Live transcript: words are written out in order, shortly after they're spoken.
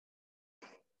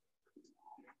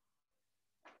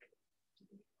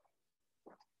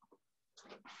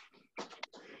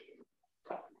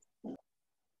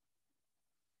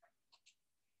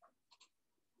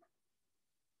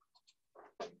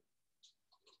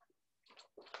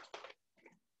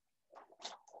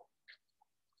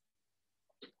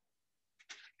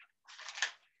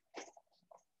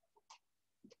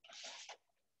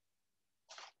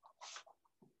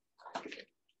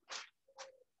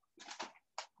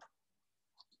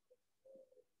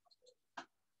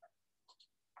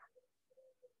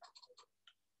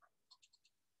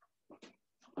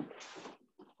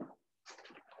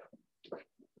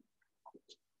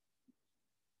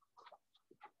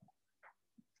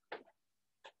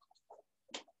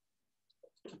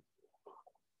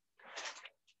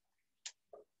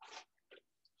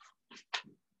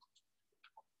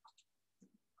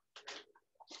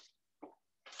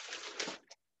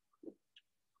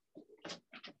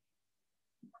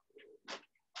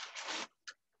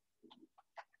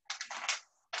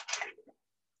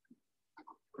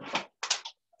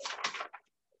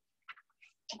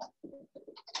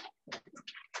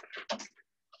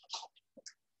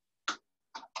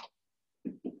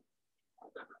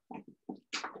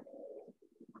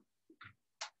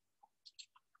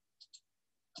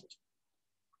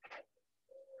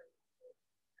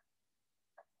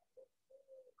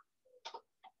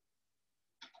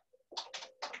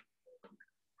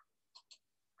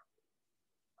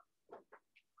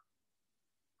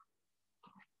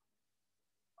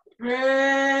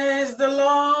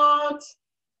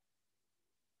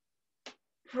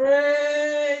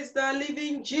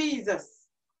living Jesus.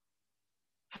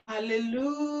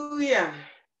 Hallelujah.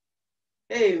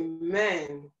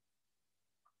 Amen.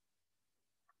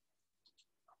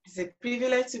 It's a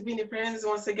privilege to be in the presence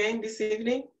once again this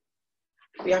evening.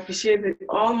 We appreciate the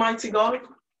Almighty God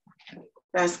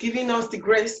that has given us the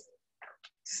grace to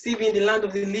still be in the land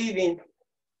of the living.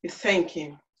 We thank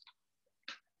Him.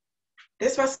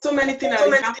 There's so many things that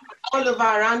are happening all over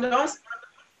around us,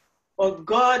 but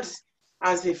God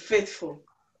has been faithful.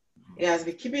 He has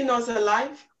been keeping us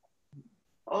alive.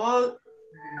 All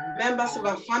members of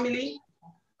our family,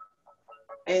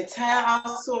 entire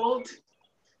household,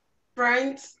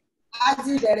 friends.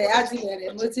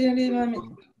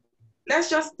 Let's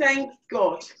just thank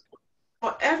God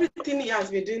for everything He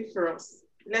has been doing for us.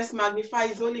 Let's magnify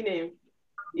His holy name.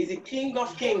 He's the King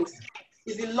of Kings.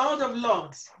 He's the Lord of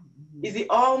Lords. He's the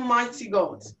Almighty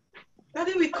God.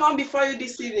 Daddy, we come before you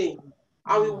this evening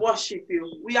and we worship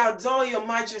you. We adore your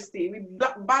majesty. We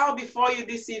bow before you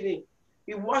this evening.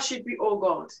 We worship you, oh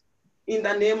God, in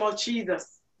the name of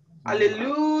Jesus.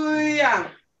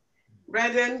 Hallelujah.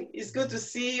 Brethren, it's good to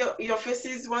see your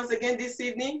faces once again this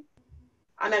evening.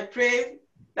 And I pray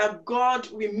that God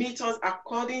will meet us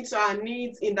according to our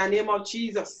needs in the name of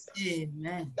Jesus.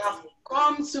 Amen. That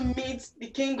come to meet the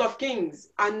King of Kings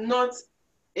and not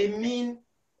a mean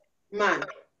man.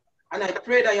 And I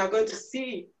pray that you're going to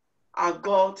see our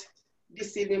God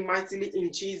this evening mightily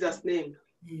in Jesus' name.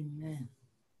 Amen.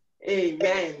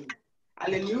 Amen.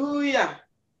 Hallelujah.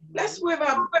 Let's wave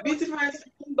our beautiful hands to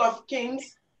the King of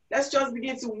Kings. Let's just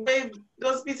begin to wave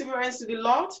those beautiful hands to the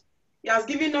Lord. He has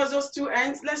given us those two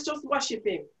hands. Let's just worship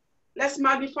Him. Let's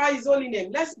magnify His holy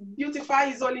name. Let's beautify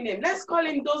His holy name. Let's call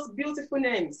Him those beautiful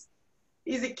names.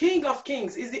 He's the King of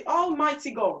Kings. He's the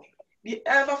Almighty God, the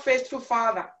ever-faithful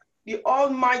Father, the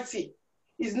Almighty.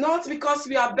 It's not because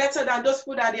we are better than those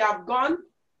people that they have gone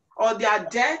or they are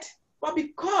dead, but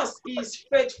because He is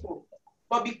faithful.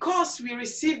 But because we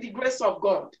receive the grace of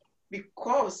God,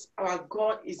 because our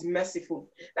God is merciful.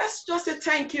 Let's just say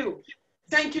thank you.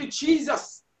 Thank you,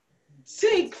 Jesus.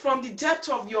 Sing from the depth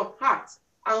of your heart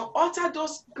and utter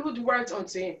those good words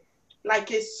unto Him.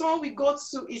 Like a son, we go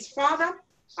to his father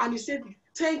and we say,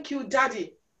 thank you,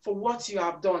 Daddy, for what you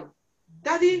have done.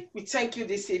 Daddy, we thank you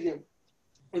this evening.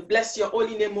 We bless your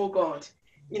holy name, O God,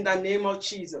 in the name of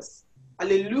Jesus.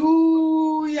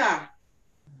 Hallelujah.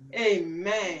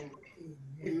 Amen.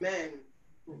 Amen.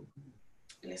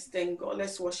 Let's thank God.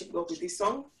 Let's worship God with this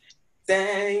song.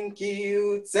 Thank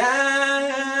you, Lord.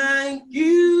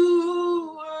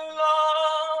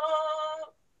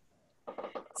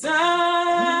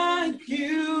 Thank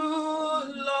you,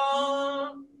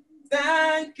 Lord.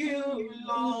 Thank you,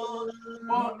 Lord,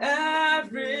 for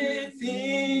everything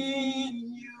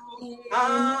you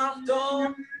have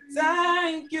done.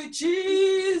 Thank you,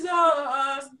 Jesus.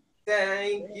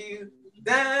 Thank you,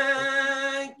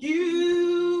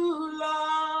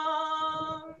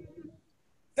 Lord.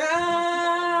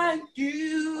 Thank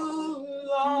you,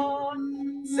 Lord.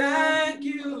 Thank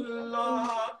you, Lord,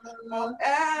 for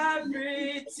everything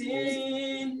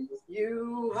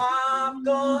you have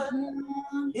done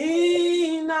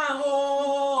in our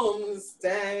homes.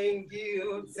 Thank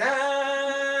you,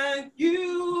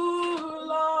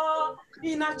 Lord,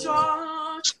 in our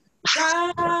church.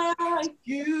 Thank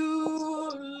you,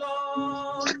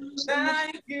 Lord.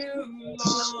 Thank you,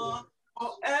 Lord,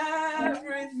 for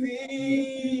everything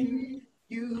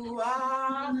you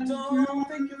have done.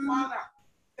 Thank you, Father.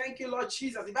 Thank you, Lord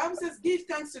Jesus. The Bible says, give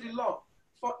thanks to the Lord,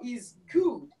 for He's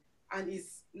good and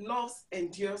His love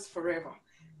endures forever.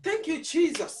 Thank you,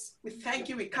 Jesus. We thank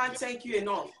you. We can't thank you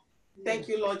enough. Thank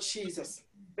you, Lord Jesus.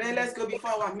 Then let's go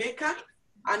before our Maker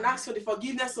and ask for the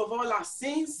forgiveness of all our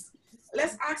sins.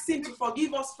 Let's ask Him to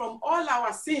forgive us from all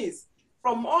our sins,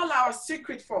 from all our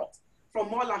secret faults,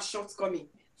 from all our shortcomings.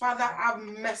 Father, have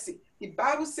mercy. The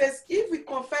Bible says if we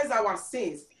confess our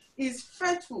sins, He is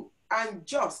faithful and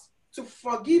just to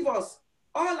forgive us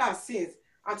all our sins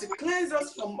and to cleanse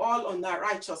us from all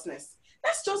unrighteousness.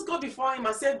 Let's just go before Him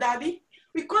and say, Daddy,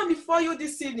 we come before you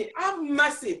this evening. Have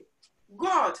mercy.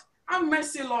 God, have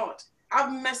mercy, Lord.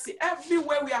 Have mercy.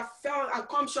 Everywhere we have failed and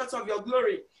come short of your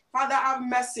glory. Father, have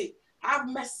mercy. Have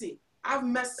mercy. Have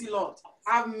mercy, Lord.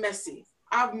 Have mercy.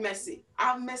 Have mercy.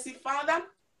 Have mercy, Father.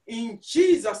 In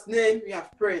Jesus' name we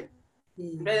have prayed.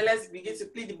 Then let's begin to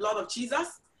plead the blood of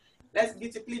Jesus. Let's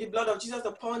begin to plead the blood of Jesus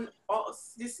upon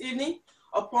us this evening,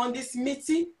 upon this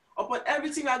meeting, upon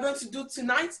everything we are going to do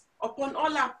tonight, upon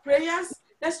all our prayers.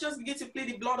 Let's just begin to plead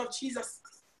the blood of Jesus.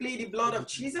 Plead the blood of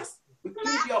Jesus. We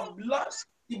plead your blood,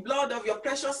 the blood of your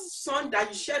precious Son that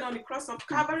you shed on the cross of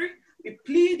Calvary. We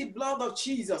plead the blood of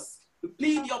Jesus. We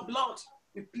plead your blood.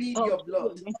 We plead your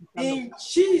blood. In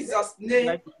Jesus'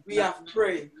 name, we have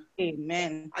prayed.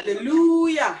 Amen.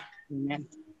 Hallelujah. Amen.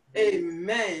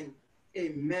 Amen.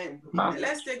 Amen.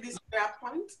 Let's take this prayer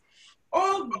point.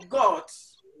 Oh God.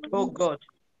 Oh God.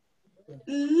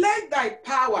 Let thy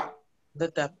power.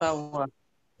 Let thy power.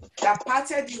 That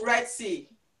parted the Red Sea.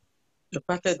 That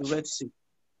parted the Red Sea.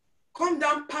 Come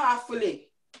down powerfully.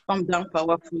 Come down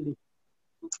powerfully.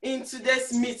 In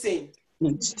today's meeting.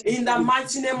 In the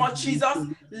mighty name of Jesus,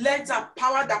 let the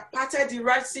power that parted the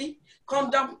Red Sea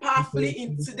come down powerfully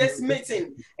in today's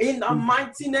meeting. In the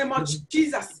mighty name of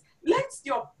Jesus, let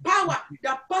your power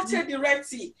that parted the Red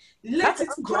Sea, let it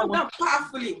come down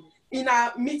powerfully in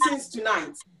our meetings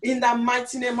tonight. In the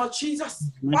mighty name of Jesus,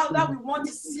 Father, we want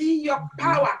to see your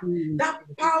power, that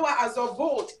power as of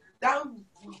old, that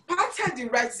parted the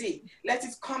Red Sea. Let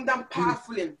it come down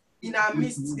powerfully in our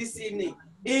midst this evening.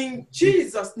 In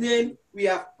Jesus' name, we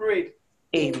have prayed.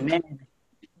 Amen.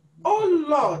 Oh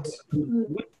Lord.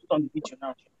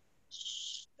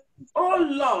 Oh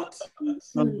Lord.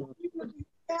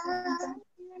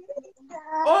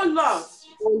 Oh Lord.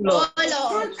 Oh Lord.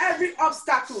 Turn every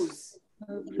obstacles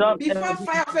before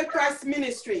Fire of Christ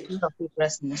ministry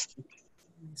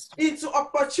into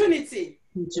opportunity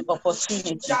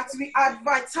that we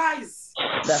advertise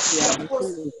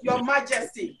your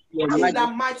majesty in the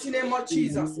mighty name of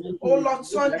Jesus. Oh Lord,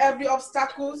 turn every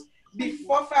obstacles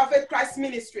before Fire of Christ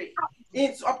ministry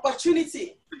into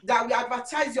opportunity that we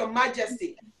advertise your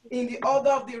majesty in the order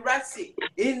of the Red Sea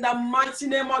in the mighty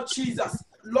name of Jesus.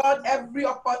 Lord, every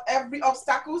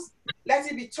obstacles, let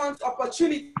it be turned to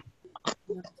opportunity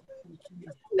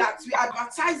that we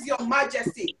advertise your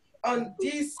majesty on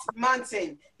this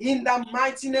mountain in the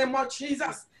mighty name of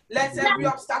Jesus. Let every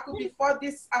obstacle before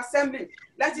this assembly,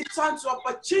 let it turn to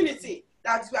opportunity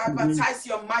that we advertise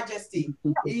your majesty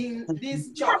in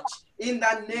this church in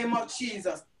the name of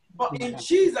Jesus. For in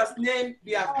Jesus' name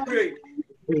we have prayed.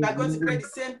 We are going to pray the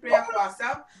same prayer for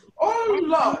ourselves. Oh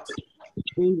Lord,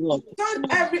 turn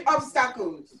every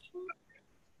obstacle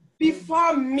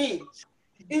before me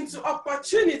into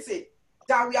opportunity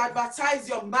that we advertise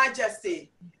your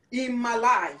majesty in my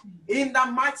life. In the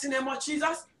mighty name of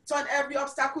Jesus, turn every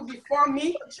obstacle before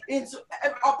me into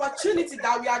an opportunity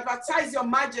that we advertise your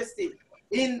majesty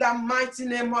in the mighty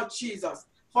name of Jesus.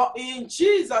 For in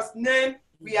Jesus' name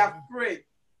we have prayed.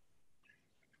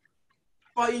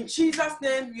 For in Jesus'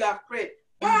 name we have prayed.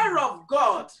 Power of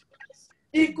God,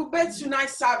 incubate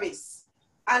tonight's service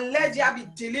and let there be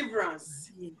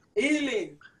deliverance,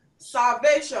 healing,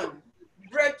 salvation,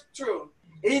 breakthrough.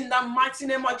 In the mighty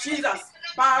name of Jesus,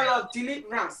 power of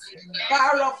deliverance,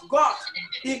 power of God,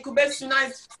 incubate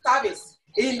tonight's service.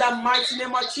 In the mighty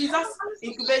name of Jesus,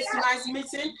 incubate tonight's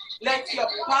meeting. Let your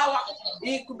power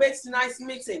incubate tonight's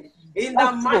meeting. In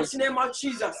the mighty name of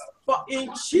Jesus. For in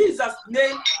Jesus'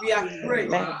 name we have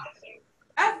prayed.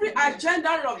 Every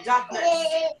agenda of darkness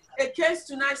against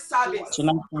tonight's service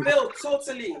failed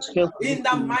totally. In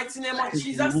the mighty name of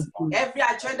Jesus, every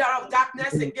agenda of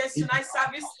darkness against tonight's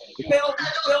service fail.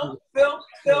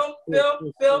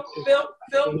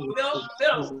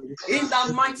 In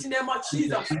the mighty name of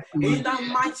Jesus. In the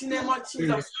mighty name of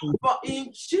Jesus. For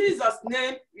in Jesus'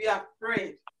 name we have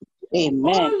prayed.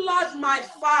 Amen. Oh Lord, my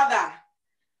Father.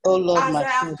 Oh Lord, as I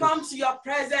have come to your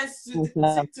presence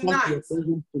tonight,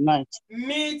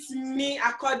 meet me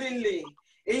accordingly.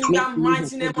 In the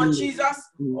mighty name of Jesus,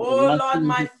 oh Lord,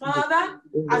 my Father,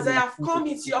 as I have come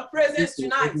into your presence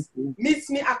tonight, meet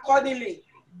me accordingly.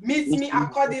 Meet me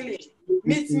accordingly.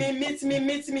 Meet me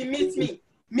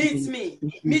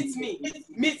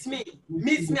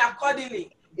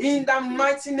accordingly. In the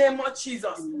mighty name of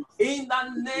Jesus. In the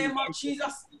name of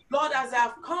Jesus, Lord, as I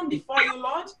have come before you,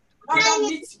 Lord, Father,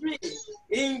 meet me.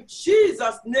 In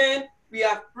Jesus' name, we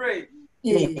have prayed.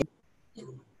 Amen.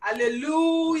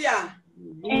 Hallelujah.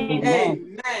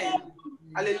 Amen.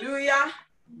 Hallelujah.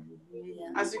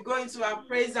 As we go into our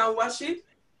praise and worship,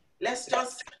 let's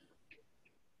just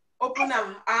open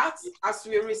our hearts as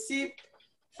we receive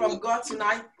from God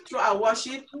tonight through our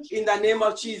worship in the name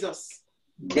of Jesus.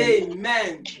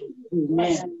 Amen.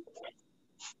 Amen.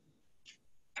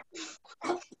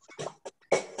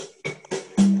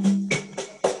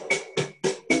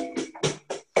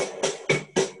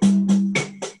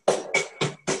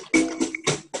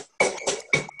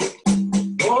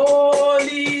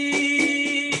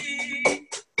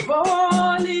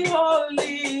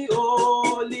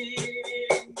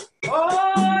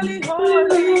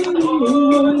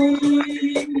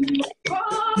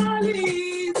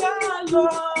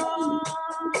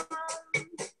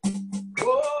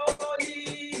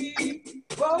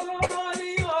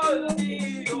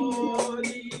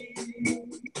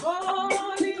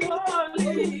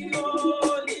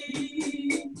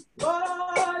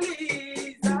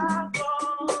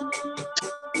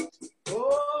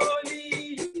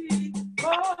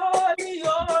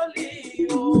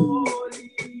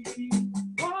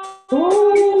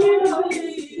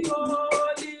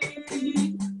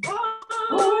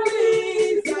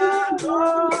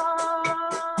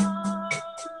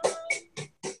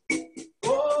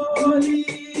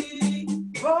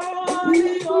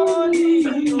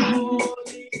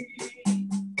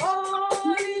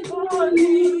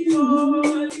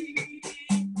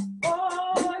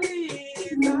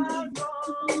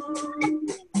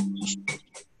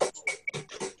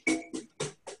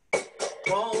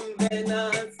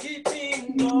 Covenant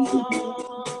keeping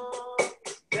God,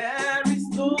 there is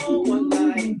no one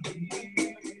like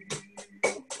you.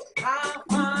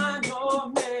 Alpha and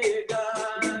Omega,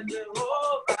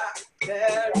 Jehovah,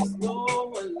 there is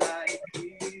no one like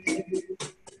you.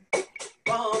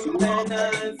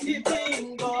 Covenant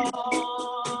keeping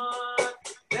God,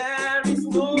 there is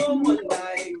no one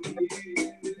like you.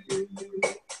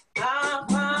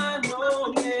 Alpha and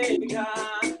Omega,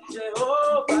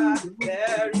 Jehovah,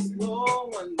 there is no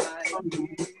one like you.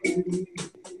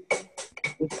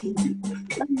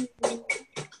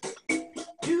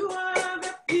 You are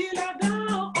the pillar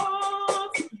down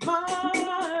of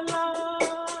my life.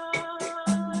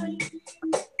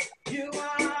 You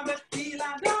are the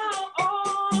pillar down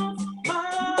of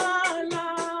my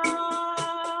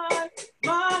life.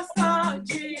 Master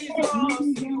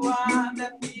Jesus, you are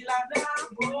the pillar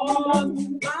down of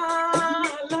my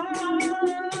life.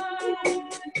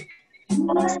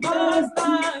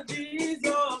 Master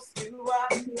Jesus, you are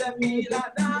the pillar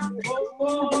down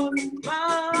of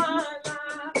my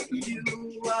life.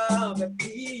 You are the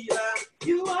pillar,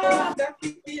 you are the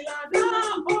pillar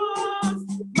down of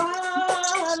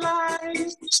my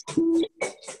life.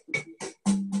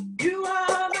 You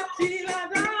are the pillar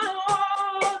down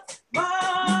of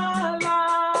my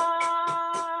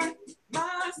life.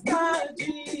 Master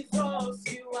Jesus,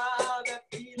 you are the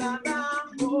pillar down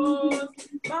of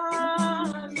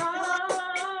my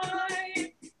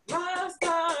life.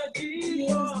 Master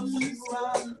Jesus, you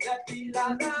are the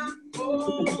pillar down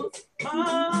of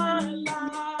my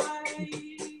life.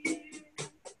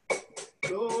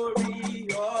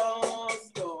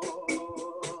 Glorious God,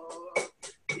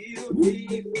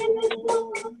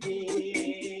 beautiful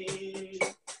King,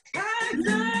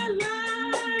 excellent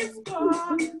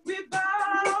God, we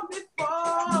bow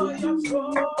before your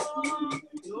throne.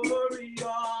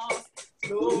 Glorious,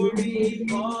 glorious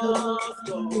God,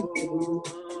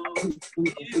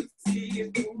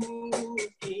 beautiful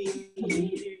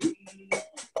King,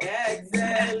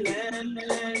 excellent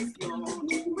Lord,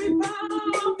 we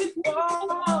bow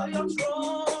before your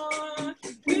throne.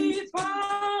 We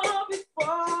bow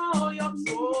before your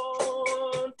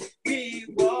throne. We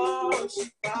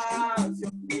worship at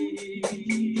your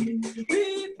feet.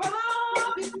 We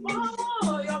bow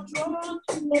before your throne.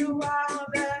 You are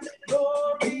the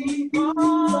glorious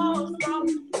God,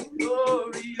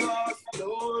 glorious,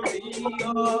 glorious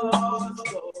God,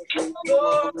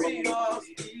 glorious,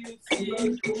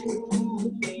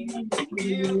 beautiful King,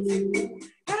 beautiful,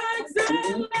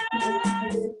 excellent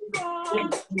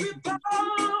God. We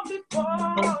bow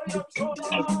before your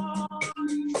throne.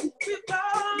 We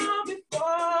bow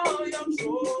before your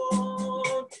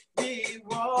throne. We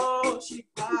worship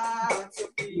at your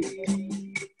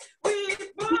feet. We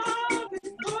bow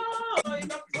before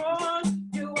your throne.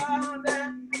 You are the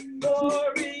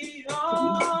glorious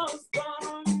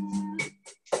God.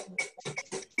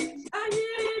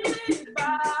 Ayini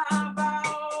Baba o,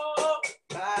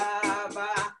 Baba.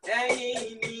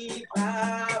 Ayini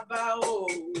Baba o,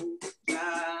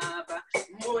 Baba.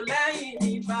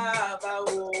 Molayini Baba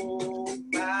o,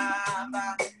 Baba.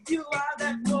 You are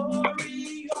the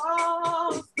glorious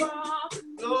God,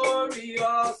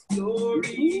 glorious,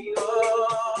 glorious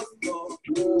God,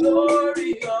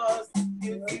 glorious,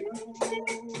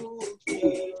 beautiful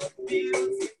King,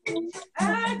 beautiful,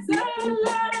 excellent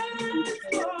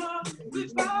God. We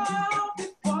bow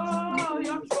before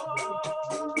your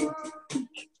throne.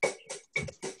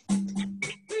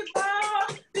 We bow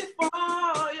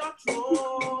before your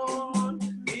throne.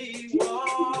 We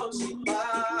worship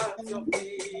at your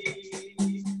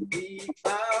feet. We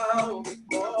bow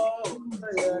before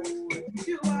you.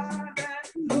 You are the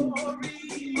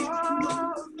glorious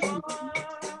God.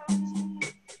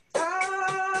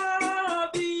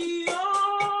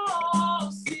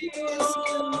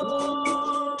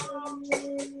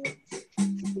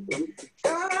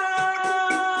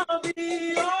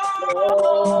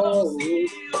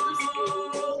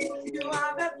 You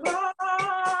are the God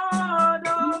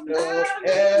of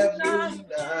heaven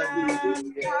and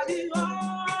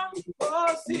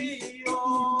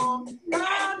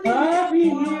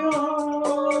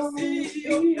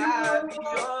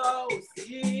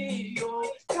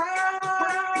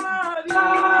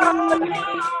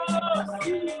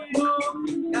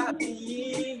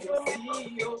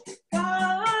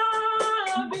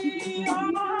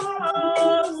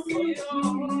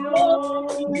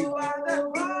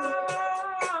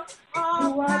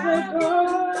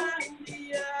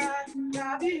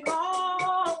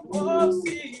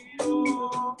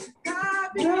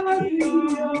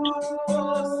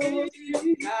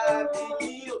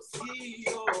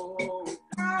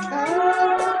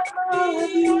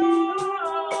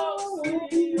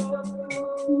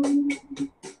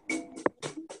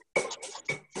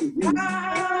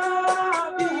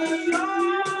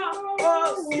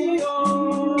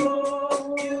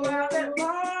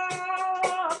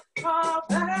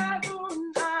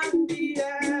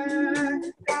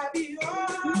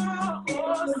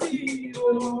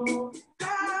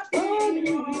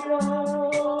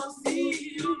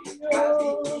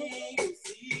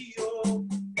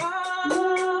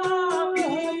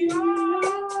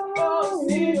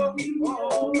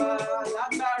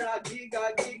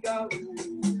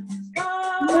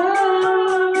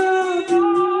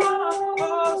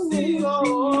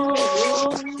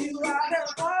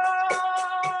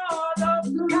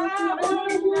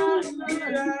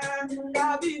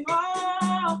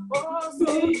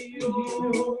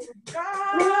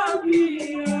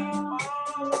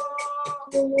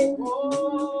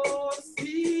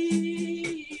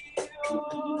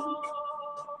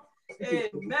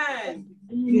Amen.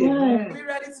 Are we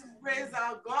ready to praise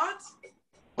our God?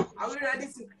 Are we ready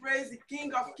to praise the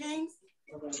King of Kings,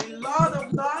 the Lord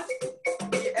of Lords,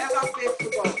 the ever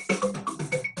faithful God,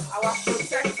 our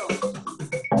protector?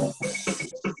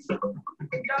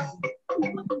 Just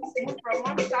move from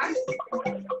one side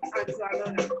and to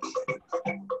another.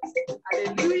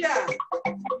 Hallelujah.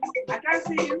 I can't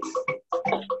see you.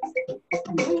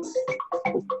 Move.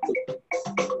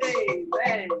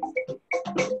 Amen.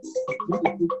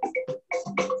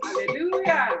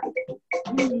 Hallelujah.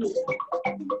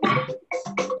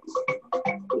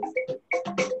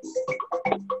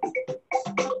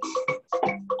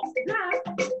 Now,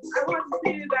 I want to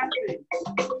see you dancing.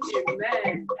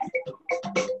 Amen.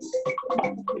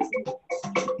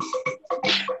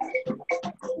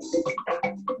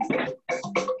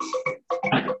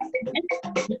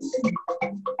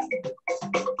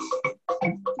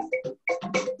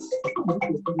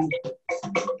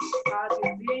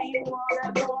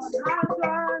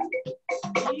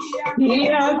 He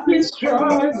has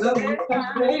destroyed the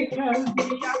Satan.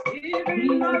 He has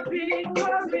given us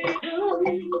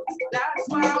victory. That's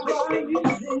why we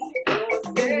sing.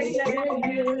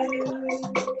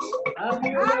 Have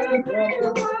you I heard see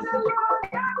what the Lord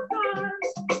has done.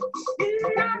 He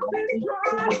has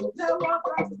destroyed the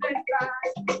work of Satan.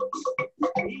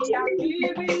 He has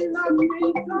given us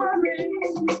victory.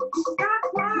 That's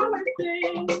why we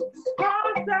sing.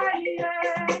 Oh, say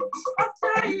yeah. Oh,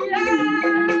 say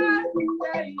yeah.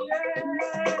 Say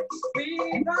yeah.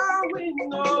 We know we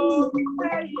know.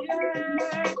 Say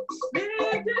yeah.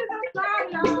 This is a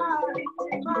fire. It's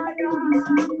a fire.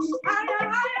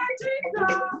 Higher, higher,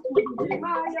 Jesus. It's a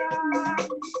fire.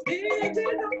 This is a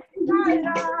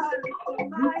fire. It's a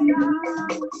fire.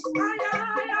 Higher,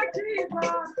 higher,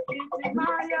 Jesus. It's a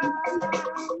fire.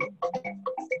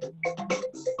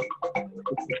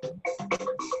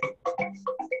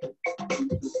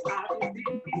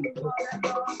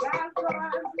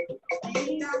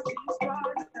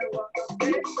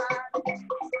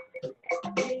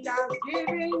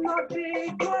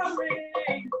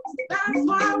 That's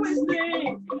why we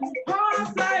sing.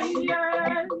 Oh, say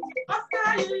yes. Oh,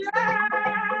 say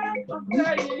yes. Oh,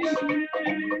 say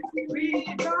yes. We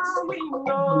know we know.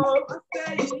 Oh,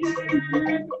 say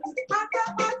yes.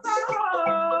 Pata, pata,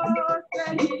 oh,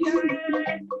 say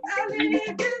yes.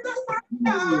 Eli, Jesus,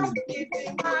 fire. It's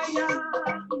in Maya.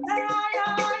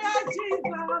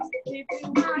 Jesus, it's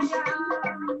in Maya.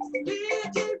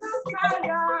 Jesus,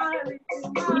 fire. It's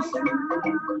in Maya.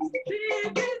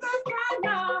 Jesus,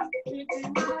 fire. It's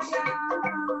in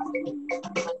Maya.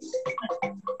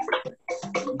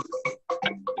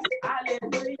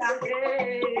 Hallelujah,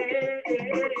 hey,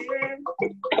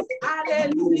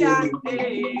 hallelujah,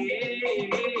 hey,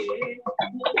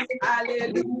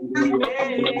 hallelujah,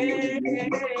 hey,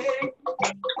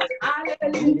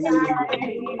 hallelujah,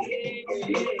 hey,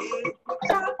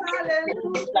 shout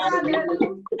hallelujah,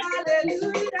 hallelujah,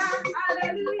 hallelujah,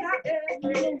 hallelujah,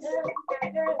 hey,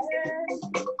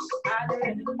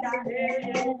 hallelujah,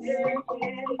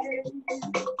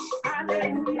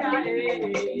 hallelujah,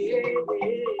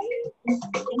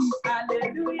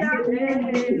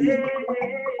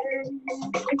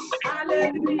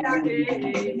 hallelujah,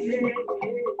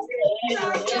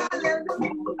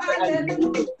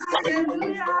 hallelujah,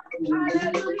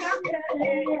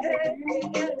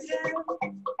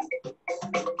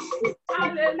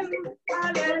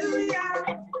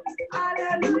 hallelujah, hallelujah,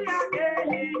 hallelujah,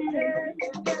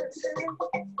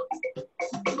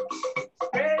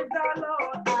 praise the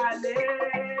Lord, hallelujah.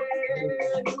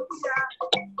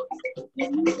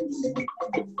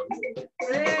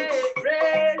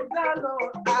 Praise the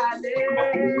Lord,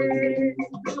 hallelujah.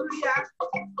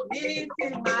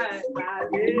 Lifting my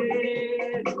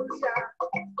hallelujah.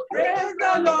 Praise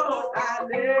the Lord,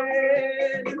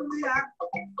 hallelujah.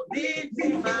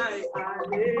 Lifting my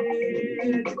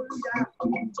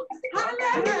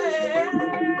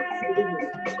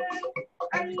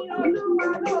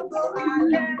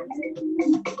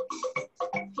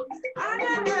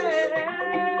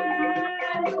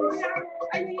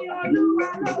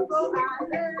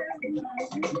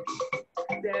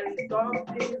There is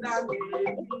something that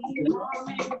makes me come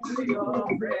into your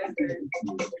presence.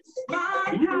 My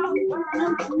helper, I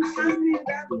can't do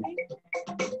that thing.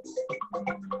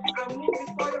 I move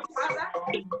before your Father.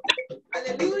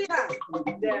 Hallelujah.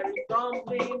 There is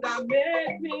something that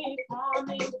makes me come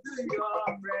into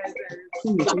your presence.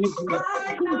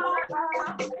 My helper,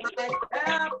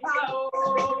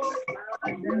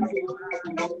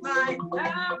 oh, my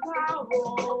helper,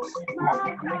 oh,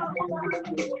 my helper.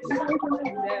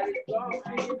 There is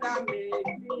something that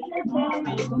makes me come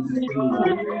into your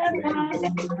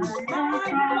presence. My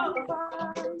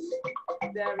helper.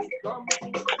 There is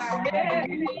something that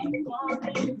makes me come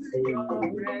into your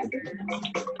presence.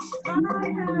 My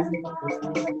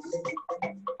helper.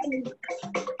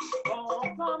 Oh,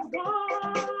 come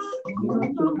God.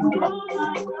 Come God.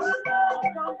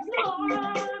 Come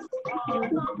God.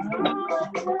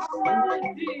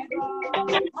 Almighty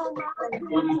God. Almighty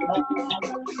God.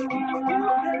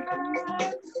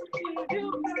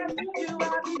 You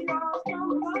are the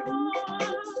awesome God.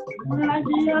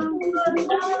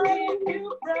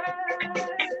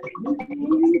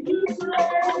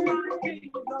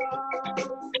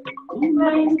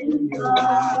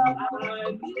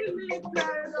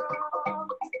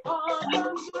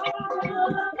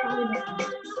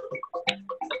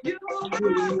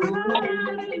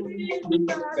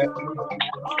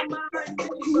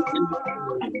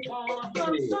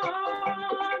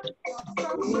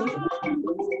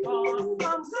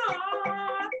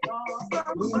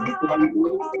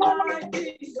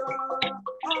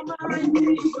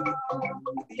 Almighty God,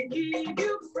 we give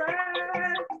you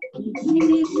praise. You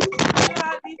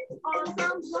are the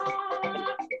awesome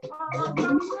God,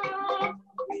 awesome God.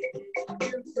 We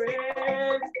give you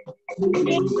praise.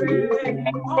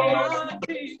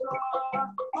 Almighty God,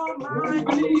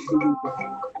 Almighty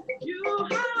God. You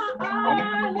are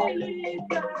highly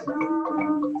lifted up,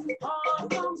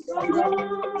 awesome God.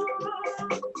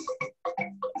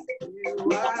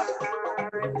 You are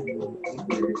highly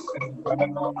lifted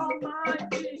up,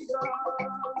 Almighty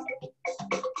God.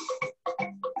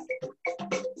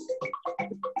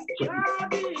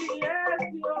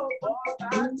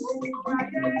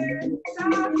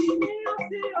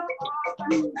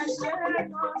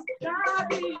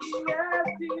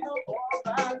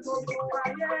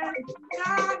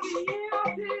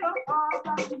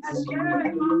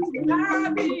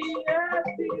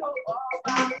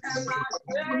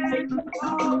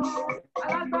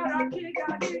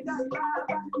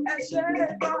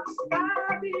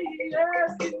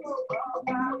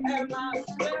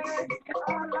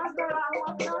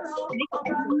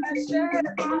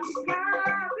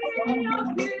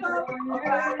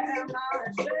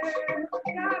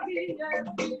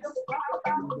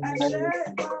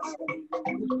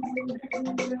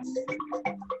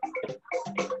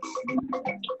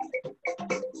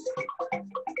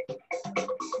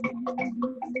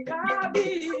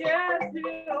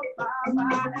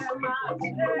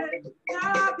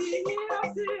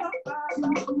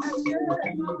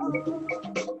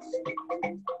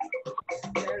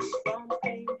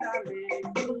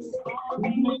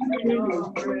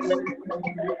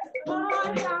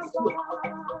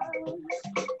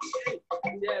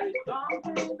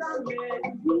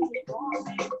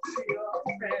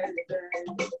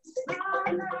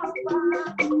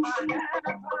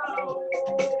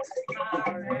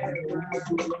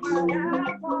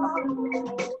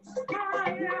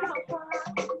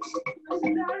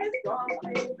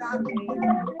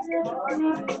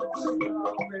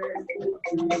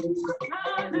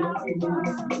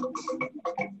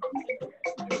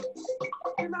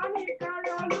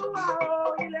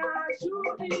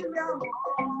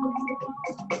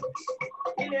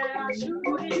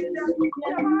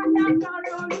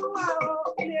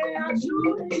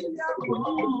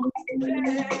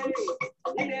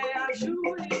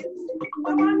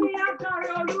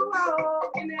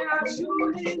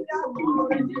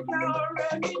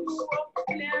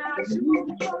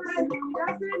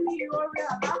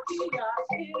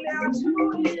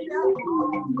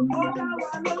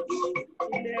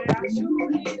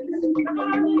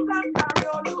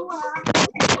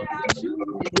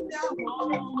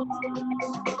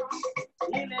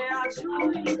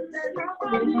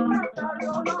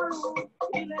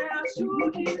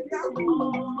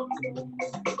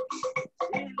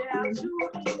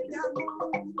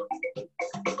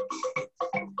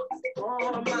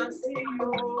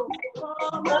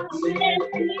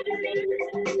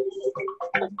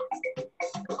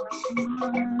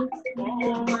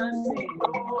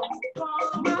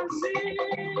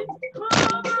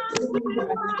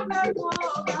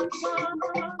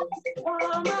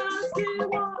 Come and see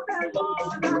what the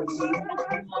Lord has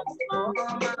done.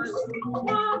 Come and see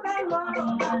what the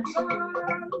Lord has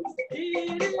done.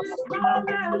 It is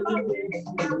marvelous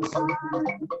in your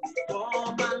sight.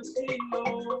 Come and see,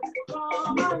 Lord.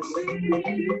 Come and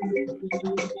see.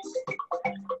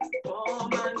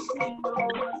 Come and see,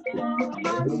 Lord. Come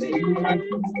and see.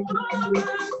 Come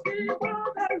and see what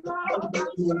the Lord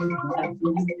has done.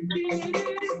 It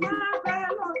is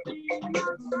marvelous in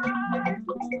your sight.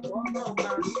 Come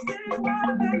and see what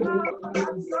the Lord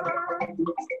has done.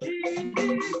 It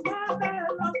is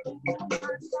marvelous in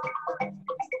your sight.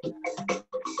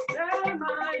 Yeah,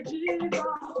 my Jesus.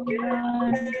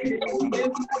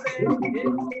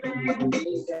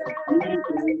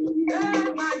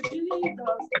 Yeah, my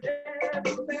Jesus.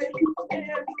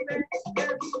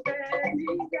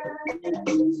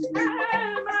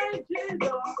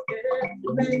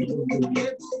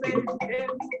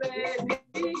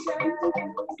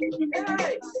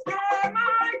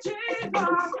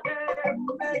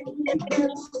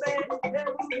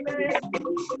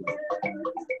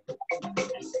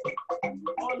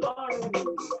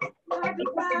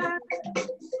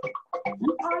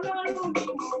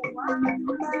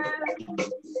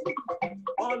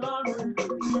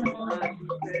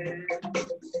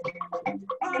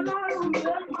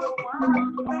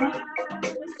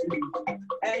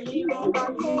 Ẹ̀yin lọ́ba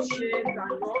tó ṣe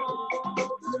tàná,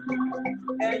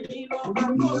 ẹ̀yin lọ́ba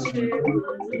tó ṣe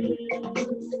lónìí,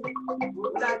 ó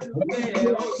dájú pé ẹ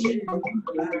ó ṣe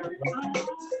ìgbà.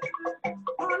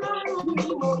 Ọlọ́run mi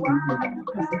mo wá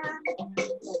dúpẹ́,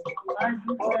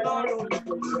 Ọlọ́run mi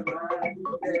mo wá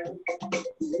dúpẹ́,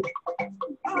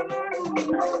 Ọlọ́run mi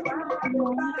mo wá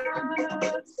dúpẹ́,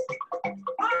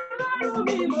 Ọlọ́run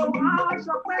mi mo wá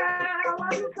ṣọpẹ́, wá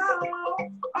dúpẹ́ o.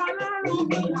 Ọlọ́run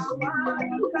mi àwa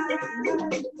dúpẹ́,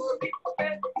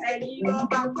 ẹ̀yin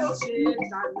lọ́ba tó ṣe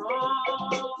tàná,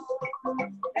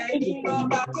 ẹ̀yin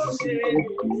lọ́ba tó ṣe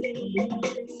lónìí,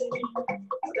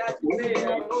 dájú pé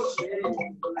ẹ ó ṣe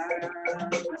ìgbà.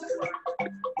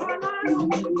 Ọlọ́run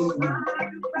mi mo wá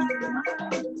dúpẹ́,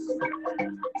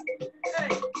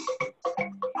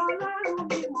 Ọlọ́run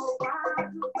mi mo wá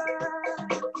dúpẹ́,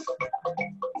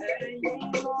 ẹ̀yin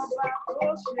lọ́ba tó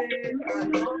ṣe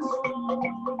tàná.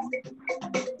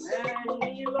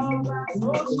 Ẹ̀yin lọ́ba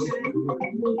tó ṣe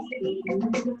lónìí,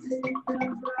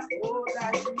 ó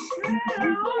dájú pé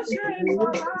ó ṣe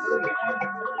ìfọ̀lá.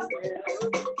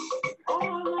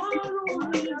 Ọlọ́run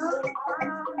mi ó wá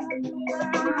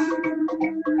dúpẹ́.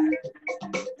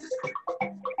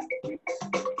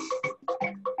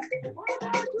 Ó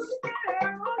dájú pé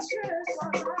ó ṣe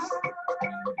ìfọ̀lá.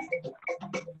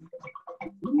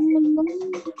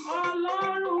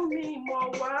 Ọlọ́run mi mo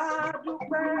wá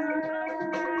dúpẹ́.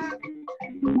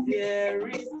 There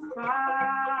is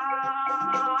power.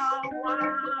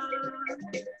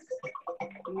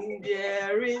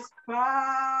 There is power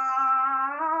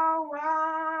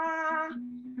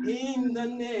in the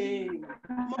name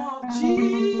of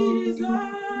Jesus.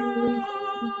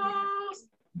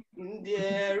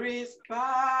 There is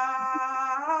power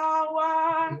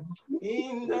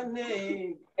in the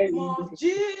name of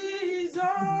Jesus.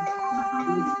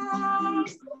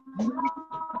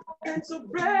 And to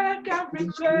break every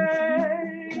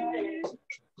chain,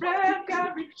 break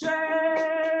every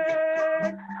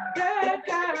chain, break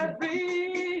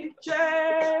every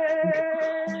chain.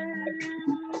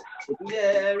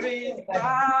 There is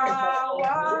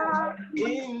power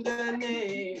in the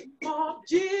name of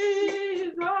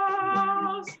Jesus.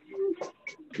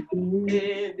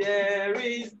 There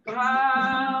is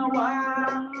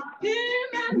power in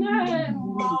the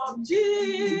name of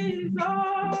Jesus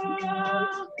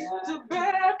to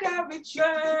break every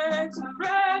chain, to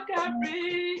break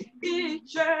every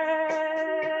chain.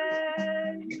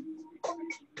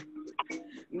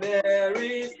 There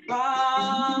is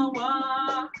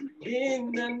power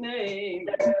in the name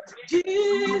of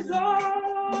Jesus.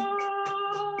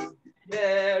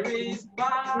 There is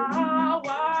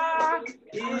power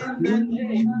in the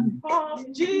name of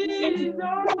Jesus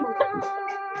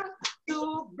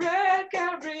to break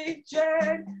every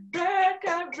chain, break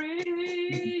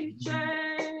every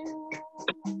chain.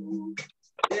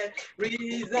 There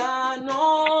is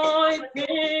anointing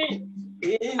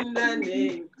in the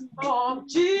name of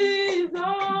Jesus.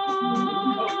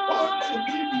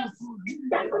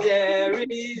 There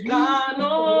is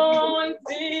anointing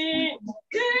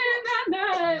in the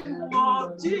name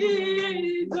of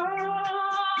Jesus.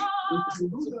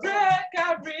 Break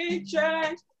every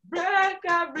chain, break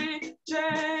every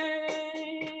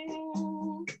chain.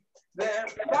 The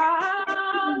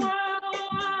power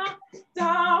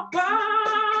that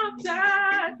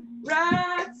parted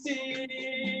Red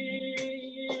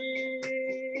Sea.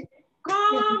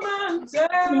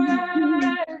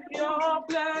 take your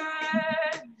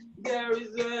place. There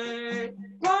is a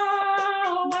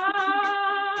power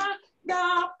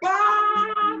that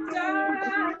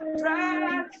parted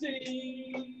Red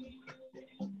Sea.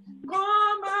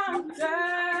 Come and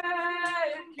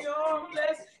take your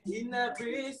place in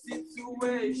every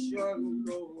situation,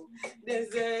 Lord.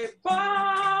 There's a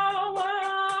power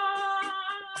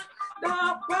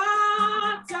that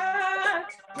parted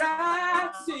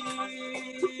Red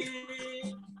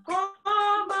Sea.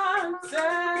 Come and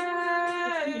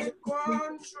take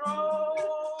control.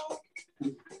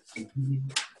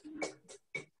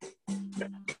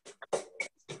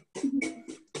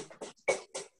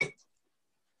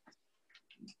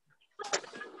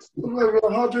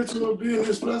 We're happy to be in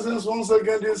His presence once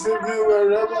again this evening,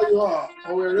 wherever you are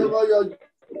or wherever you are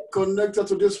connected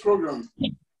to this program.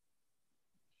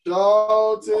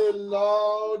 Shout it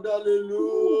loud,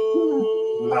 hallelujah.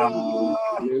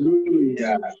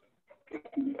 Hallelujah.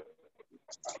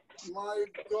 My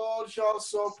God shall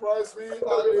surprise me,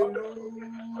 hallelujah.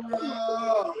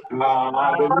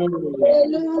 Hallelujah.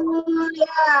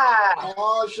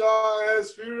 I shall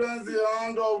experience the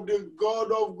hand of the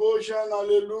God of Goshen,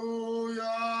 hallelujah.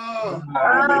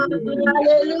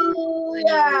 Hallelujah.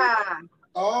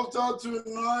 After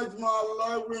tonight, my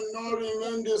life will not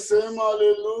remain the same,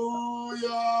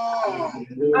 hallelujah.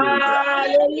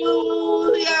 Hallelujah.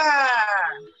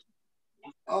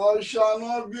 I shall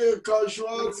not be a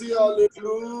casualty, hallelujah.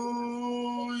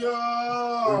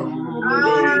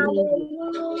 Hallelujah.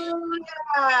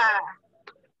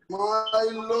 My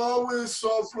Lord will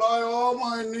supply all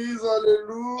my needs,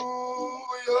 hallelujah.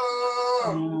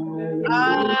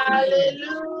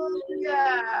 Hallelujah.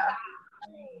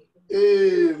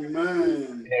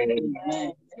 Amen.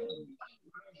 Amen.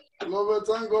 Beloved,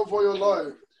 thank God for your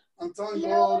life and thank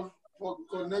God for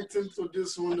connecting to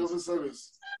this wonderful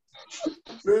service.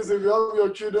 Please, if you have your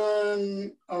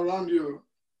children around you,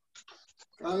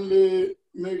 kindly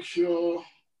make sure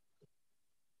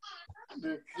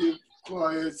they keep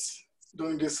quiet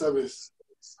during this service.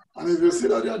 And if you see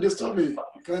that they are disturbing,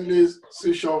 kindly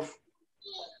switch off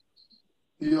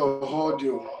your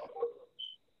audio.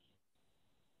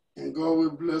 And God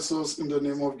will bless us in the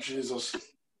name of Jesus.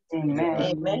 Amen.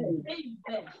 Amen.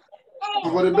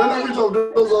 And for the benefit of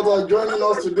those that are joining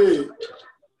us today,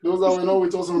 those that were not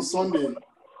with us on Sunday,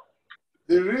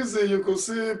 the reason you could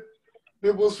see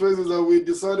people's faces that we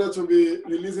decided to be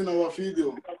releasing our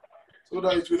video so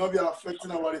that it will not be affecting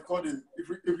our recording.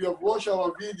 If you have watched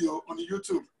our video on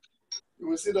YouTube, you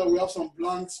will see that we have some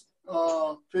blank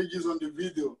pages on the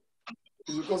video.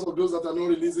 It's because of those that are not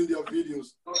releasing their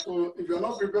videos. So if you are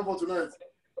not prepared for tonight,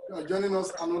 you are joining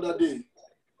us another day.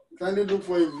 Kindly look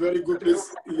for a very good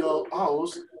place in your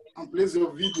house and place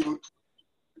your video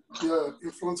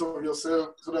in front of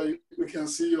yourself so that you can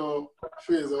see your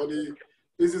face or the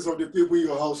faces of the people in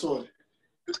your household.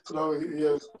 So that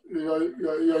you are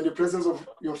in the presence of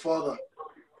your Father.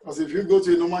 Because if you go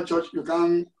to a normal church, you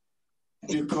can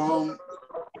become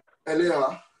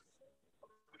Eleha.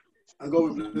 And God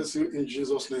will bless you in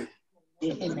Jesus' name.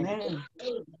 Amen.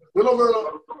 Beloved,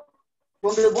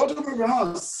 from the bottom of your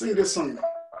heart, sing this song.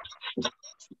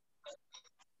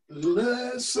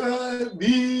 Blessed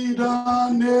be the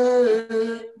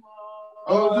name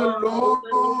of the Lord.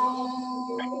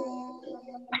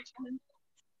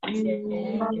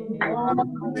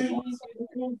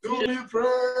 To be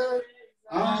praised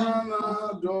and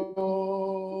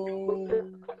adored.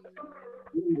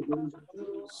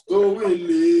 So we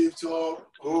lift up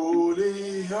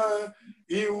holy hands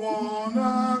in one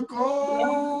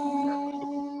accord.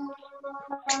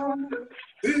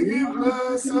 Singing,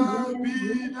 blessed be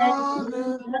the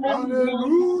name,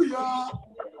 hallelujah.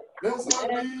 Blessed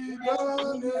be the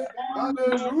name,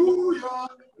 hallelujah.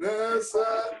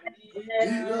 Blessed be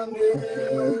the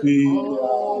name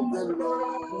of the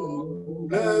Lord.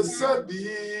 Blessed be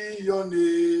your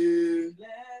name.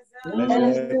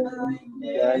 Blessed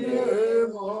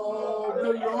Name of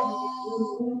the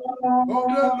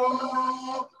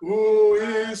Lord, who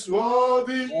is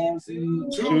worthy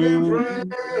to be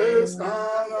praised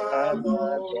and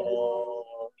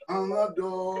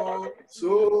adored.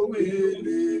 So we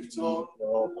lift up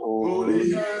holy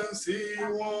hands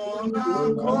in one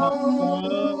accord.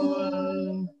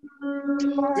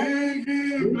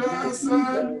 Singing, blessed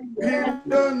be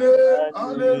the name,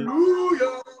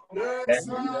 hallelujah. Blessed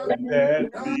be the name,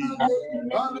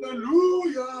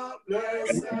 hallelujah.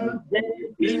 Blessed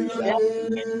be the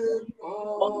name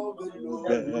of the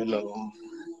Lord.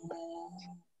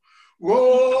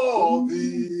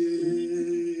 Worthy,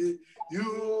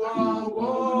 you are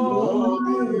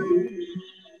worthy,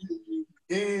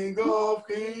 King of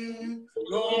kings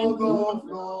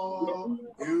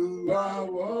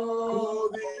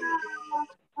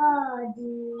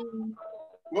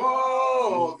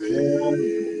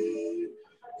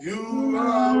You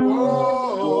are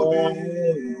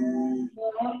worthy,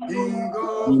 King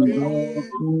of kings,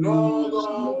 Lord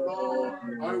of lords,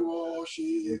 I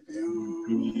worship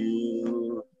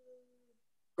you.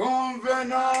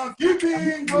 Covenant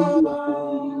keeping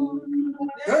God,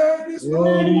 there is no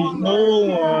one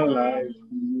like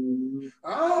you.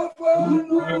 Alpha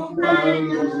and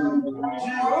Omega,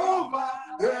 Jehovah,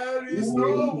 there is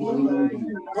no one like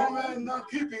you. Covenant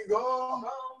keeping God.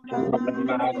 There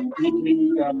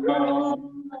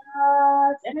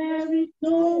is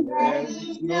no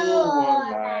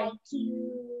one like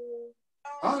you.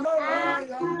 And I am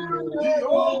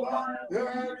Jehovah,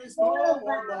 there is no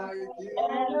one like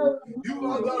you. You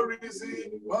are the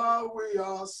reason why we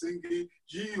are singing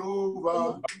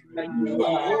Jehovah. You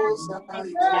are most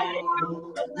high God.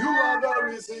 You are the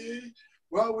reason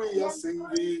why we are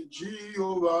singing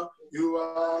Jehovah. You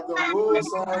are the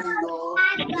most high God.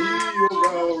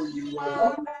 Jehovah, you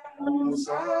are most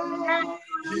high.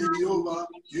 Jehovah,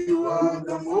 you are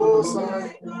the most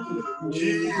high.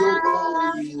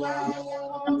 Jehovah, you are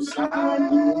the most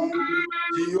high.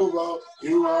 Jehovah,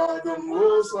 you are the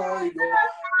most high God.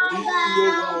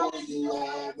 Jehovah, you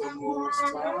are the most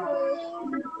high.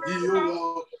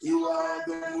 Jehovah, you are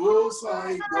the most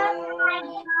high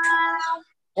God.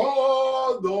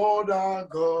 Oh, Lord our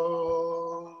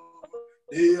God,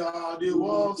 they are the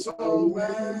works of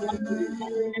men.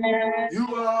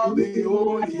 You are the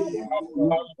only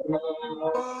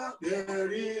God.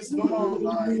 There is none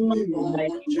like the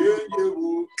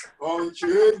unchangeable,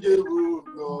 unchangeable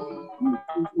God.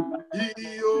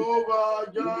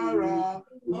 Jehovah Jireh,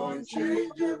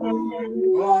 unchangeable,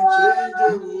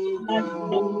 unchangeable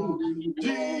God.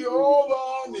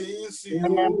 Jehovah Nissi,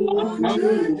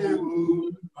 unchangeable,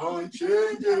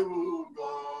 unchangeable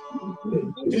God.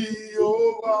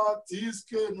 Jehovah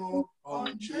Tiskenu,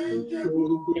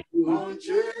 unchangeable,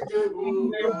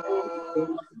 unchangeable God.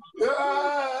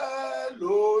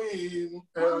 Elohim,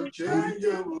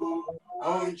 unchangeable,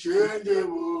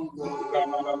 unchangeable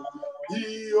God.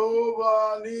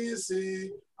 Jehovah Nissi,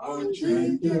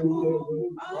 unchangeable,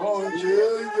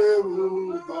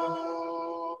 unchangeable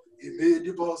God. He made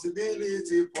the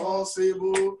possibility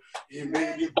possible. He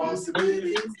made the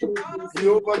possibility.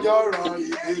 Jehovah Jireh, he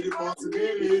made the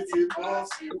possibility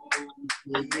possible.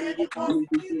 He made the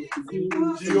possibility.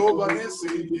 Jehovah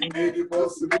Nissi, he made the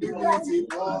possibility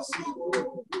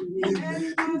possible. He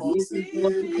made the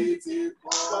possibility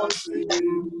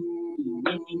possible.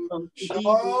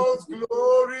 Shout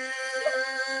glory.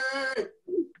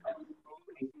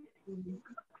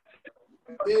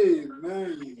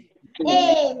 Amen.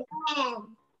 Amen.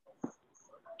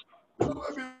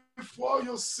 Before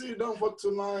you sit down for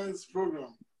tonight's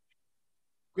program,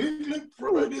 quickly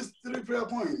pray these 3 prayer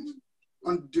points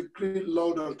and decree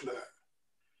loud and clear.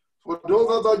 For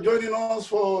those that are joining us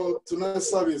for tonight's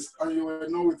service and you were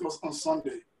not with us on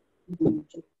Sunday,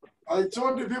 I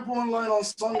told the people online on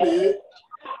Sunday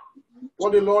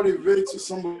what the Lord revealed to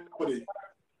somebody.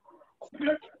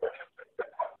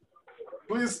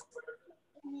 Please.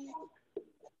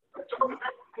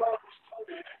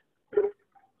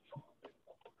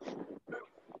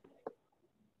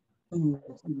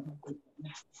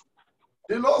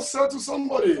 The Lord said to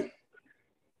somebody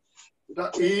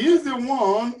that He is the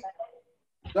one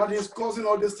that is causing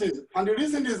all these things. And the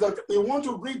reason is that He wants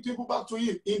to bring people back to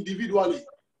Him individually,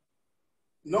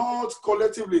 not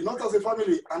collectively, not as a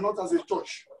family, and not as a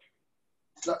church.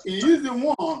 That He is the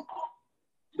one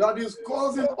that is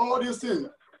causing all these things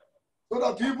so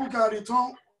that people can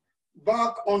return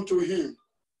back unto Him.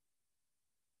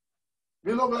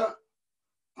 Beloved,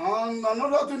 and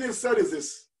another thing He said is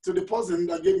this to the person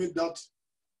that gave me that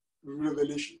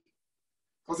revelation.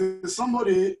 Because it's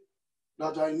somebody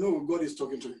that I know God is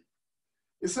talking to him.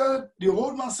 He said, the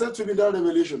old man said to me that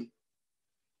revelation,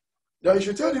 that you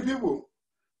should tell the people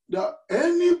that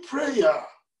any prayer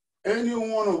any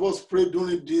one of us pray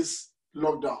during this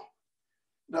lockdown,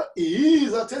 that He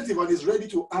is attentive and is ready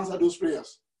to answer those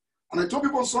prayers. And I told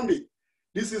people on Sunday,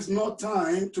 this is not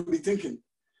time to be thinking.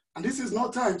 And this is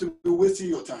not time to be wasting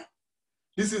your time.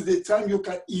 This is the time you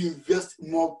can invest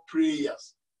more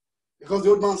prayers. Because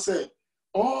the old man said,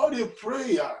 all the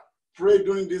prayer prayed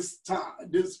during this time,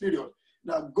 this period,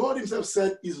 that God Himself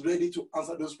said is ready to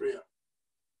answer those prayers.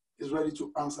 Is ready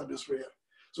to answer this prayer.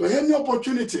 So any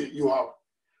opportunity you have,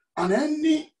 and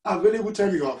any available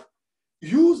time you have,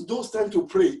 use those times to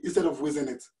pray instead of wasting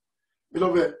it.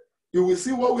 Beloved, you will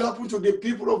see what will happen to the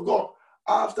people of God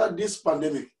after this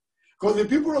pandemic. Because the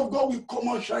people of God will come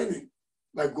out shining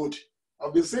like gold.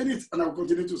 I've been saying it and I'll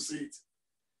continue to see it.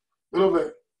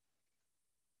 Beloved,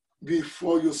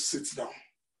 before you sit down,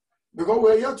 Because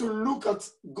we're here to look at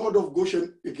God of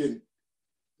Goshen again.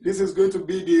 This is going to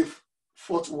be the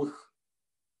 4th week.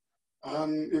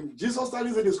 And if Jesus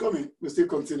studies it is coming, we still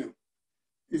continue.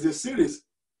 It's a series.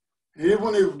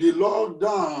 Even if the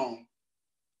lockdown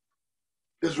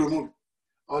is removed,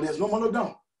 or there's no more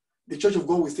lockdown, the Church of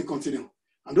God will still continue.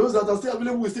 And those that are still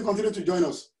available will still continue to join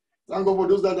us. Thank God for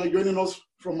those that are joining us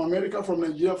from America, from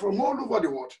Nigeria, from all over the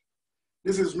world.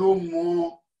 This is no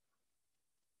more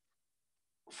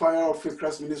Fire of Faith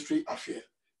Christ Ministry affair.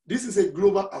 This is a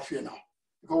global affair now.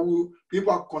 Because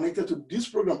people are connected to this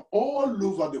program all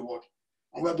over the world.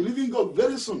 And we are believing God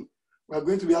very soon. We are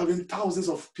going to be having thousands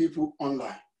of people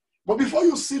online. But before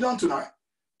you sit down tonight,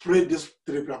 pray this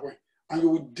 3 prayer point. And you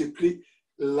will declare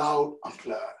loud and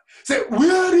clear. Say,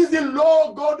 where is the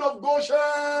Lord God of Goshen?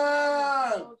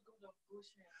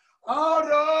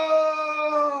 Arise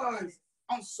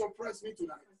and surprise me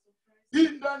tonight.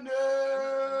 In the name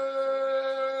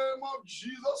of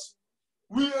Jesus,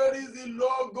 where is the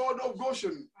Lord God of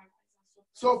Goshen?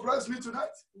 Surprise me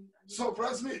tonight.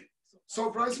 Surprise me.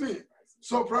 Surprise me.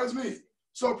 Surprise me.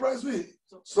 Surprise me.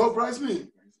 Surprise me.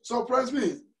 Surprise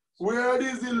me. Where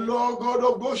is the Lord God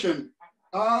of Goshen?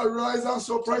 Arise and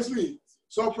surprise me.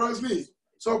 Surprise me.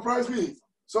 Surprise me.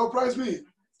 Surprise me.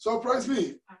 Surprise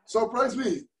me. Surprise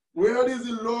me. Where is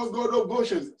the Lord God of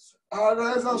Goshen?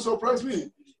 Arise and surprise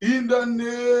me. In the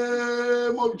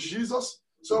name of Jesus,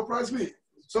 surprise me.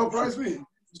 Surprise me.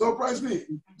 Surprise me.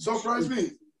 Surprise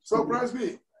me. Surprise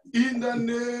me. In the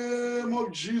name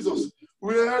of Jesus.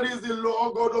 Where is the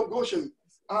Lord God of Goshen?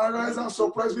 Arise and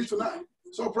surprise me tonight.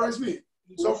 Surprise me.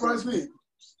 Surprise me.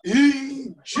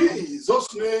 In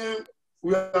Jesus' name,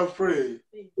 we have prayed.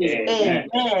 Amen.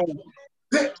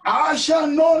 I shall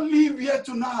not live here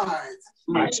tonight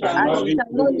I shall not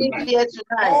live here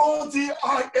tonight until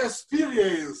I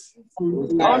experience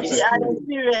until I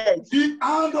experience the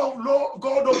hand of Lord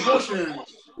God of Goshen.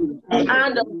 the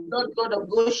hand of Lord God of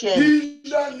Goshen. In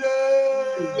the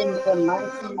In the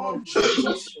mighty name name of of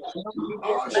Jesus,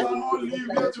 I shall not live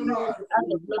here tonight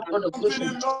until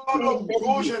the Lord of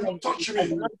Goshen touch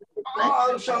me.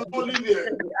 I shall not live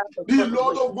here. The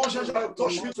Lord of Goshen shall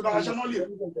touch me tonight. I shall not live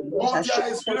until I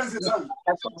experience His hand.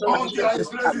 Until I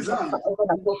experience His hand.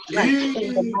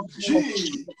 In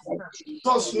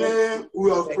Jesus' name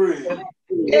we have prayed.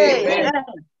 Amen.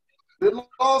 The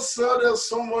Lord said there's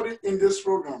somebody in this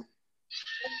program.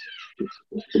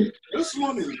 This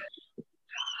morning,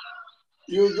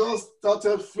 you just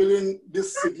started feeling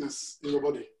this sickness in your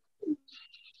body.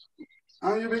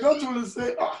 And you began to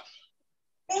say,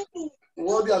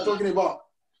 what they are talking about,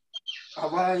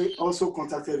 have I also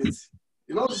contacted it?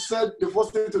 The Lord said the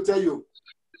first thing to tell you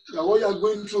that what you are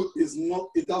going through is not,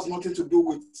 it has nothing to do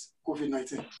with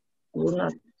COVID-19.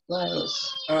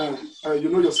 You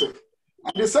know yourself.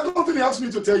 And the second thing he asked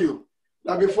me to tell you,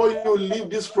 that before you leave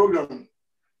this program,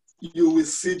 you will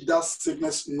see that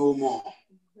sickness no more.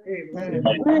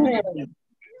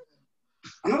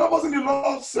 Another person the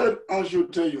Lord said, I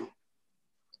should tell you,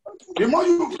 the more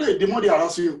you pray, the more they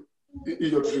harass you in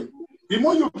your dream. The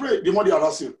more you pray, the more they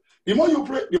harass you. The more you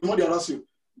pray, the more they harass you.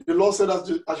 The Lord said,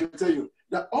 I should tell you,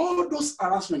 that all those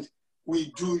harassment will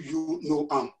do you no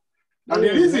harm. And the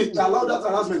reason he allowed that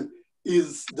harassment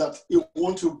is that he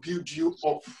wants to build you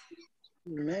up.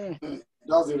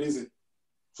 That's the reason.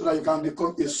 So that you can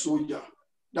become a soldier.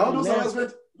 Now, all those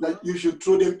harassment, that you should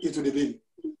throw them into the bin.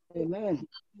 Amen.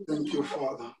 Thank you,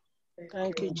 Father.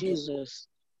 Thank you, Jesus.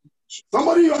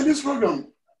 Somebody you are in this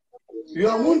program, you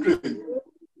are wondering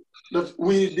that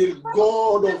with the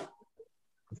God of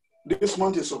this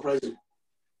month is surprising.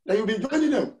 That you'll be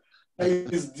joining them. That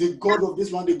is the God of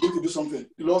this month, they're going to do something.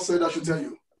 The Lord said, I should tell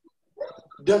you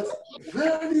that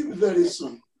very, very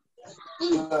soon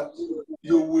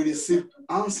you will receive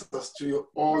answers to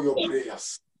all your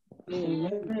prayers.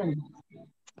 Amen.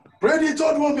 Pray the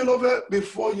third one, beloved,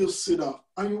 before you sit down,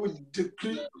 and you will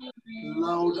declare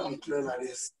loud and clear like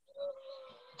this.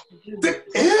 The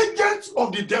agents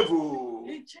of the devil.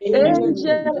 Agents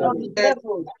of the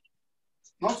devil.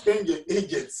 Not angel,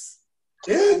 agents.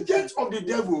 Agents of the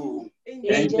devil.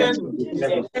 Agents of the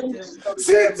devil.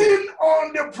 Sitting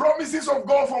on the promises of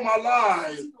God for my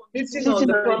life. Sitting on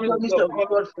the promise of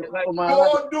God for my life.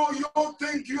 What do you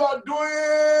think you are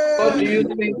doing? What do you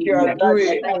think you are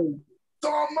doing?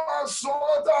 Thomas,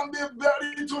 salt and be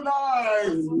buried tonight.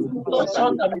 In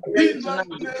the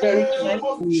name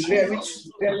of Jesus.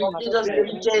 In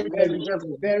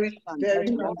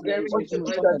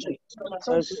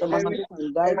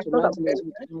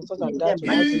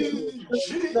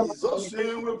Jesus'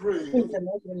 name we pray.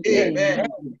 Amen.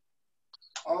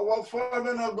 Our Father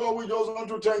and our God, we just want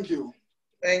to thank you.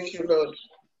 Thank you, Lord.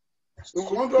 We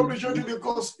want to appreciate you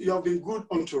because you have been good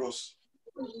unto us.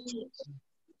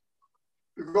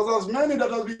 Because as many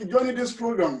that have been joining this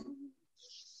program,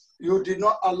 you did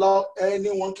not allow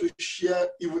anyone to share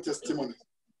evil testimony.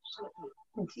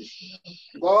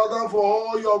 Father, for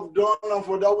all you have done and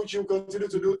for that which you continue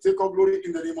to do, take all glory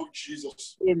in the name of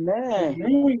Jesus.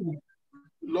 Amen.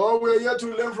 Lord, we're here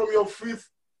to learn from your faith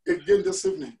again this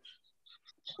evening.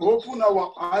 Open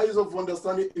our eyes of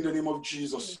understanding in the name of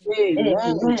Jesus. Amen.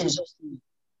 In Jesus' name.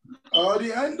 At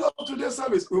the end of today's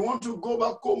service, we want to go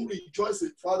back home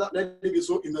rejoicing. Father, let it be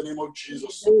so in the name of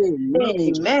Jesus.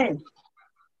 Amen.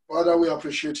 Father, we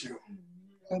appreciate you.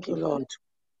 Thank you, Lord.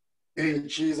 In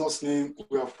Jesus' name,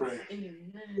 we are praying.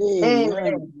 Amen.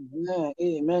 Amen.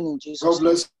 Amen. In Jesus' God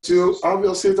bless you. Have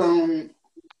your seat and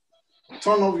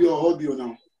turn off your audio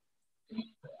now.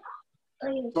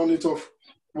 Turn it off.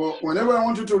 Well, whenever I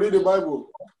want you to read the Bible,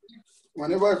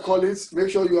 whenever I call it, make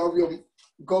sure you have your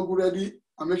Google ready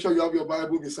and make sure you have your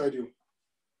Bible beside you.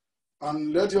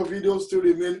 And let your videos still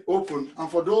remain open. And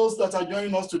for those that are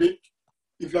joining us today,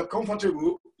 if you are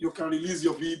comfortable, you can release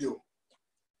your video.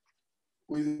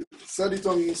 We said it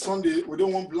on Sunday, we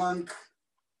don't want blank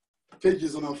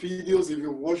pages on our videos. If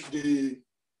you watch the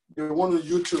one on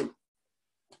YouTube,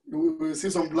 you will see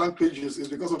some blank pages. It's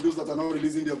because of those that are not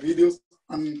releasing their videos.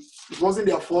 And it wasn't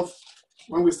their fault.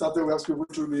 When we started, we asked people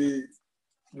to be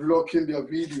blocking their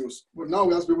videos. But now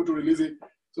we ask people to release it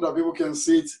so that people can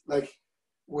see it. Like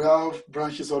we have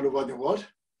branches all over the world.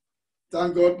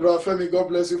 Thank God, Brother Femi, God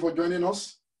bless you for joining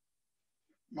us.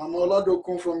 Mama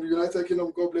Oladokun from the United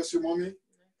Kingdom, God bless you, Mommy.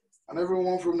 And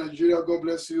everyone from Nigeria, God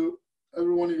bless you.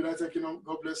 Everyone in the United Kingdom,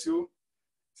 God bless you.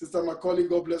 Sister Macaulay,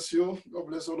 God bless you. God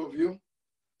bless all of you.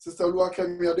 Sister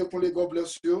Luakemi Adekunle, God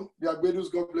bless you. The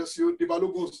Agbedus, God bless you. The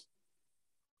Baloguns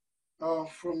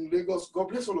from Lagos, God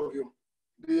bless all of you.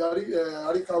 The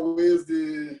Arika Ways,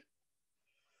 the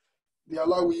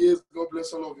Alawies, God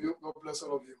bless all of you. God bless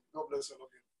all of you. God bless all of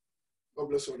you. God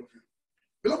bless all of you.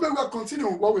 Beloved, we are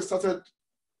continuing what we started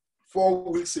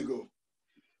 4 weeks ago.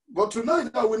 But tonight,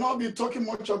 I will not be talking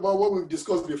much about what we've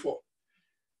discussed before.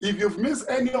 If you've missed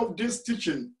any of this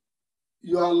teaching,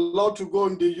 you are allowed to go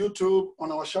on the YouTube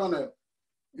on our channel.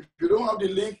 If you don't have the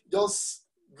link, just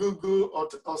Google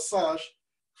or search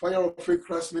Fire of Faith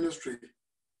Christ Ministry.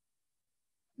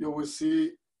 You will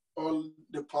see all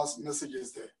the past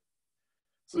messages there.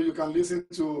 So you can listen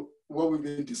to what we've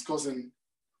been discussing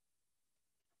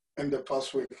in the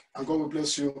past week. And God will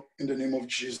bless you in the name of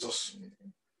Jesus.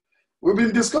 We've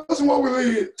been discussing what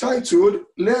we titled,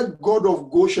 Let God of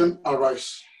Goshen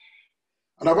Arise.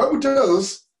 And the Bible tells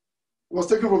us, was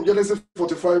taken from Genesis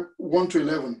 45, 1 to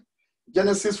 11,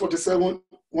 Genesis 47,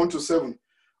 1 to 7,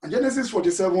 and Genesis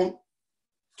 47,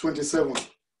 27.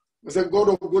 We said God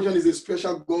of Goshen is a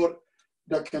special God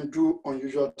that can do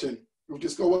unusual things. We've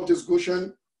discussed what is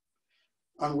Goshen,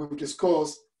 and we've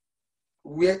discussed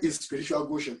where is spiritual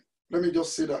Goshen. Let me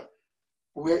just say that.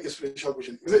 Where is spiritual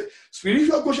Goshen? We say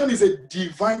spiritual Goshen is a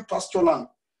divine pasture land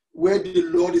where the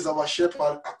Lord is our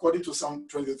shepherd, according to Psalm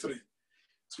 23.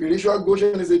 Spiritual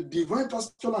Goshen is a divine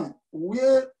pasture land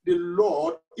where the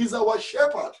Lord is our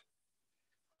shepherd,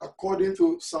 according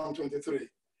to Psalm 23.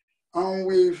 And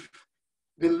we've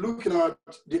been looking at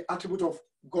the attribute of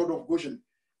God of Goshen,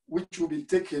 which will be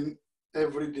taken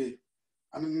every day.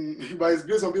 And by His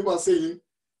grace, some people are saying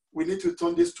we need to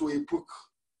turn this to a book.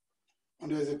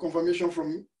 And there's a confirmation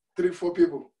from 3-4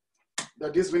 people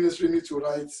that this ministry needs to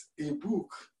write a book.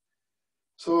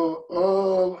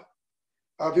 So,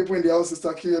 our people in the house, Sister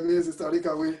Kiyemi, Sister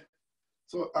Rikawe.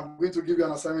 So I'm going to give you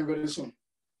an assignment very soon.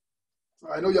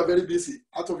 So I know you're very busy.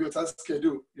 Out of your task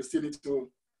schedule, you still need to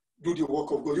do the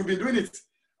work of God. You've been doing it.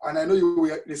 And I know you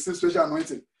will receive special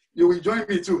anointing. You will join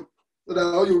me too. So that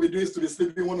all you'll be doing is to be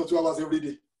sleeping 1 or 2 hours every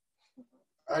day.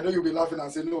 I know you'll be laughing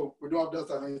and say, no, we don't have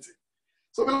that anointing.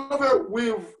 So beloved,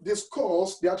 we've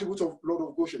discussed the attributes of Lord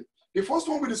of Goshen. The first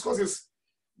one we discussed is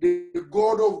the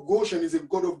God of Goshen is a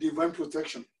God of divine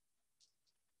protection.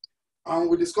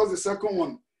 And we discussed the second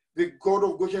one. The God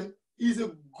of Goshen is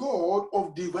a God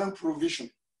of divine provision.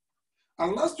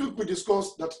 And last week we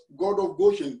discussed that God of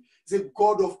Goshen is a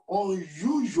God of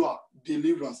unusual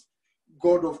deliverance.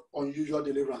 God of unusual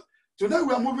deliverance. Today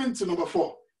we are moving to number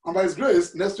 4. And by His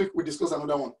grace, next week we discuss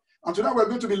another one. And tonight we're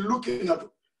going to be looking at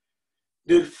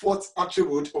the fourth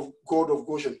attribute of God of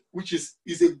Goshen, which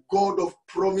is a God of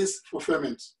promise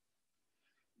fulfillment.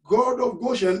 God of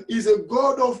Goshen is a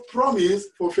God of promise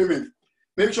fulfillment.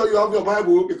 Make sure you have your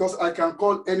Bible, because I can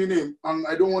call any name and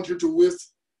I don't want you to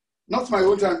waste not my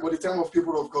own time, but the time of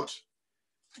people of God.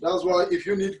 That's why if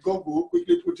you need Google,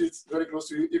 quickly put it very close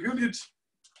to you. If you need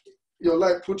your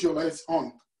light, put your lights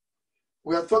on.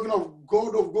 We are talking of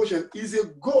God of Goshen. Is a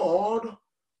God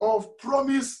of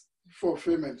promise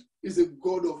fulfillment. Is a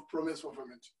God of promise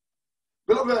fulfillment.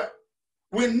 Beloved,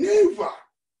 whenever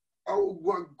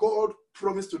our God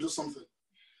promised to do something,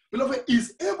 beloved,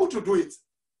 is able to do it.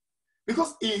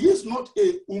 Because he is not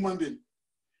a human being.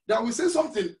 That will say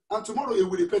something and tomorrow he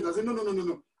will repent and say,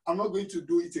 no, I'm not going to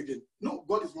do it again. No,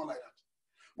 God is not like that.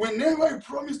 Whenever he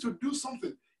promised to do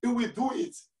something, he will do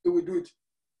it. He will do it.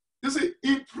 You see,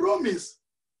 he promised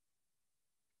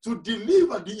to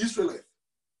deliver the Israelites,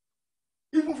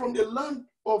 even from the land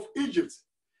of Egypt,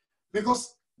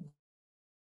 because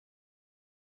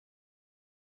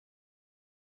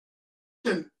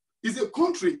it's a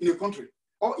country in a country.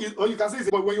 Or you can say,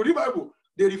 but when you read the Bible,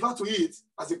 they refer to it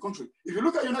as a country. If you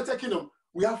look at United Kingdom,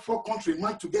 we have 4 countries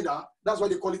merged together. That's why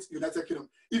they call it United Kingdom.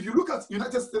 If you look at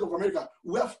United States of America,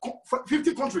 we have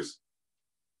 50 countries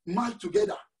merged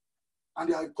together, and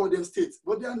they are called them states.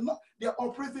 But they are not. They are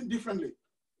operating differently.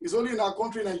 It's only in our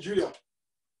country, Nigeria,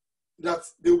 that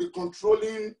they will be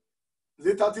controlling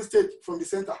the 30 states from the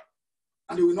center,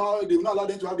 and they will not allow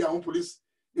them to have their own police.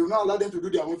 They will not allow them to do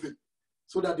their own thing,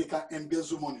 so that they can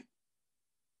embezzle money.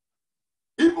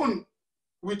 Even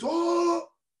with all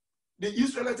the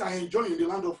Israelites are enjoying the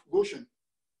land of Goshen,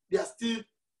 they are still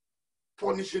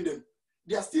punishing them.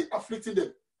 They are still afflicting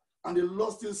them. And the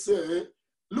Lord still said,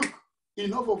 look,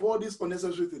 enough of all this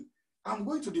unnecessary thing. I'm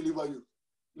going to deliver you.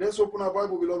 Let's open our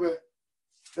Bible, beloved.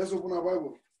 Let's open our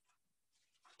Bible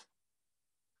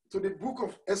to the book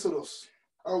of Exodus.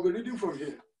 I'll be reading from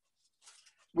here.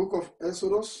 Book of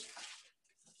Exodus.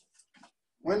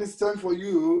 When it's time for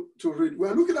you to read,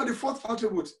 we're looking at the 4th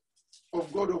attribute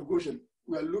of God of Goshen.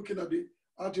 We're looking at the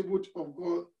attribute of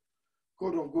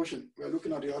God of Goshen. We're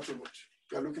looking at the attribute.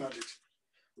 We're looking at it.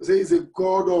 We say it's a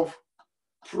God of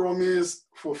promise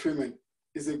fulfillment.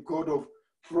 It's a God of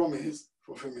promise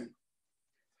fulfillment.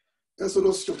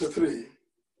 Exodus chapter 3.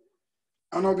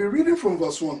 And I'll be reading from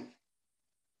verse 1.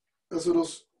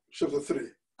 Exodus chapter 3.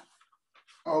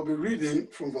 I'll be reading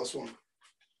from verse 1.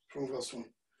 From verse 1.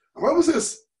 The Bible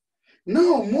says,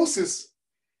 now Moses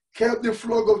kept the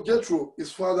flock of Jethro, his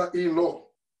father-in-law,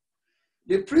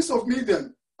 the priest of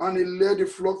Midian, and he led the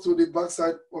flock to the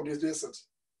backside of the desert,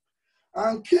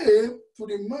 and came to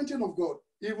the mountain of God,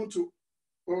 even to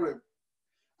Horeb.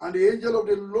 And the angel of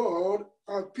the Lord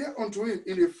appeared unto him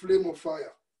in a flame of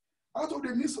fire, out of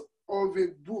the midst of a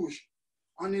bush.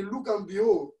 And he looked, and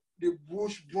behold, the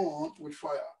bush burned with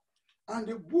fire, and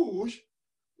the bush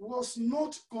was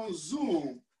not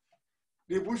consumed.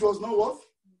 The bush was not what?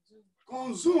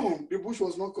 Consumed. The bush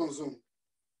was not consumed.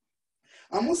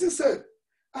 And Moses said,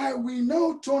 I will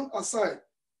now turn aside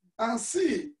and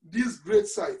see this great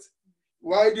sight,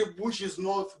 why the bush is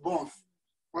not burnt.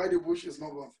 Why the bush is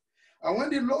not burnt. And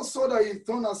when the Lord saw that he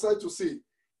turned aside to see,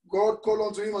 God called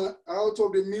unto him out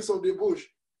of the midst of the bush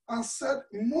and said,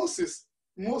 Moses,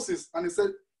 Moses. And he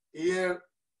said, here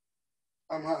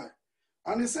am I.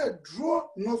 And he said, draw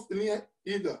not near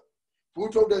either.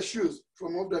 Put off thy shoes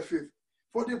from off thy feet.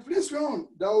 For the place whereon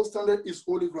thou standest is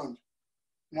holy ground.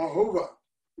 Moreover,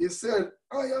 he said,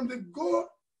 I am the God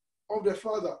of the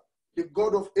Father, the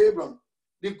God of Abraham,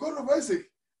 the God of Isaac,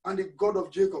 and the God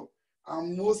of Jacob.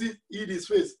 And Moses hid his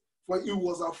face, for he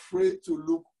was afraid to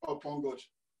look upon God.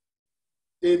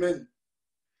 Amen.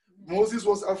 Moses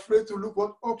was afraid to look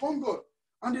upon God.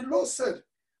 And the Lord said,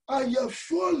 I have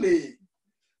surely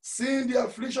seen the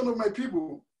affliction of my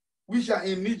people, which are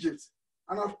in Egypt,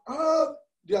 and have heard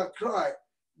their cry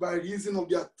by reason of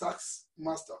their tax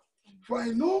master. For I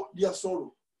know their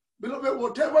sorrow. Beloved,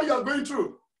 whatever you are going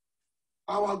through,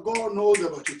 our God knows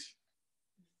about it.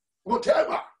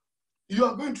 Whatever you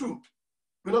are going through,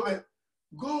 beloved,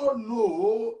 God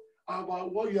knows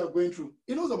about what you are going through.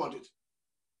 He knows about it.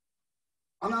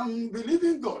 And I'm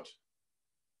believing God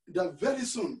that very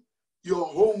soon your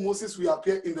home, Moses, will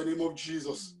appear in the name of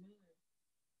Jesus.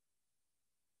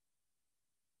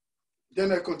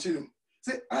 Then I continue.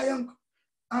 Say, I am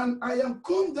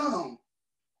come down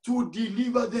to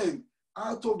deliver them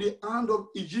out of the hand of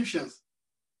Egyptians.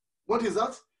 What is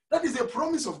that? That is a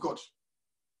promise of God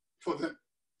for them.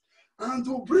 And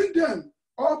to bring them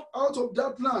up out of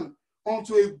that land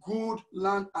onto a good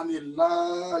land and a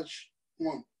large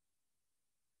one.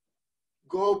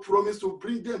 God promised to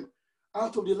bring them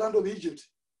out of the land of Egypt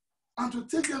and to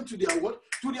take them to their what?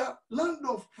 To their land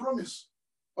of promise,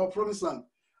 or promised land.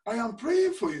 I am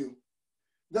praying for you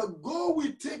that God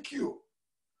will take you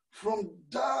from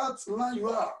that land you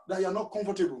are, that you are not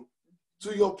comfortable,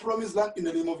 to your promised land in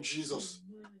the name of Jesus.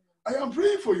 I am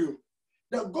praying for you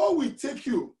that God will take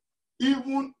you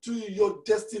even to your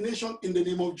destination in the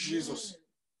name of Jesus.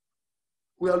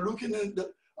 We are looking at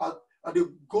are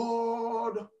the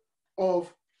God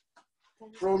of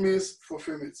promise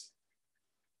fulfillment.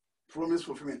 Promise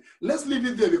fulfillment. Let's leave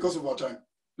it there because of our time.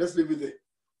 Let's leave it there.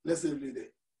 Let's leave it there.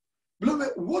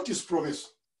 Beloved, what is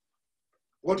promise?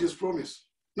 What is promise?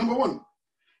 Number one,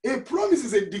 a promise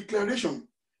is a declaration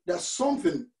that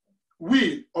something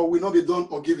will or will not be done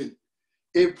or given.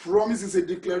 A promise is a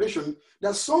declaration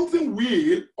that something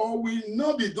will or will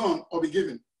not be done or be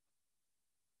given.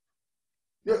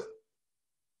 Yes.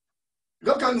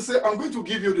 God can say, I'm going to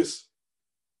give you this.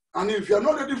 And if you are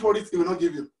not ready for it, He will not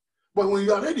give you. But when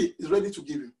you are ready, He's ready to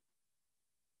give you.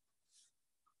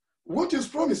 What is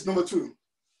promise? Number two.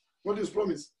 What is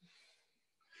promise?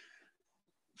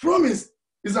 Promise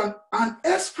is an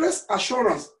express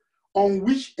assurance on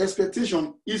which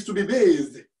expectation is to be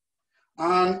based.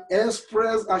 An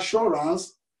express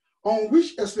assurance on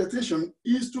which expectation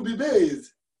is to be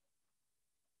based.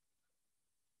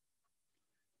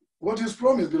 What is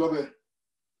promise, beloved?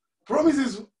 Promise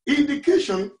is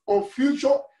indication of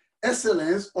future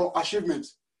excellence or achievement.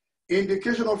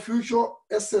 Indication of future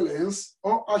excellence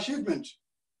or achievement.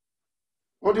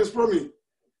 What is promise?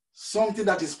 Something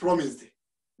that is promised.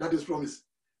 That is promised.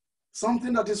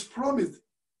 Something that is promised.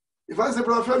 If I say,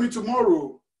 Brother Femi,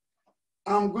 tomorrow,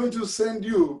 I'm going to send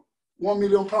you £1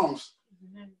 million.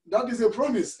 That is a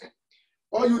promise.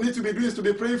 All you need to be doing is to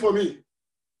be praying for me.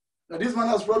 That this man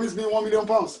has promised me £1 million.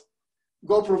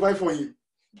 God provide for him.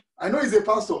 I know he's a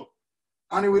pastor,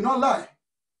 and he will not lie.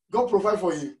 God provide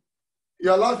for him.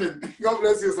 You're laughing. God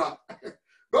bless you, sir.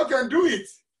 God can do it.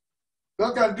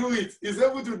 God can do it. He's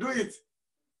able to do it.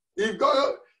 If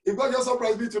God just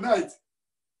surprised me tonight,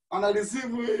 and I receive,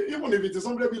 even if it is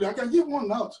 100 million, I can give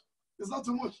one out. It's not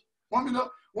too much. 1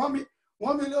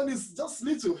 million is just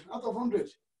little out of 100.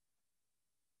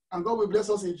 And God will bless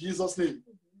us in Jesus' name.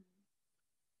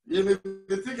 You may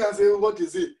think and say, what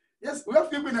is it? Yes, we have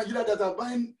people in Nigeria that are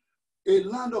buying a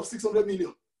land of 600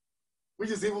 million, which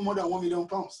is even more than £1 million.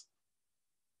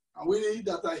 And we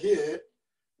that are here,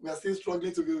 we are still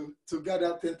struggling to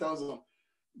gather 10,000.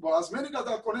 But as many that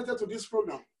are connected to this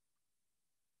program,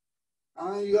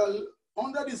 and you are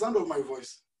under the sound of my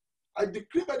voice, I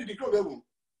decree by the decree of heaven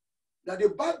that the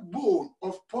backbone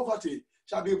of poverty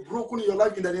shall be broken in your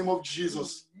life in the name of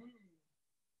Jesus.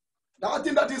 That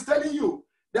thing that is telling you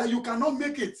that you cannot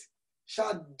make it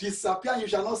shall disappear, and you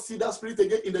shall not see that spirit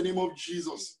again in the name of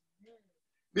Jesus.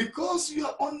 Because you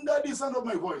are under the sound of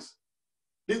my voice,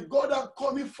 the God that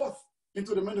called me forth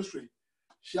into the ministry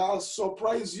shall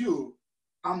surprise you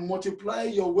and multiply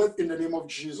your wealth in the name of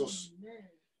Jesus.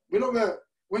 Beloved,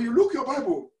 when you look your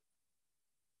Bible,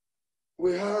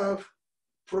 we have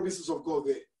promises of God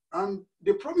there. And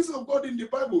the promises of God in the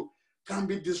Bible can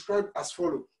be described as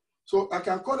follows. So I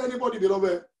can call anybody,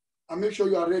 beloved, and make sure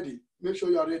you are ready. Make sure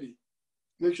you are ready.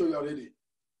 Make sure you are ready.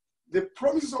 The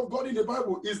promises of God in the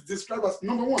Bible is described as,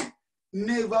 number one,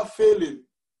 never failing.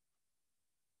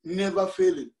 Never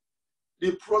failing.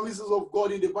 The promises of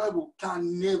God in the Bible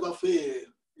can never fail.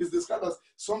 It's described as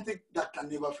something that can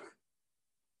never fail.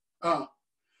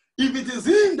 If it is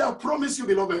Him that promised you,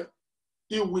 beloved,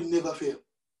 He will never fail.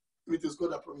 If it is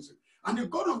God that promised you. And the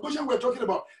God of Goshen we're talking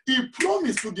about, He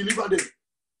promised to deliver them.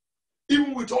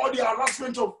 Even with all the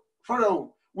harassment of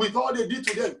Pharaoh, with all they did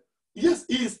to them, yes,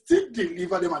 He still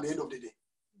delivered them at the end of the day.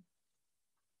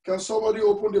 Can somebody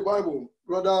open the Bible?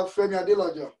 Brother Femi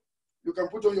Adelaja, you can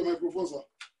put on your microphone, sir.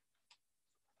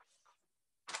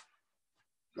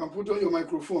 You can put on your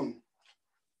microphone.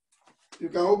 You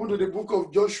can open to the book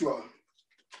of Joshua.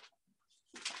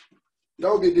 That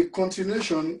will be the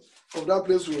continuation of that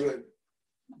place we read.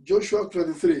 Joshua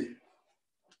 23.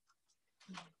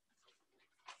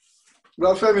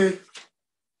 Brother Femi.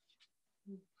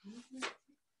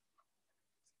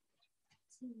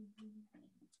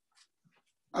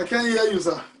 I can't hear you,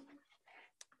 sir.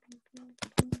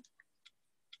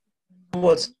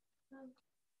 What?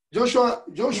 Joshua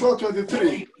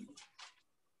 23.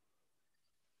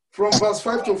 From verse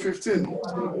 5 to 15.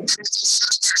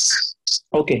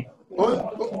 Okay.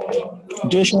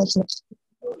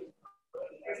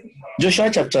 Joshua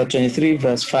chapter 23,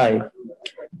 verse 5.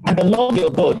 And the Lord your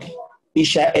God, He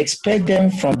shall expel them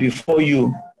from before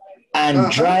you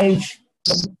and drive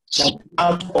them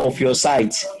out of your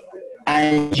sight,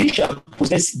 and you shall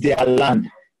possess their land,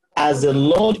 as the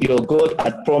Lord your God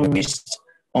had promised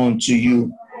unto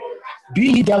you. Be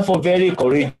ye therefore very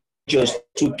courageous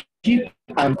to keep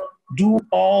and do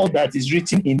all that is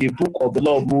written in the book of the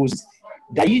law of Moses,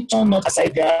 that ye turn not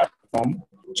aside therefrom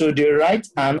to the right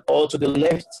hand or to the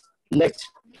left,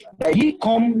 that ye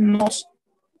come not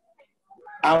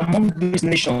among these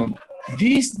nations,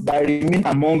 these that remain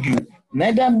among you,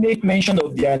 neither make mention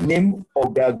of their name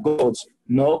of their gods,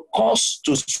 nor cause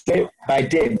to swear by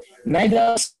them,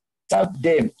 neither serve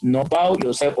them, nor bow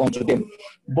yourself unto them,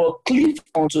 but cleave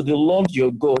unto the Lord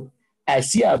your God,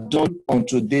 as ye have done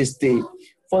unto this day.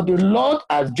 For the Lord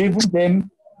has driven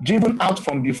out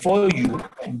from before you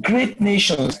great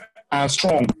nations and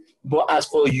strong. But as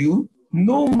for you,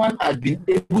 no man has been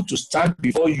able to stand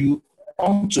before you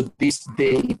unto this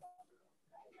day.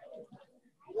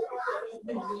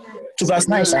 To verse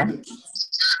 9, sir. Amen.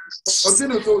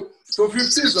 Continue to 15,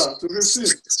 sir. To 15.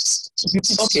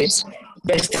 Okay.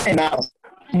 Verse 10 now.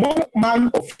 One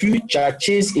man of you shall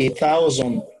chase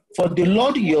 1,000, for the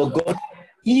Lord your God,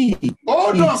 he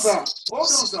Hold on, is. sir. Hold on,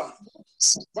 sir.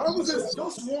 Bible says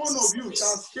just one of you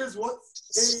shall chase what?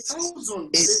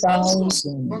 1,000.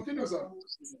 1,000. Continue, sir.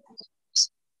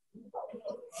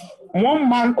 One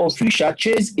man of you shall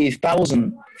chase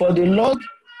 1,000, for the Lord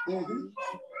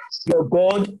your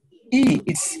God, he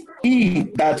is he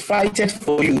that fighteth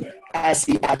for you, as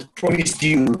he hath promised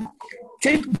you.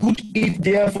 Take good heed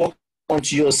therefore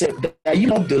unto yourself, that you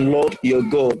love the Lord your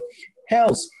God.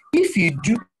 Else, if you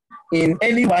do in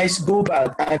any wise go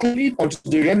back and cleave unto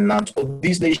the remnant of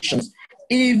these nations,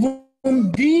 even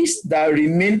these that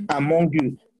remain among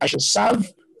you, I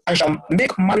shall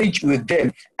make marriage with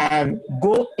them and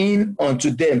go in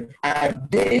unto them, and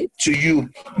they to you.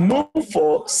 Know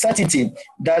for certainty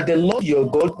that the Lord your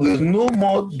God will no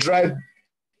more drive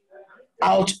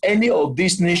out any of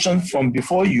these nations from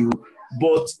before you,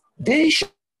 but they shall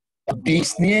be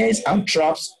snares and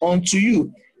traps unto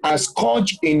you, and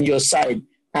scourge in your side,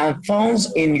 and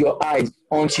thorns in your eyes,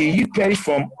 until you perish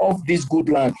from off this good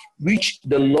land which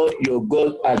the Lord your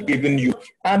God hath given you.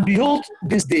 And behold,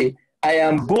 this day I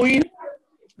am going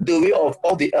the way of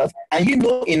all the earth, and you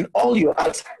know in all your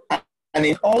heart and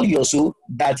in all your soul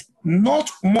that not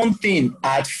one thing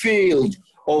had failed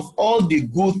of all the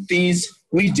good things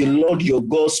which the Lord your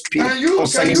God spake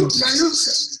concerning you.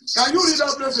 Can you read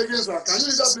that place again, sir? Can you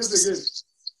read that place again?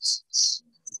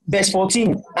 Verse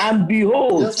 14, and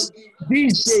behold, Yes.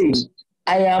 this day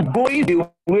I am going the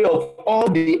way of all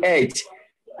the earth,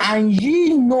 and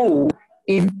ye know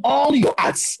in all your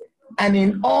hearts and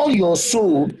in all your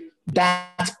soul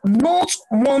that not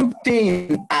one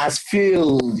thing has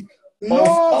failed of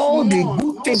all the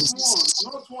good things.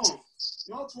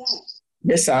 Not one.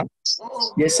 Yes, sir.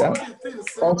 Oh, Yes, sir. all the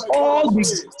things said Of by all God the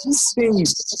say. good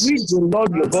things which the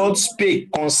Lord your God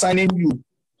spake concerning you,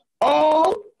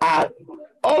 all are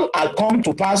come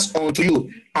to pass unto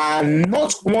you, and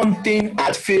not one thing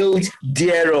had failed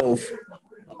thereof.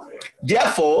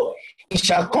 Therefore, it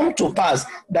shall come to pass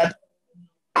that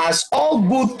as all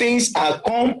good things are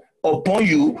come upon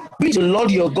you, which the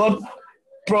Lord your God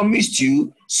promised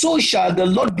you, so shall the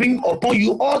Lord bring upon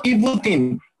you all evil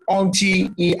things, until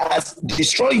he has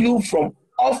destroyed you from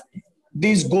off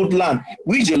this good land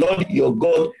which the Lord your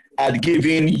God had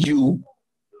given you.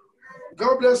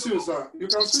 God bless you, sir. You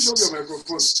can switch off your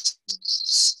microphone.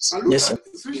 And look Yes, at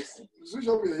switch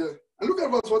off your ear. And look at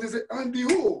verse 40. Say, and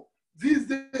behold, this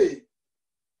day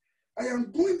I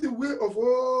am going the way of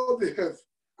all the earth,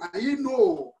 and ye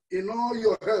know in all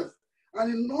your health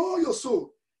and in all your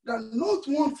soul that not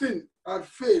one thing had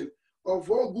failed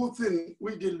of all good things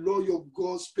which the Lord your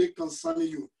God spake concerning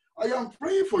you. I am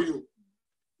praying for you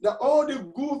that all the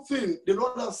good things the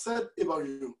Lord has said about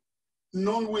you,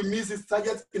 none will miss its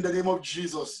target in the name of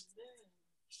Jesus.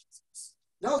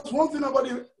 That's one thing about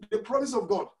the promise of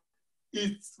God.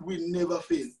 It will never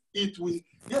fail. It will,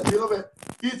 yes, beloved,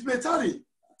 it may tarry.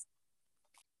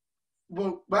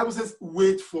 But Bible says,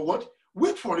 wait for what?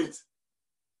 Wait for it.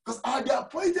 Because at the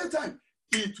appointed time,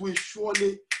 it will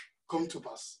surely come to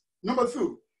pass. Number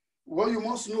 2, what you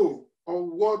must know or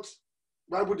what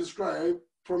Bible describes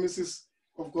promises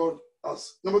of God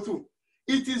as. Number 2,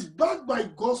 it is backed by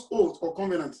God's oath or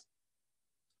covenant.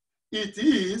 It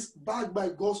is backed by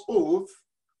God's oath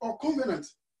or covenant.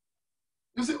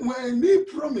 You see, when he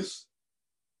promise,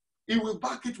 he will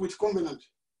back it with covenant.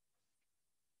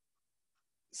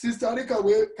 Sister Arika,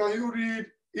 can you read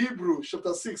Hebrews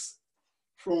chapter 6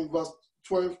 from verse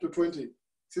 12 to 20?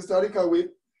 Sister Arika,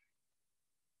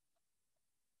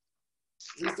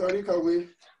 Sister Arika,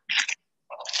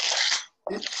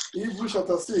 Hebrews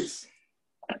chapter 6.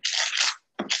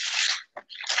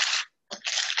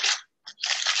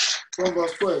 From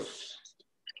verse 12.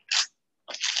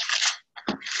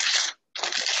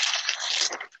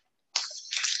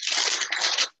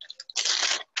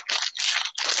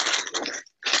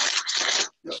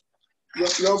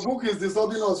 Your book is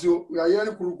disturbing us. We are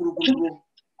hearing kuru, kuru, kuru, kuru.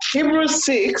 Hebrews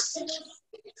 6,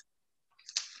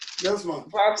 Yes, ma'am.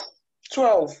 verse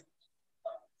 12.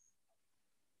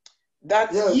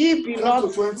 that Yes, ye be chapter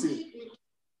not 20.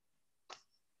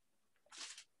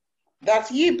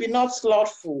 that ye be not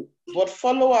slothful, but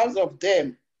followers of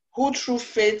them who through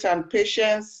faith and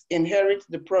patience inherit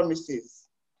the promises.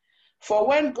 For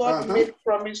when God made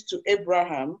promise to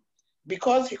Abraham,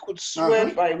 because he could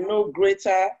swear by no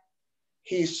greater,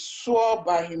 he swore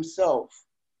by himself,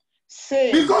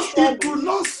 saying, Because he surely, could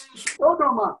not, hold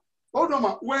on,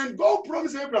 man. When God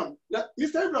promised Abraham, that,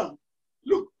 Mr. Abraham,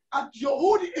 look, at your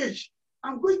old age,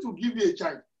 I'm going to give you a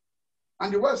child.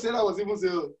 And the wife said, I was even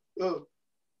saying, oh,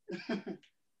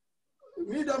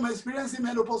 me that I'm experiencing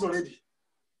menopause already.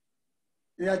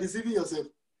 You are deceiving yourself.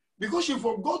 Because she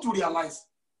forgot to realize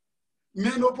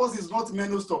menopause is not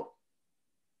menostop.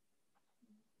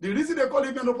 The reason they call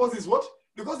it menopause is what?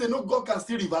 Because they know God can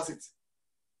still reverse it.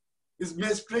 It's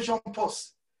menstruation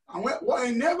pause. And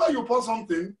whenever you pause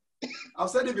something, I've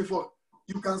said it before,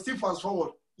 you can still fast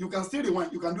forward. You can still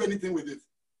rewind. You can do anything with it.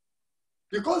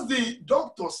 Because the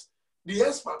doctors, the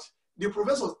experts, the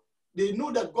professors, they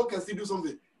know that God can still do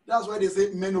something. That's why they say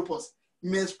menopause,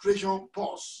 menstruation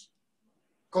pause.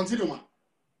 Continue, man.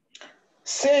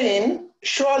 saying,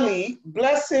 surely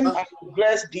blessing I will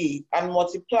bless thee, and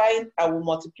multiplying I will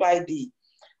multiply thee.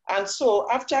 And so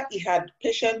after he had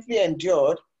patiently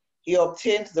endured, he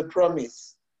obtained the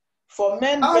promise. For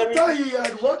men after he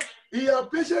had what? He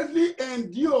had patiently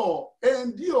endured.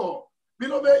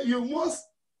 Beloved, you must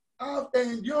have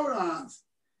endurance.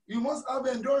 You must have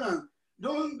endurance.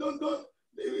 Don't.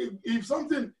 If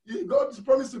something, God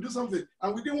promised to do something,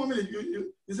 and within 1 minute,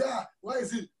 you say, why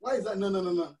is it? Why is that?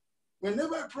 No.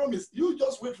 Whenever I promise, you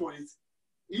just wait for it.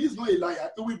 He is not a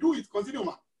liar. He will do it. Continue,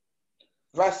 man.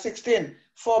 Verse 16,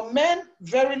 for men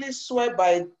verily swear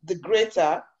by the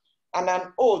greater, and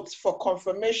an oath for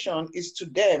confirmation is to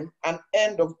them an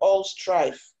end of all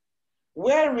strife,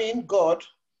 wherein God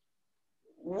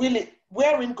willing,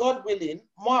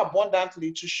 more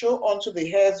abundantly to show unto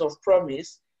the heirs of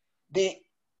promise the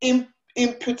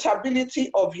imputability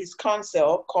of his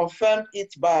counsel, confirmed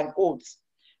it by an oath,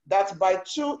 that by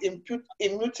two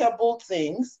immutable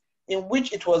things, in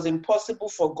which it was impossible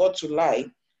for God to lie,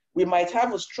 we might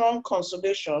have a strong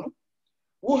consolation,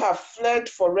 who have fled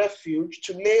for refuge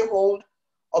to lay hold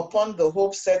upon the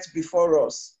hope set before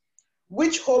us,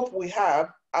 which hope we have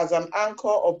as an anchor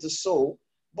of the soul,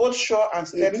 both sure and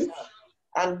steadfast,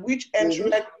 and which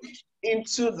entereth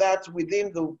into that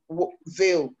within the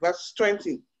veil. Verse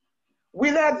 20.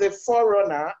 Whither the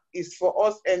forerunner is for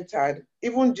us entered,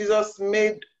 even Jesus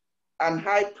made an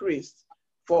high priest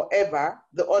forever,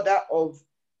 the order of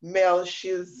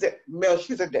Melchizedek.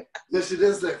 Melchizedek.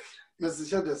 That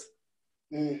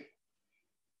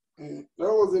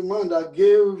was the man that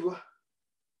gave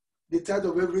the tithe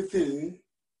of everything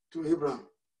to Abraham.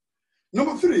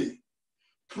 Number 3,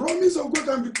 promise of God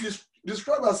can be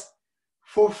described as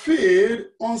fulfilled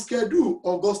on schedule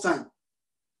or God's time.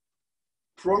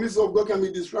 Promise of God can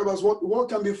be described as what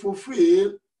can be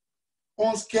fulfilled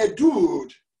on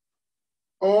scheduled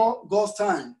or God's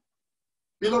time.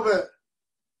 Beloved,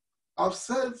 I've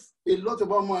said a lot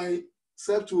about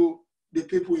myself to the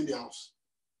people in the house.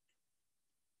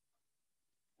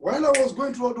 While I was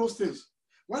going through all those things,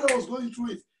 while I was going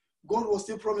through it, God was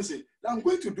still promising that I'm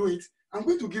going to do it. I'm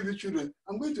going to give you children.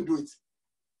 I'm going to do it.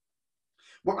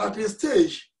 But at a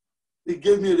stage, he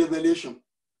gave me a revelation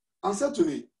and said to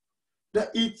me that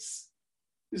it's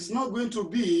not going to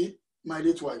be my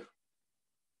late wife.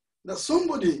 That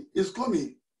somebody is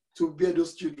coming to bear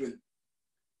those children.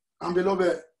 And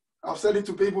beloved, I've said it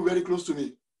to people very close to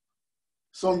me.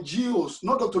 Some GOs,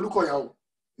 not Dr. Lukoya,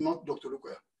 not Dr.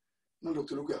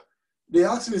 Lukoya. They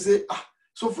asked me, say,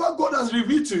 so far God has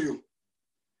revealed to you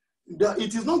that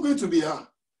it is not going to be her.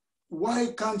 Why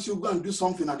can't you go and do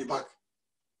something at the back?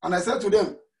 And I said to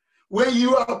them, when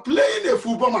you are playing a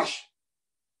football match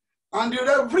and the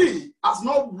referee has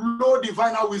not blown the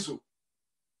final whistle,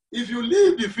 if you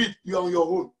leave the field, you are on your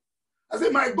own. I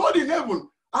said, my God in heaven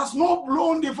has not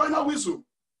blown the final whistle.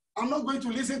 I'm not going to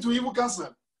listen to evil counsel.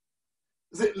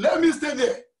 I said, let me stay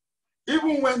there.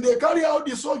 Even when they carry out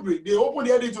the surgery, they open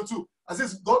the head into two. I said,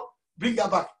 God, bring her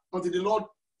back. Until the Lord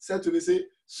said to me, say,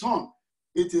 son,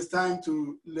 it is time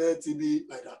to let it be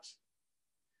like that.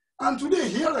 And today,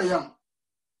 here I am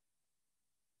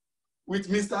with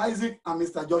Mr. Isaac and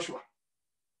Mr. Joshua.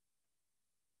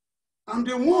 I'm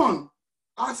the one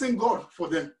asking God for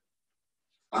them.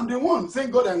 I'm the one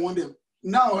saying, God, I want them.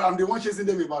 Now I'm the one chasing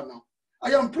them about now.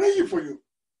 I am praying for you.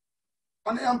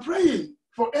 And I am praying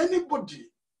for anybody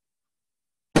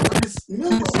that is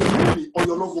member of your family or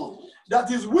your loved one that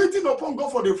is waiting upon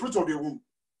God for the fruit of the womb.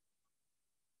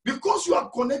 Because you are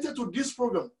connected to this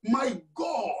program, my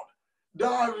God,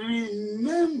 that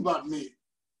remembered me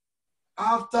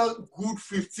after good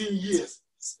 15 years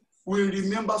will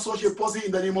remember such a person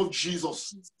in the name of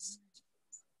Jesus.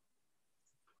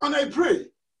 And I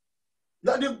pray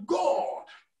that the God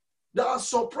that has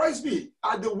surprised me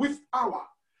at the 5th hour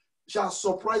shall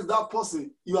surprise that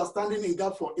person you are standing in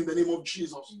gap for in the name of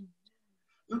Jesus.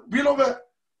 Beloved,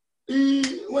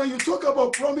 when you talk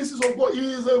about promises of God,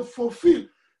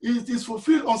 it is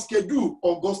fulfilled on schedule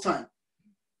on God's time.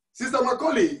 Sister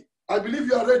Macaulay, I believe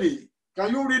you are ready.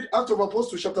 Can you read Acts of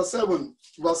Apostles chapter 7,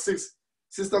 verse 6?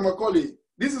 Sister Macaulay,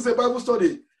 this is a Bible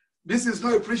study. This is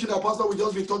not a preaching that pastor will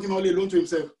just be talking all alone to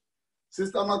himself.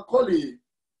 Sister Macaulay,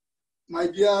 my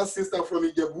dear sister from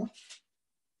Ijebu,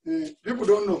 people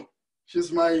don't know.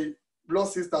 She's my blood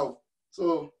sister.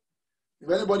 So if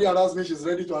anybody harass me, she's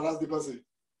ready to harass the person.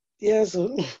 Yes.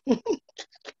 God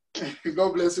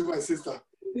bless you, my sister.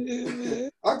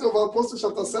 Act of Apostles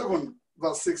chapter 7,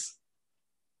 verse 6.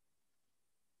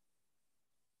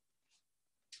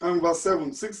 And verse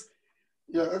 7, 6.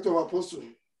 Yeah, Act of Apostles.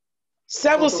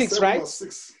 7:6, right? Verse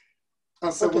 6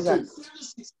 and 17. Okay,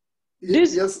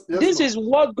 this is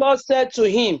what God said to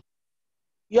him.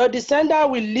 Your descendant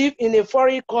will live in a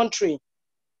foreign country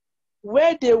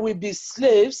where they will be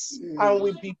slaves and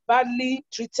will be badly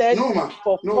treated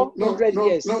for 400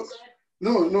 years.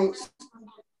 No,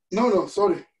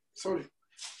 sorry.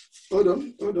 Hold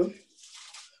on.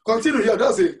 Continue here,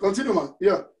 that's it. Continue, man.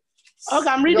 Yeah. Okay,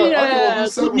 I'm reading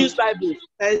Good News Bible.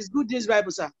 It's Good News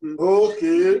Bible, sir.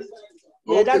 Okay.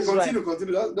 Yeah, that's continue, right.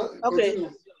 Continue. Okay. Continue.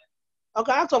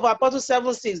 Okay, Acts of Apostles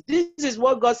 7:6. This is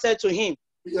what God said to him.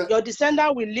 Yeah. Your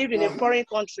descendant will live in a foreign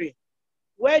country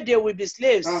where they will be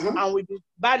slaves and will be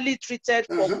badly treated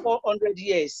for 400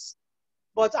 years.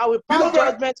 But I will pass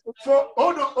judgment.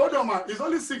 Hold on, man. It's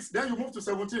only 6. Then you move to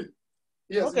 17.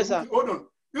 Yes. Okay, sir. Hold on.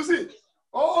 You see,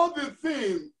 all the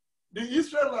things the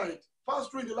Israelites passed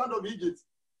through in the land of Egypt,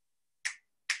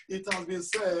 it has been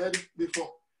said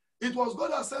before. It was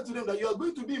God that said to them that you are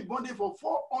going to be in bondage for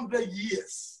 400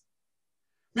 years.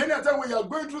 Many a time when you are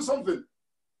going through something,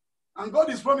 and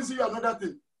God is promising you another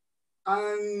thing,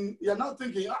 and you're not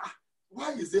thinking,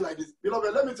 why is it like this?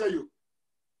 Beloved, let me tell you,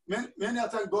 many a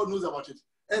time God knows about it.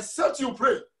 Except you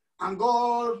pray, and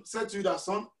God said to you that,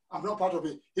 son, I'm not part of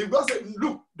it. If God said,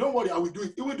 look, don't worry, I will do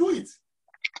it. He will do it.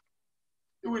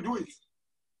 He will do it.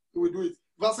 He will do it.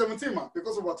 Verse 17, man,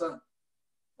 because of our time.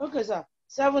 Okay, sir.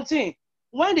 17.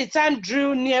 When the time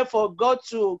drew near for God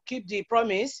to keep the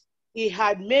promise he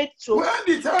had made to... When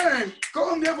the time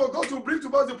come near for God to bring to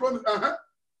pass the promise,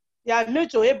 he had made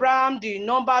to Abraham, the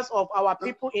numbers of our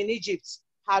people in Egypt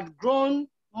had grown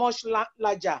much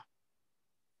larger.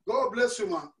 God bless you,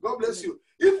 man. God bless you.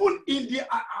 Even in the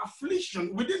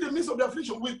affliction, within the midst of the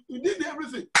affliction, within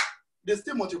everything, they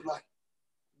still multiply.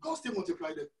 God still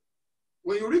multiplied them.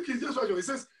 When you read King James Version, it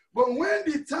says, but when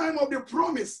the time of the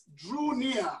promise drew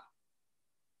near,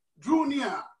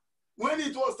 when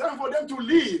it was time for them to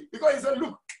leave, because he said,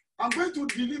 look, I'm going to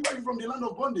deliver you from the land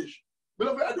of bondage.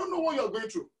 Beloved, I don't know what you're going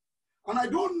through. And I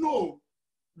don't know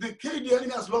the cage the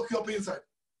enemy has locked you up inside.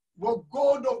 But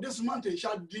God of this mountain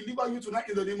shall deliver you tonight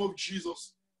in the name of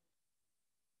Jesus.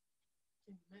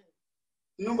 Amen.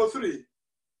 Number 3,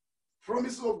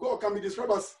 promises of God can be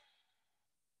described as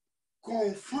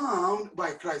confirmed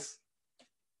by Christ.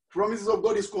 Promises of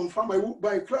God is confirmed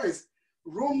by Christ.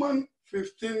 Romans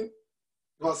 15,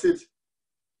 verse 8.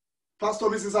 Pastor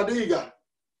Mrs. Adeyemi,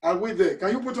 are we there?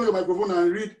 Can you put on your microphone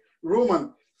and read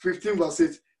Romans 15, verse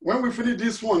 8? When we finish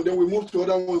this one, then we move to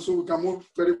other one so we can move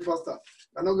very faster.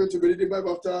 I'm not going to be reading the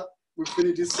Bible after we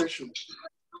finish this section.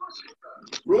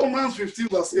 Romans 15,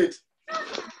 verse 8.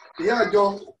 Yeah,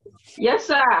 John. Yes,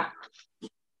 sir.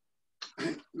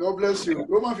 God bless you.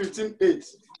 Romans 15, 8.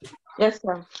 Yes,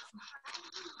 sir.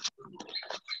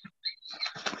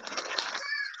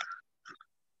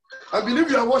 I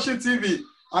believe you are watching TV,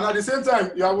 and at the same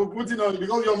time, you are putting on,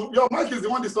 because your mic is the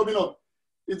one disturbing us.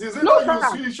 It is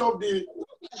either you switch off the...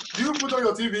 Do you put on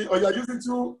your TV, or you are using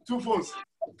two phones?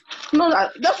 No,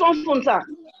 that's one phone, sir.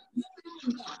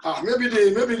 Maybe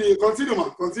the continue,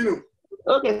 man. Continue.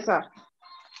 Okay, sir.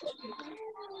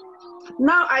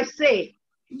 Now I say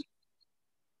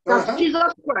that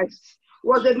Jesus Christ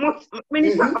was the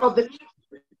minister of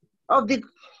the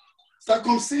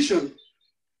circumcision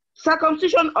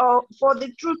for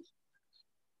the truth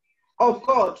of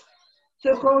God,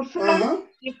 to confirm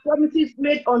the promises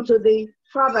made unto the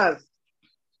fathers.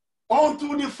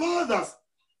 Unto the fathers.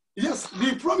 Yes,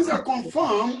 the promises are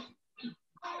confirmed.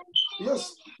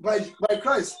 Yes, by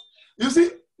Christ. You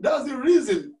see, that's the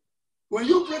reason. When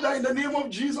you pray that in the name of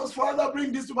Jesus, Father,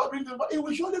 bring this to pass, it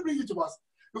will surely bring it to pass.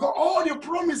 Because all the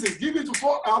promises given to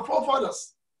our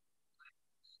forefathers,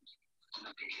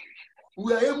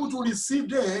 we are able to receive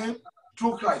them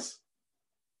through Christ.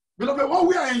 Beloved, what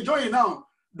we are enjoying now,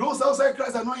 those outside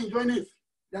Christ are not enjoying it.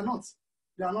 They are not.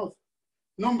 They are not.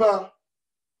 Number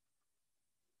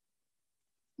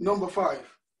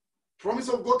 5. Promise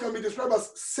of God can be described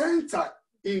as centered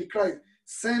in Christ.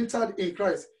 Centered in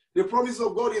Christ. The promise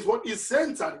of God is what is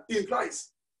centered in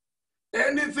Christ.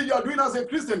 Anything you are doing as a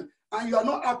Christian and you are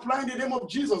not applying the name of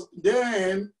Jesus,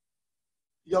 then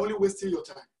you are only wasting your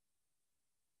time.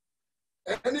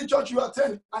 Any church you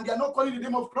attend and they are not calling the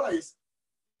name of Christ,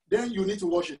 then you need to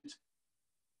wash it.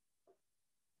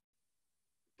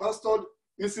 Pastor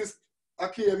Mrs.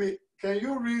 Adeyemi, can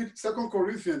you read 2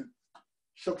 Corinthians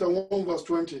chapter 1 verse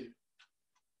 20?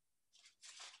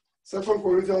 2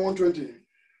 Corinthians 1:20.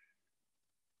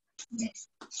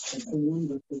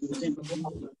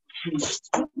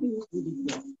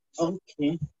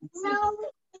 Okay.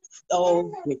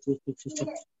 Oh, wait.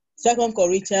 2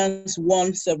 Corinthians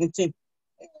 1:17.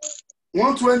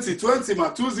 1:20,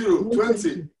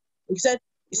 20.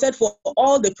 He said, for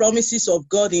all the promises of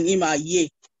God in him are yea,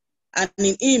 and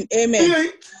in him,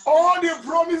 amen. All the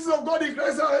promises of God in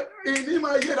Christ are in him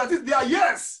are yea. That is, they are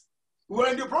yes.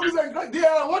 When the promises are in Christ, they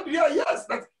are what? They are yes.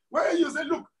 That when you say,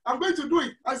 look, I'm going to do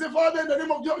it. I say, Father, in the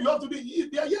name of God, you have to do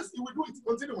it. They are yes, he will do it.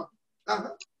 Continue, man.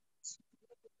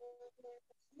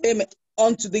 Amen.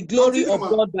 Unto the glory of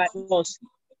God by us.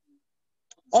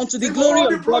 Unto the glory of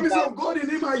God. The promises of God in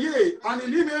him are yea, and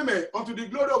in him, amen. Unto the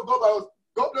glory of God by us.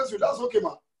 God bless you. That's okay,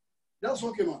 man. That's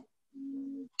okay, man.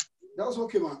 That's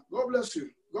okay, man. God bless you.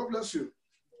 God bless you.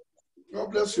 God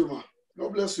bless you, man.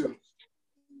 God bless you.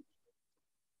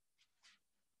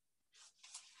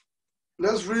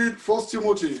 Let's read 1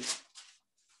 Timothy.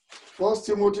 1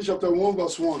 Timothy chapter 1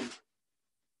 verse 1.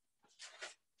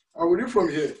 I will read from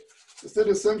here. It's still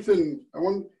the same thing. I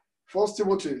want 1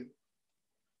 Timothy.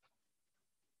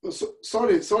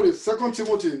 Sorry, 2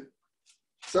 Timothy.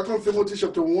 2 Timothy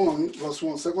chapter 1 verse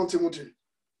 1. 2 Timothy.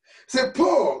 Say,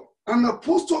 Paul, an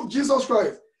apostle of Jesus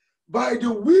Christ, by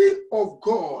the will of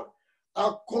God,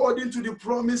 according to the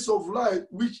promise of life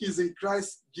which is in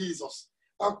Christ Jesus.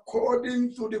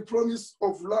 According to the promise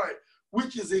of life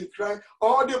which is in Christ.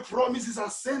 All the promises are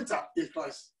centered in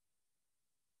Christ.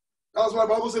 That's why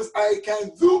the Bible says, I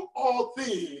can do all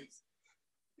things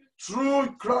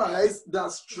through Christ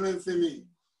that strengthens me.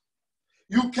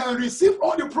 You can receive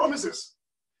all the promises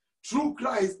through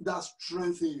Christ that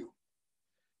strengthens you.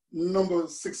 Number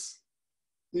 6.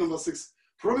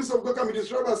 Promise of God can be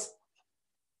described as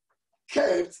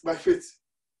kept by faith.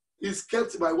 Is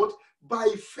kept by what?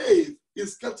 By faith.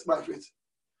 Is kept by faith.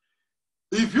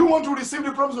 If you want to receive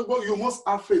the promise of God, you must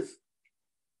have faith.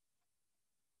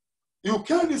 You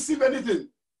can't receive anything.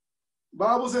 The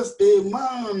Bible says a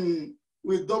man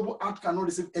with double heart cannot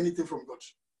receive anything from God.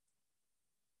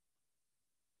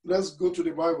 Let's go to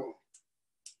the Bible.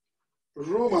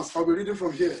 Romans, I'll be reading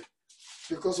from here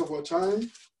because of our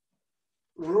time.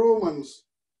 Romans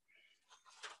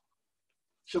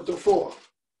chapter 4.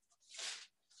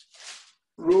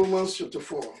 Romans chapter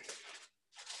 4.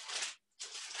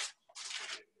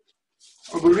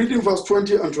 I'll be reading verse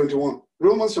 20 and 21.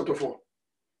 Romans chapter 4.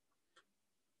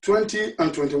 20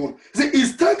 and 21. See,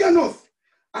 is staggereth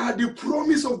at the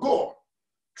promise of God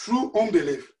through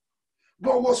unbelief,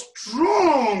 but was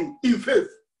strong in faith,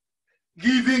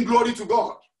 giving glory to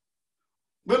God.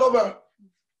 Beloved,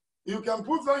 you can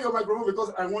put down your microphone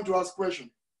because I want to ask a question.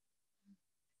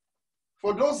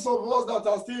 For those of us that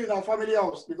are still in our family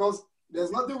house, because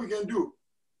there's nothing we can do.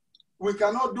 We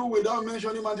cannot do without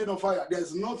mentioning mountain of fire.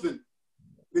 There's nothing.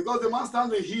 Because the man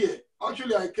standing here,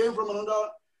 actually I came from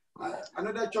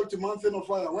another church to Mountain of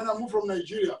Fire. When I moved from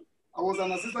Nigeria, I was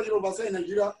an assistant overseer in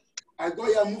Nigeria. I got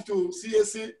here, moved to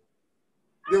CAC.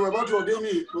 They were about to ordain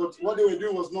me, but what they were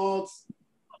doing was not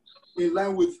in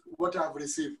line with what I've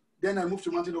received. Then I moved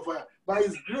to Mountain of Fire. By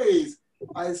His grace,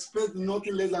 I spent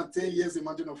nothing less than 10 years in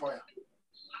Mountain of Fire.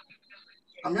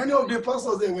 And many of the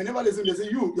pastors there, whenever they say,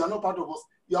 you are not part of us.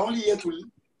 You are only here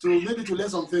to maybe to learn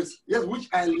some things. Yes, which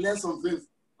I learned some things.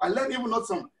 I learned even not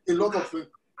some, a lot of things.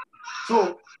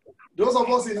 So, those of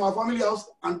us in our family house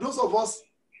and those of us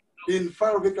in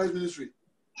Fire of Christ Ministry,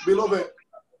 beloved,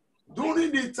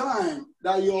 during the time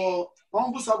that your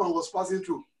humble servant was passing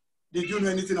through, did you know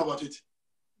anything about it?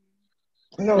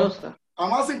 No, sir.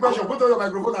 I'm asking questions. Put on your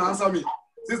microphone and answer me.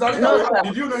 Sister Rita, No, sir.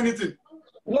 did you know anything?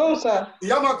 No, sir.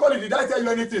 Yamakoli, did I tell you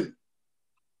anything?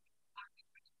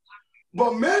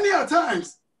 But many a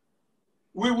times,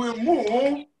 we will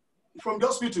move from the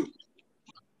hospital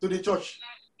to the church.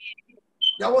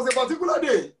 There was a particular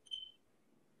day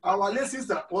our late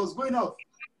sister was going out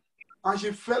and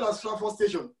she fell at Stratford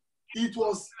Station. It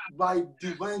was by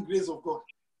divine grace of God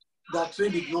that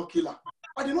train did not kill her.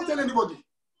 I did not tell anybody.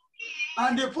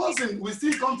 And the person will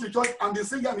still come to church and they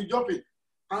sing and be jumping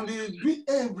and they do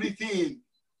everything.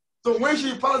 So when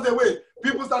she passed away,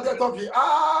 people started talking.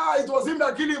 Ah, it was him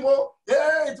that killed him. Oh,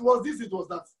 yeah, it was this, it was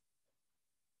that.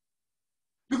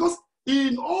 Because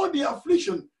in all the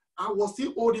affliction, I was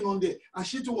still holding on there, and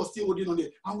she too was still holding on there,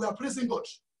 and we are praising God.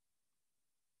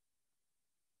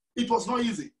 It was not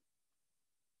easy.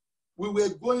 We were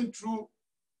going through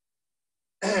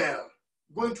hell,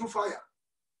 going through fire.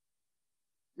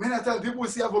 Many times people will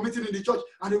see her vomiting in the church,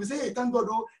 and they will say, hey, thank God,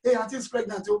 oh, hey, auntie's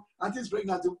pregnant, oh, auntie's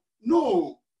pregnant, oh.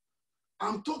 No,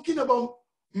 I'm talking about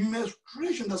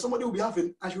menstruation that somebody will be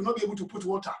having, and she will not be able to put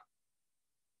water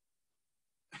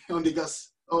on the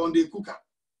gas or on the cooker.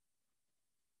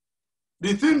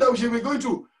 The thing that she will be going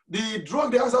through, the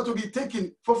drug they ask her to be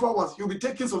taken for 4 hours, you'll be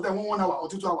taking sometimes 1 hour or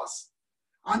 2 hours.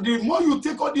 And the more you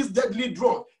take all this deadly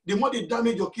drug, the more they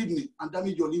damage your kidney and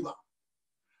damage your liver.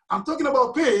 I'm talking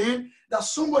about pain that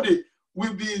somebody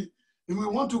will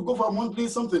want to go for a monthly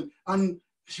something, and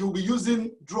she will be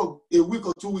using drug a week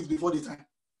or 2 weeks before the time.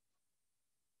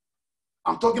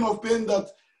 I'm talking of pain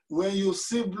that when you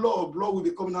see blood will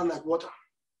be coming out like water.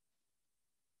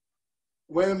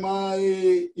 When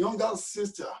my younger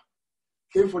sister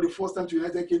came for the first time to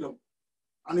United Kingdom,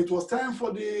 and it was time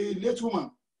for the late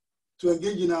woman to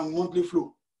engage in a monthly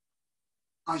flow,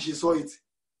 and she saw it.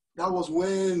 That was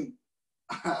when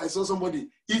I saw somebody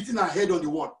hitting her head on the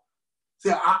wall.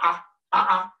 Say,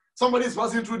 somebody is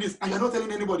passing through this, and you're not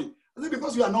telling anybody. I said,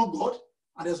 because you are not God,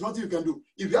 and there's nothing you can do.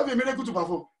 If you have a miracle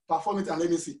to perform it and let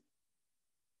me see.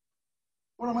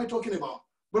 What am I talking about?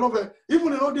 Beloved,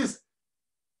 even in all this,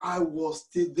 I was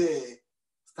still there,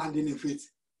 standing in faith.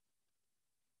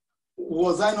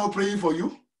 Was I not praying for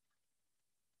you?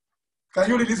 Can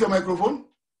you release your microphone?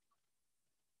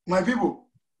 My people,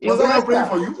 was I not praying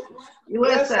for you?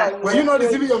 Yes, sir. Were you not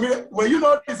receiving your miracle? Were you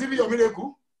not receiving your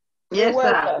miracle? Yes,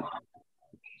 sir.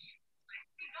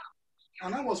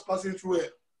 And I was passing through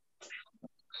it.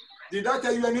 Did I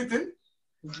tell you anything?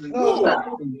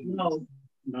 No.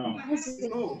 No.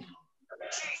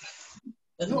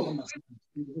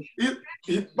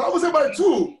 Bible says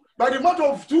by the matter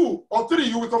of 2 or 3,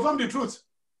 you will confirm the truth.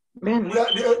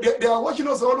 They are watching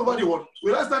us all over the world.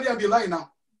 Will I stand here and be lying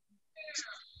now?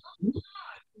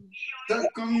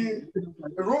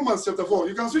 Romans chapter 4.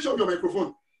 You can switch off your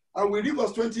microphone. I will read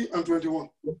verse 20 and 21.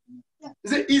 It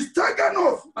says, he staggered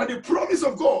not at the promise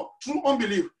of God through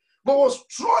unbelief, but was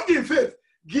strong in faith,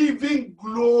 giving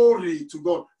glory to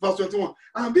God. Verse 21.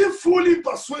 And being fully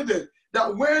persuaded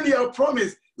that when he had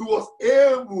promised, he was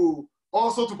able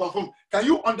also to perform. Can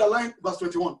you underline verse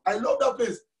 21? I love that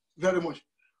place very much.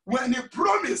 When he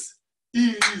promised,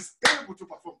 he is able to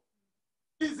perform.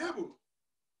 He is able.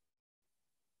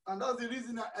 And that's the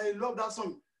reason I love that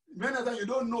song. Many times you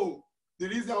don't know the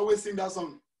reason I always sing that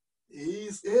song. He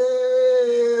is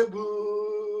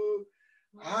able,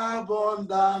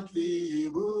 abundantly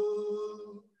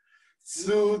able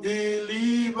to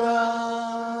deliver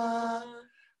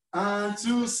and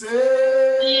to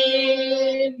save.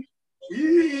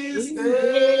 He is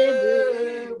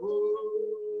able,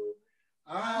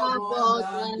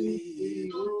 abundantly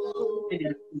able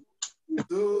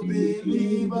to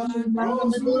believe and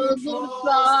those who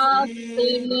trust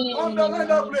in him. Underline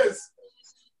that place.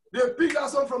 They pick that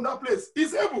song from that place.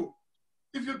 He's able.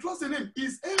 If you trust in him,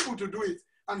 he's able to do it.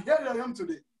 And here I am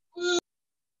today.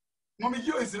 Mommy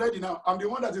Gio is ready now. I'm the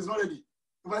one that is not ready.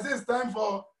 If I say it's time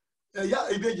for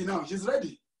Ibeji now, she's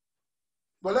ready.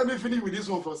 But let me finish with this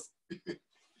one first.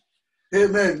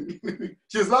 Amen.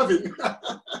 She's laughing.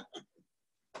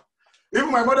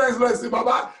 Even my mother-in-law is saying,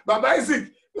 Baba is sick.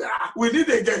 We need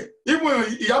a girl.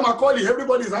 Even Yama calling,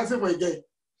 everybody is asking for a girl.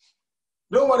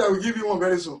 Don't worry, I will give you one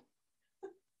very soon.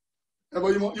 But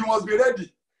you must be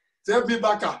ready to help me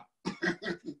back up.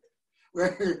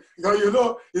 Because you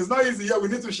know, it's not easy here. We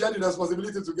need to share the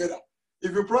responsibility together.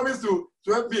 If you promise to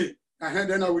help me,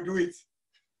 then I will do it.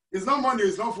 It's not money,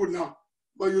 it's not food now.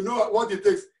 But you know what it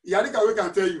takes. Yarika, we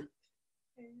can tell you.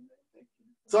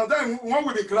 Sometimes one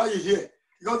will be crying here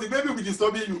because the baby will be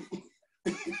disturbing you.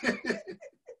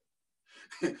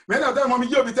 Many of them, Mommy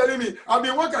Joe will be telling me, I've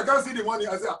been working, I can't see the money.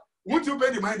 I say, won't you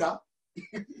pay the minder?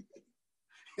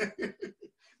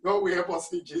 God will help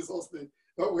us in Jesus' name.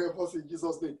 God will help us in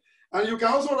Jesus' name. And you can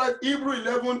also write Hebrew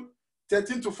 11,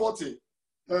 13 to 40.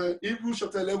 Hebrew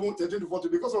chapter 11, 13 to 40.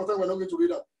 Because of time, we're not going to read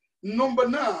that. Number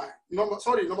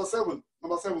 7.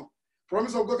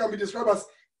 Promise of God can be described as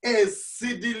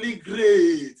exceedingly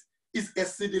great. It's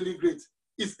exceedingly great.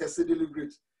 It's exceedingly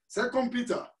great. 2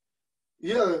 Peter.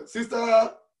 Yeah,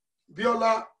 Sister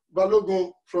Biola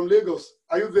Balogun from Lagos.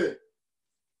 Are you there?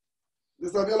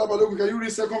 Sister Biola Balogun, can you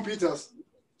read 2 Peter?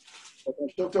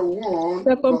 Chapter 1,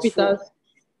 2 verse Peter. 4.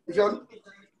 If you are,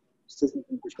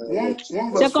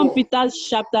 1 verse 2 4. Peter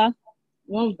chapter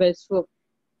 1 verse 4.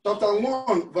 Chapter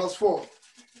 1 verse 4.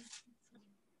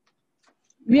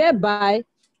 Whereby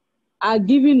are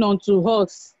given unto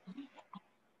us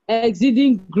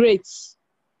exceeding great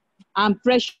and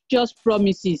precious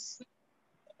promises.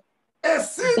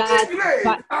 Exceeding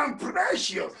great and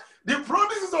precious. The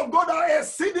promises of God are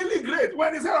exceedingly great.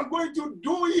 When he said, I'm going to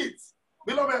do it.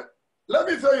 Beloved, let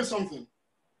me tell you something.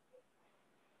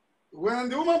 When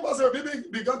the woman pastor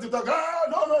began to talk,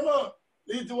 no,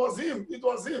 it was him.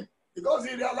 Because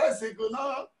he realized he could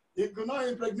not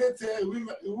impregnate a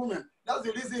woman. That's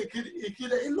the reason he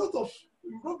killed a lot of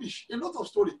rubbish, a lot of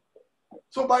story.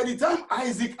 So by the time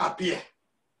Isaac appeared,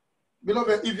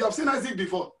 beloved, if you have seen Isaac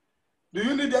before, do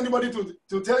you need anybody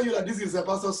to tell you that this is a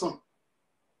pastor's son?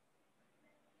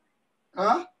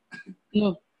 Huh?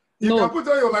 No. You can put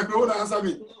on your microphone and answer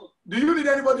me. Do you need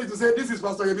anybody to say this is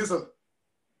Pastor Edison?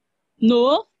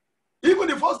 No. Even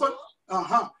the first one,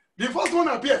 the first one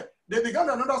appeared. They began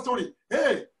another story.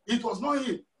 Hey, it was not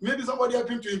him. Maybe somebody helped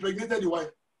him to impregnate the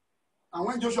wife. And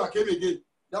when Joshua came again,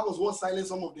 that was what silenced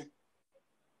some of them.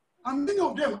 And many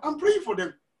of them, I'm praying for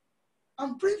them. I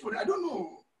don't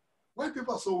know why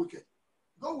people are so wicked.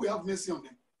 God will have mercy on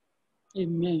them.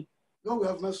 Amen. God will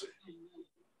have mercy.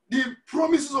 The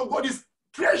promises of God is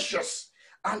precious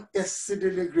and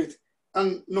exceedingly great.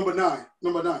 And number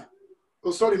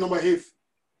 8.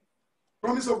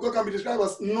 Promise of God can be described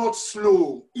as not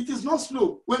slow. It is not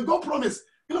slow. When God promised,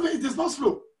 it is not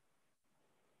slow.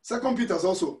 2 Peter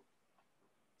also.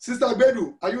 Sister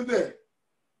Bedu, are you there?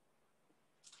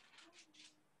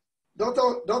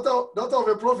 Daughter of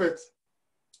a prophet.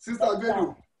 Sister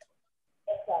Bedu.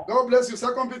 God bless you.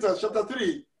 2 Peter chapter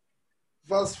 3,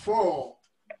 verse 4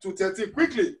 to 13.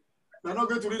 Quickly. We're not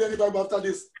going to read any Bible after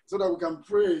this so that we can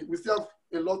pray. We still have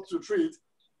a lot to treat,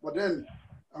 but then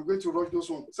I'm going to rush those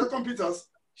ones. 2 Peter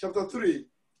chapter 3,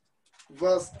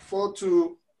 verse 4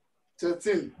 to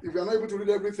 13. If you're not able to read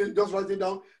everything, just write it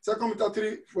down. 2 Peter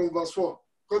 3 from verse 4.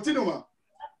 Continue, ma.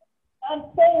 I'm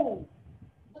saying,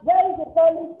 where is the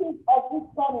promises of this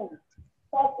coming?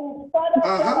 For in the Father of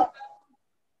God,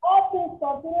 all things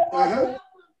continue as the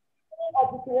beginning of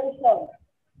the creation.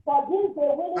 For this the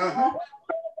willing and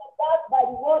backed by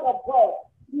the word of God.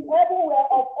 The heaven were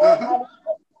of old and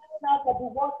out of the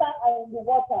water and in the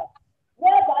water,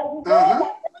 whereby the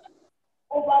water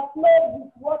overflowed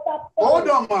with water. Hold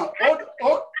on,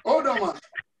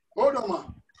 ma.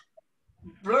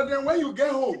 Brethren, when you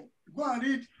get home, go and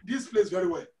read this place very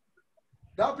well.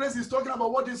 That place is talking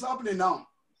about what is happening now.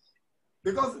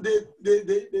 Because they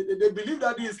believe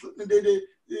that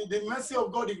the mercy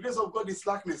of God, the grace of God is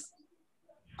slackness.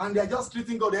 And they are just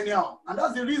treating God anyhow. And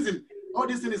that's the reason all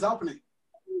this thing is happening.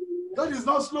 God is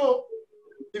not slow.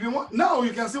 If you want, now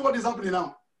you can see what is happening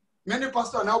now. Many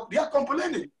pastors now, they are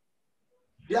complaining.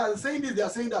 They are saying this, they are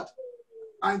saying that.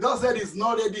 And God said he's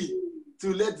not ready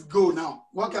to let go now.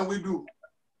 What can we do?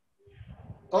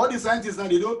 All the scientists now,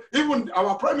 they don't, even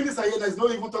our prime minister here is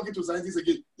not even talking to scientists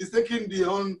again. He's taking the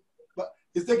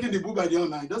book by the own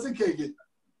now. He doesn't care again.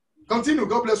 Continue.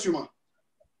 God bless you, man.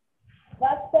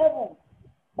 Verse 7.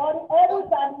 But the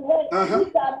heavens and the earth,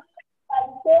 which are by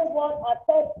the same word are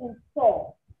set in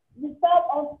store. We serve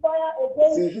on fire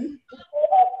against the day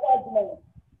of judgment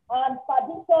and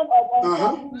perdition of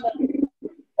ungodliness.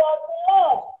 For the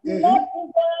Lord is not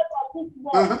ignorant of this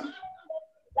word,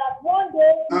 that one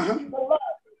day with the Lord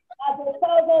as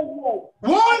 1,000 years.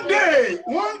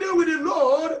 One day with the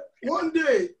Lord, one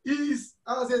day is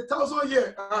as 1,000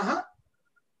 years. 1,000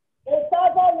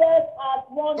 years as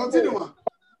one Continue, day. man.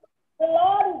 The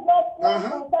Lord is not slack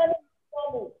concerning his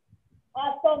promise,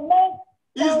 as some men.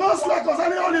 He's not slack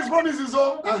concerning all his promises,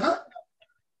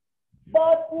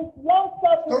 but is long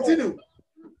suffering. Continue.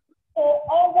 So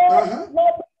always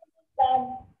not than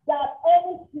that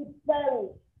any should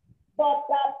perish, but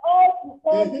that all should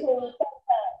come to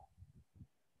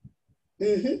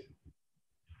repentance.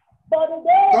 But the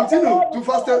day Continue of the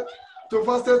Lord to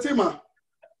verse 13, man.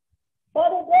 But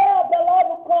the day of the Lord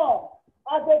will come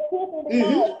as a thief in the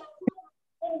night.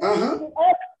 In which the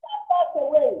earth shall pass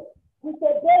away with a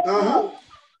great noise.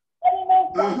 Elements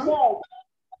shall melt,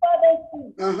 fervency,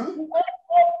 the earth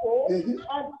also, and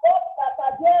those that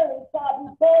are therein shall be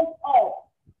burnt up.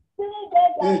 Seeing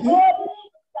then that all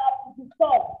things shall be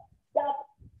dissolved, that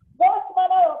what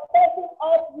manner of person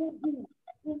ought you be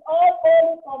in all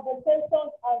holy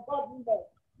conversations and godliness,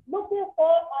 looking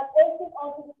for and waiting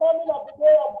unto the coming of the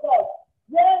day of God.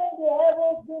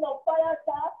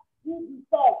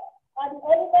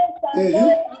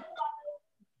 Mm-hmm.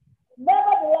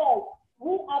 Nevertheless,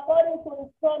 we, according to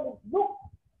his promise, look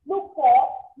for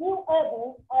new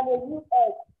heavens and a new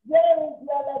earth, wherein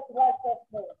dwelleth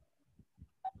righteousness.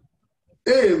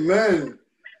 Amen.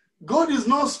 God is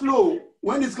not slow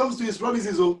when it comes to his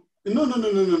promises. Oh,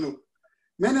 no.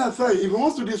 Many are saying, if he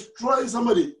wants to destroy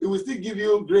somebody, he will still give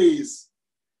you grace.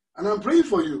 And I'm praying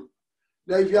for you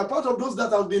that if you are part of those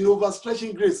that have been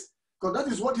overstretching grace, because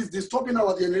that is what is disturbing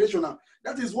our generation now.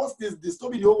 That is what is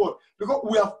disturbing the whole world. Because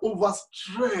we have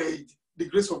overstretched the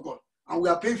grace of God. And we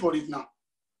are paying for it now.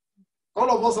 All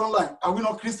of us online, are we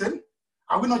not Christian?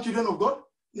 Are we not children of God?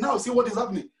 Now see what is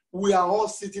happening. We are all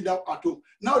sitting down at home.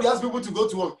 Now they ask people to go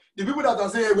to work. The people that are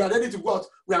saying, hey, we are ready to go out,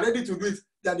 we are ready to do it,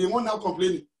 they are the one now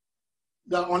complaining.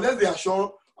 That unless they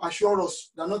assure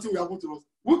us that nothing will happen to us.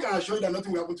 Who can assure you that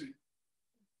nothing will happen to you?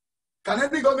 Can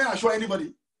any government assure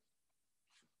anybody?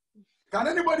 Can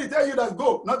anybody tell you that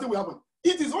go, nothing will happen?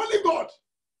 It is only God.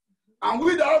 And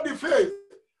we that have the faith,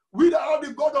 we that have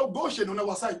the God of Goshen on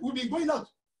our side, we'll be going out.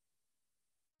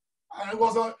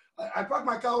 I parked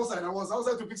my car outside. I was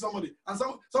outside to pick somebody. And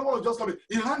someone was just coming.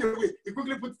 He ran away. He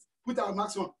quickly put our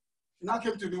mask on. He now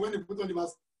came to me when he put on the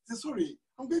mask. He said, sorry,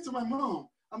 I'm going to my mom.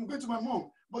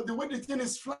 But the way the thing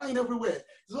is flying everywhere.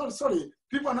 Sorry.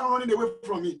 People are now running away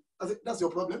from me. I said, that's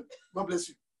your problem. God bless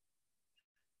you.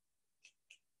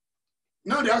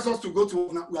 Now they ask us to go to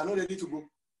work. Now we are not ready to go.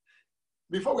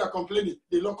 Before we are complaining,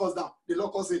 they lock us down. They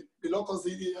lock us in. They lock us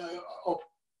up.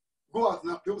 Go out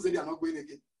now. People say they are not going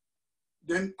again.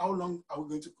 Then how long are we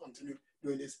going to continue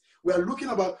doing this? We are looking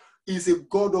about, is a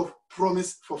God of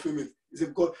promise fulfillment. Is a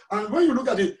God. And when you look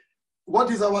at it, what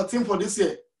is our theme for this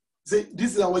year? Say,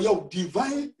 this is our year of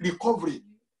divine recovery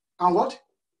and what?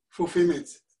 Fulfillment.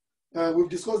 We've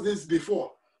discussed this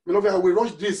before. Beloved, I will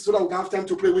rush this so that we can have time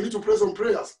to pray. We need to pray some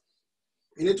prayers.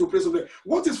 We need to pray some prayers.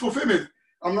 What is fulfillment?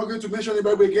 I'm not going to mention the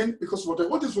Bible again because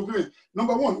what is fulfillment?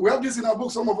 Number one, we have this in our book,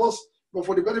 some of us, but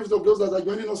for the benefit of those that are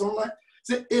joining us online,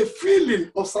 say a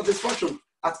feeling of satisfaction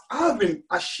at having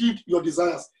achieved your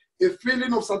desires. A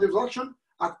feeling of satisfaction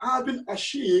at having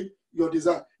achieved your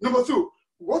desire. Number two,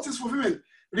 what is fulfillment?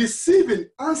 Receiving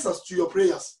answers to your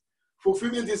prayers.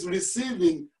 Fulfillment is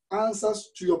receiving answers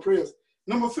to your prayers.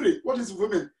 Number three, what is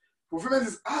fulfillment? Fulfillment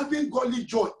is having godly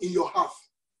joy in your heart.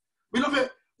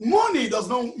 Beloved, money does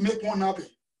not make one happy.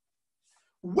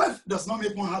 Wealth does not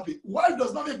make one happy. Wife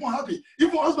does not make one happy.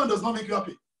 Even husband does not make you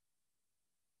happy.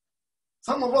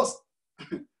 Some of us,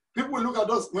 people will look at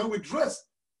us when we dress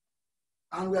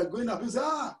and we are going up. We say,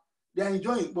 they are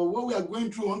enjoying. But what we are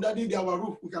going through underneath our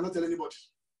roof, we cannot tell anybody.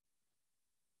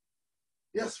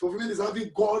 Yes, fulfillment is having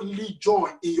godly joy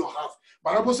in your heart.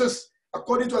 Bible says,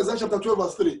 according to Isaiah chapter 12,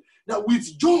 verse 3, that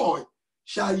with joy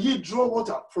shall ye draw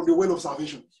water from the well of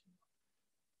salvation.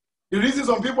 The reason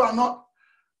some people are not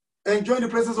enjoying the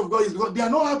presence of God is because they are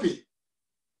not happy.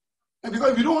 And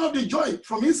because if you don't have the joy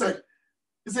from inside,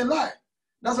 it's a lie.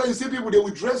 That's why you see people, they will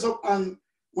dress up, and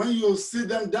when you sit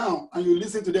them down and you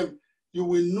listen to them, you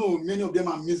will know many of them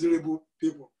are miserable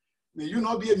people. May you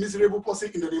not be a miserable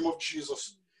person in the name of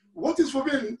Jesus. What is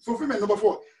fulfillment? Number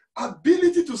four,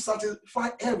 ability to satisfy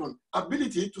heaven.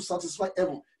 Ability to satisfy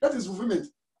heaven. That is fulfillment.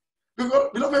 Because,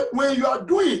 beloved, when you are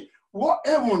doing what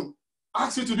heaven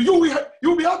asks you to do,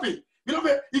 you'll be happy.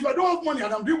 Beloved, if I don't have money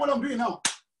and I'm doing what I'm doing now,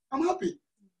 I'm happy.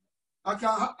 I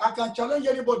can challenge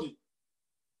anybody.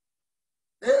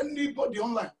 Anybody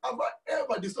online. Have I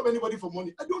ever disturbed anybody for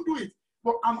money? I don't do it.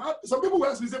 But I'm happy. Some people will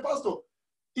ask me, say, Pastor,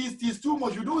 it is too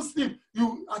much. You don't sleep.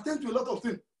 You attend to a lot of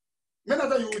things. Many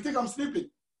times you will think I'm sleeping.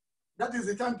 That is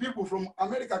the time people from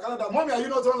America, Canada, Mommy, are you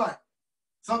not online?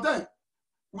 Sometimes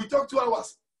we talk 2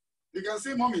 hours. You can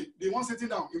see Mommy, the one sitting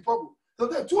down in purple.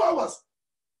 Sometimes 2 hours.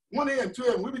 1 a.m., 2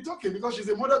 a.m. We'll be talking because she's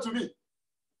a mother to me.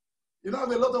 You know, I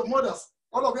have a lot of mothers.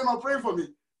 All of them are praying for me.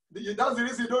 That's the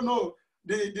reason you don't know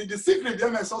the secret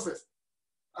behind my success.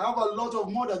 I have a lot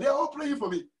of mothers. They are all praying for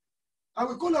me. I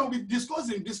will call and we'll be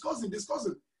discussing.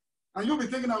 And you'll be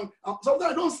thinking, sometimes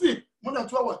I don't sleep more than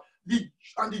 2 hours.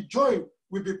 And the joy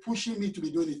will be pushing me to be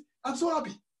doing it. I'm so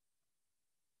happy.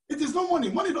 It is not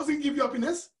money. Money doesn't give you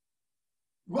happiness.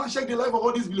 Go and check the life of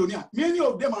all these billionaires. Many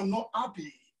of them are not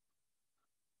happy.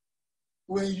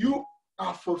 When you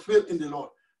are fulfilled in the Lord,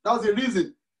 that's the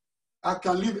reason I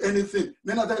can leave anything.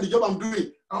 Then I tell the job I'm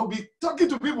doing, I'll be talking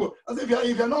to people. I say,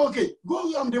 if you're not okay,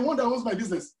 go. I'm the one that owns my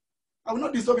business. I will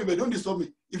not disturb you, but don't disturb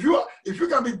me. If you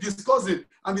can be discussing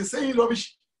and be saying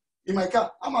rubbish in my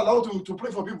car, I'm allowed to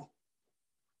pray for people.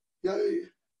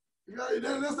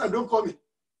 Next time, don't call me.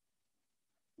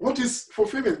 What is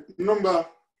fulfillment? Number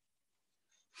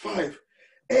 5,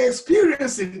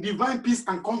 experiencing divine peace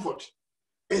and comfort.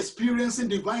 experiencing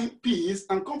divine peace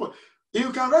and comfort.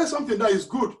 You can write something that is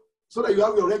good so that you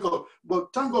have your record. But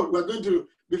thank God, we're going to,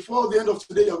 before the end of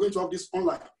today, you're going to have this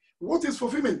online. What is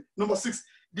fulfillment? Number 6,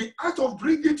 the act of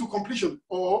bringing to completion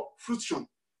or fruition.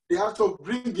 The act of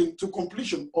bringing to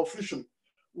completion or fruition.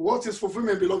 What is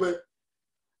fulfillment, beloved?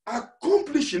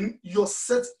 Accomplishing your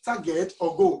set target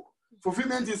or goal.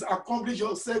 Fulfillment is accomplish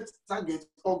your set target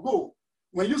or goal.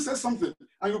 When you say something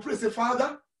and you pray, say,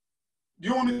 Father, do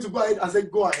you want me to go ahead? I say,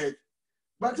 go ahead.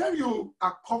 By the time you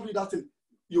accomplish that thing,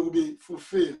 you will be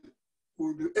fulfilled.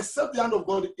 Except the hand of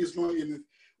God is not in it.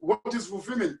 What is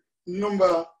fulfillment?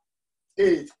 Number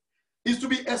 8 is to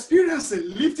be experiencing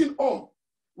lifting up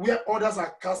where others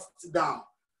are cast down.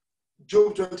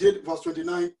 Job 28 verse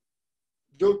 29.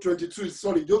 Job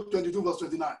 22 verse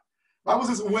 29. Bible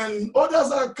says, when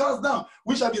others are cast down,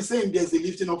 we shall be saying there's a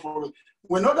lifting up for us.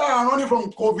 When others are running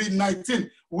from COVID-19,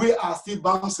 we are still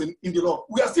bouncing in the Lord.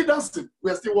 We are still dancing.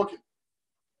 We are still walking.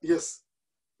 Yes,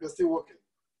 we are still walking.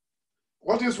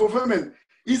 What is fulfillment?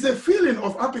 It's a feeling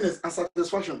of happiness and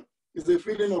satisfaction. It's a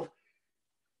feeling of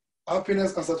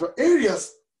happiness and satisfaction.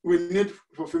 Areas we need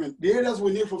fulfillment. The areas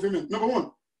we need fulfillment. Number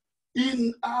 1,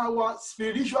 in our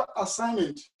spiritual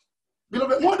assignment.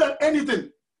 Beloved, more than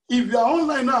anything, if you are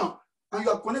online now and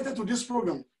you are connected to this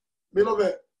program,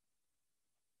 beloved,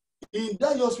 in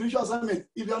that your spiritual assignment,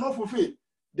 if you are not fulfilled,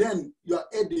 then you are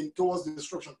heading towards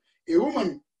destruction. A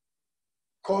woman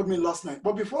called me last night,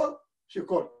 but before she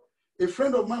called, a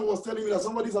friend of mine was telling me that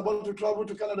somebody is about to travel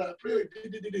to Canada. I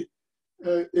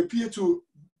pray appear to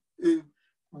a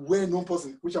well-known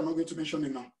person, which I'm not going to mention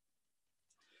him now.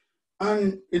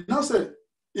 And it now said,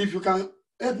 if you can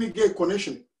help me get a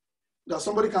connection, that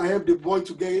somebody can help the boy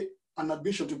to get an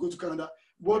admission to go to Canada.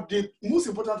 But the most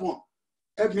important one,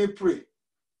 help me pray.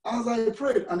 As I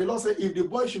prayed, and the Lord said, if the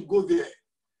boy should go there,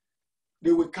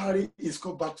 they will carry his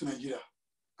cup back to Nigeria,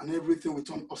 and everything will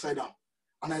turn upside down.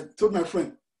 And I told my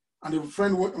friend, and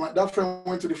that friend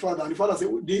went to the father, and the father said,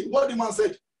 what the man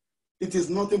said, it is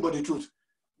nothing but the truth.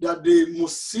 That the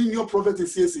most senior prophet in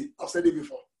CSC, I've said it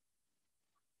before.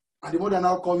 And the mother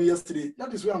now called me yesterday,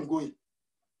 that is where I'm going.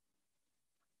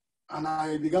 And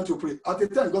I began to pray. At the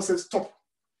time, God said, stop.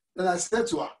 Then I said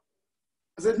to her,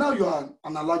 I said, now you are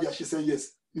an Elijah. She said,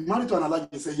 yes. Married to an Elijah.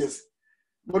 She said, yes.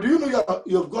 But do you know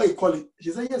you have got a calling?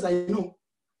 She said, yes, I know.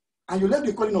 And you left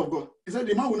the calling of God. He said,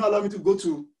 the man will not allow me to go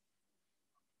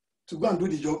and do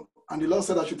the job. And the Lord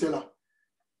said I should tell her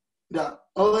that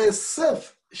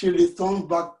except she returns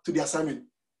back to the assignment,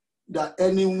 the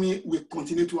enemy will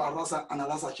continue to harass her and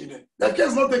harass her children. The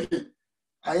case not taken.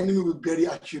 Her enemy will bury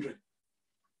her children.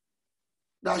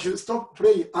 That I should stop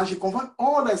praying. And she confirmed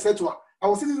all I said to her. I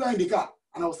was sitting there in the car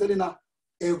and I was telling her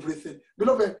everything.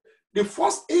 Beloved, the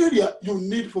first area you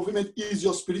need fulfillment is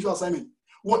your spiritual assignment.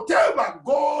 Whatever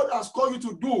God has called you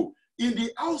to do in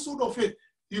the household of faith,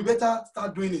 you better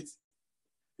start doing it.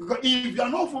 Because if you are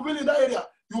not fulfilled in that area,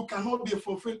 you cannot be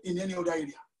fulfilled in any other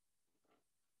area.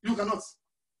 You cannot.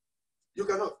 You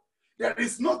cannot. There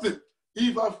is nothing.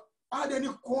 If I've had any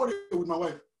quarrel with my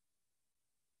wife,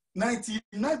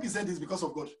 99% is because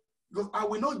of God. Because I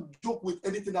will not joke with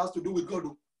anything that has to do with God.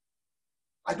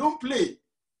 I don't play.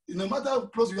 No matter how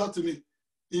close you are to me,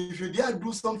 if you dare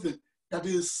do something that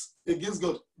is against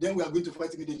God, then we are going to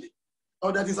fight immediately.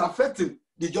 Or that is affecting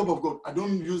the job of God, I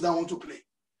don't use that one to play.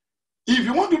 If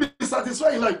you want to be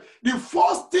satisfied in life, the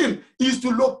first thing is to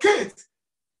locate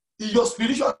your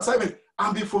spiritual assignment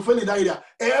and be fulfilled in that area.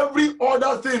 Every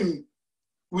other thing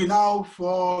will now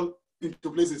fall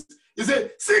into places. He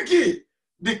said, seek ye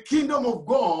the kingdom of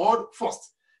God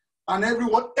first. And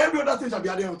every other thing shall be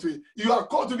added unto it. You are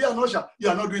called to be an usher. You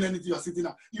are not doing anything. You are sitting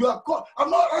now. You are called. I'm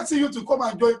not asking you to come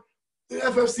and join the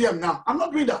FFCM now. I'm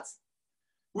not doing that.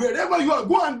 Wherever you are,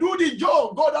 go and do the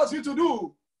job God asks you to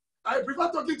do. I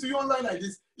prefer talking to you online like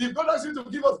this. If God asks you to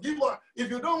give us, give us.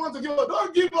 If you don't want to give us,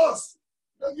 don't give us.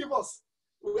 Don't give us.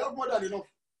 We have more than enough.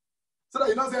 So that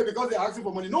you don't say because they're asking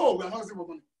for money. No, we are not asking for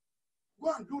money.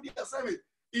 Go and do the assignment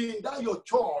in that your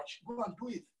church. Go and do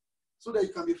it so that you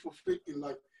can be fulfilled in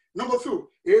life. Number 2,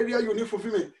 area you need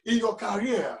fulfillment in your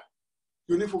career.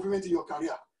 You need fulfillment in your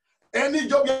career. Any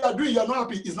job you are doing, you are not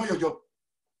happy, it's not your job.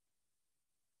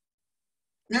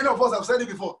 Many of us have said it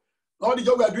before. All the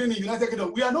job we are doing in the United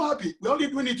Kingdom, we are not happy. We're only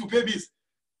doing it to pay bills.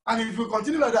 And if we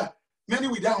continue like that, many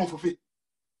will die unfulfilled.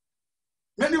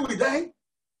 Many will die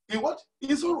in what?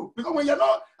 In sorrow. Because when you're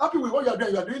not happy with what you are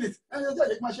doing it.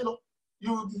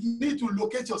 You need to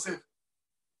locate yourself.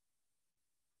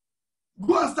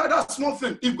 Go and start that small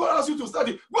thing. If God asks you to start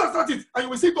it, go and start it, and you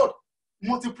will see God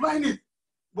multiplying it.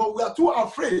 But we are too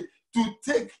afraid to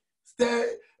take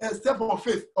a step of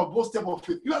faith, or both steps of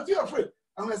faith. You are too afraid.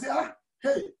 And we say,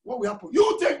 hey, what will happen?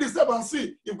 You take the step and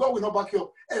see if God will not back you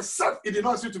up, except He did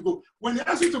not ask you to go. When He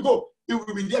asks you to go, He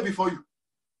will be there before you.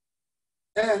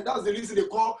 And that's the reason they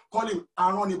call him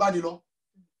Aaron Ibadilo.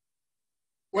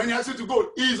 When He asks you to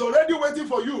go, He is already waiting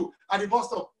for you at the bus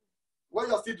stop. While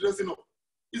you are still dressing up,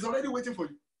 He's already waiting for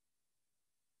you.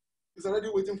 He's already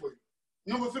waiting for you.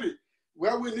 Number 3,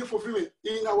 where we need fulfillment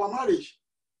in our marriage.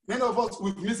 Many of us,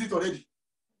 we've missed it already.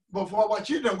 But for our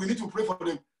children, we need to pray for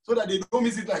them so that they don't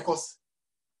miss it like us.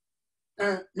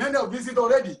 Many have missed it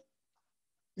already.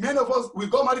 Many of us, we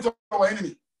got married to our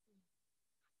enemy.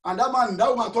 And that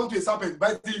woman turned to a serpent,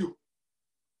 biting you.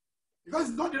 Because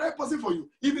it's not the right person for you.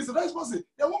 If it's the right person,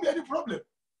 there won't be any problem.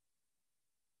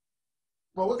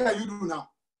 But what can you do now?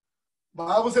 The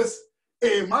Bible says,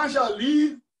 a man shall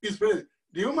leave his parents.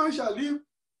 The woman shall leave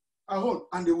her home,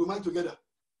 and they will marry together.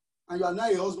 And you are now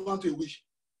a husband to a witch.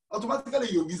 Automatically,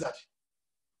 you're a wizard.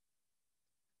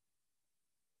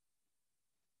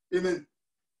 Amen.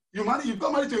 You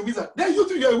got married to a wizard. Then you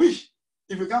too, you're a witch.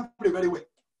 If you can't pray very well.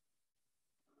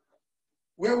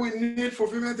 Where we need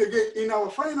fulfillment again, in our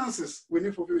finances, we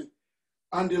need fulfillment.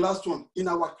 And the last one, in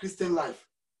our Christian life.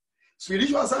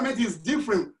 Spiritual assignment is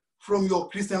different from your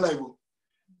Christian life.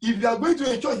 If you are going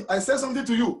to a church, I said something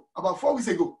to you about 4 weeks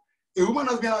ago. A woman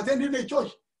has been attending a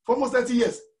church for almost 30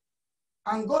 years.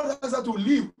 And God has her to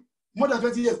live more than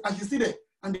 20 years, and she's still there.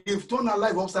 And they've turned her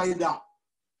life upside down.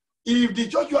 If the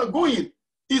church you are going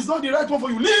is not the right one for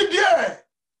you, leave there.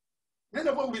 Many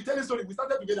of us will be telling stories. We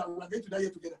started together, we are going to die here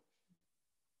together.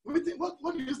 What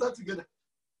do you start together?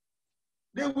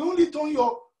 They will only turn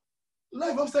your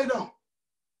life upside down.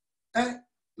 And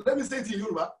let me say it in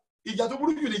Yoruba.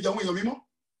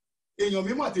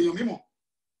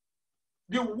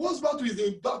 The worst battle is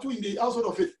the battle in the household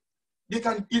of faith.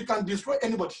 It can destroy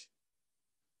anybody.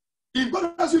 If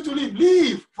God asks you to leave,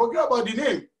 leave. Forget about the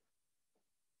name.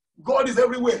 God is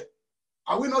everywhere.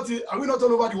 Are we not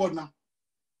all over the world now?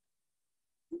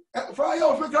 Fire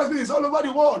of Faith Christ is all over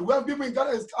the world. We have people in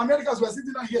America who are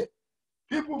sitting down here.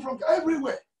 People from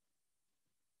everywhere.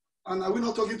 And are we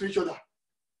not talking to each other?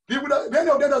 Many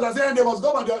of them that are saying they must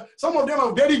go back, some of them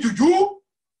are very juju.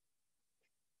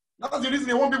 That's the reason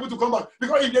they want people to come back.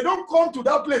 Because if they don't come to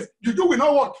that place, juju will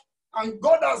not work. And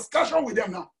God has cash on with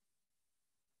them now.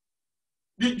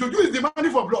 The juju is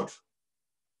demanding for blood.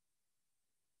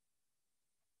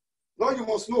 What you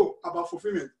must know about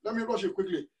fulfillment. Let me rush it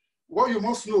quickly. What you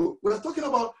must know. We are talking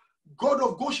about God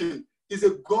of Goshen is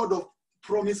a God of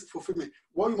promise fulfillment.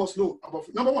 What you must know about,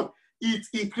 number 1, it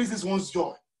increases one's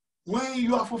joy. When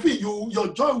you are fulfilled,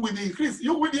 your joy will be increased.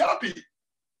 You will be happy.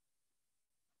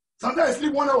 Sometimes I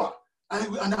sleep 1 hour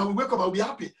and I will wake up, I will be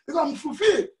happy. Because I'm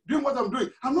fulfilled doing what I'm doing.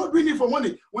 I'm not doing it for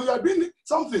money. When you are doing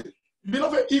something,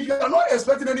 beloved, if you are not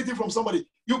expecting anything from somebody,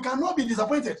 you cannot be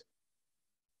disappointed.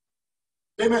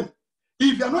 Amen.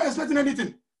 If you are not expecting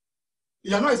anything,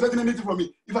 you are not expecting anything from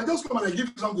me. If I just come and I give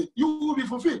you something, you will be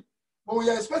fulfilled. But when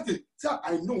you are expecting, say,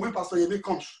 I know when Pastor Yemi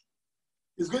comes,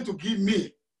 he's going to give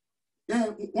me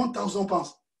 1,000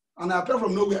 pounds. And I appear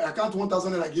from nowhere, I count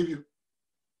 1,000 and I give you.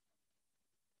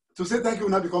 To say thank you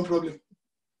will not become a problem.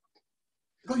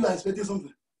 Because you are expecting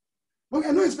something. But you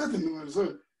are not expecting.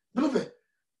 So, beloved,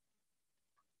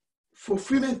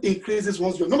 fulfillment increases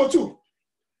one's joy. Number 2,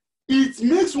 it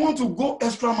makes one to go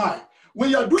extra mile. When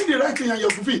you are doing the right thing and you're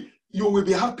fulfilled, you will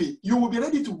be happy. You will be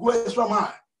ready to go extra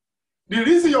mile. The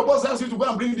reason your boss asks you to go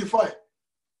and bring the file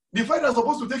that's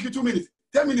supposed to take you 2 minutes,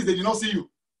 10 minutes, they did not see you.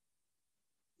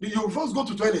 You first go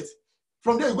to toilet.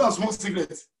 From there, you go and smoke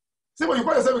cigarettes. See, when you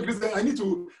call yourself a Christian, I need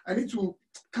to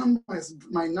calm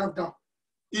my nerve down.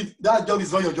 That job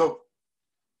is not your job.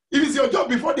 If it's your job,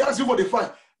 before they ask you for the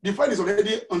file is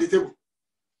already on the table.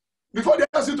 Before they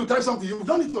ask you to type something, you've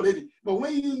done it already. But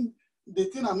when the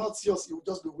thing are not yours, you will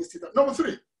just be wasted. Number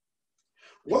 3,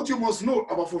 what you must know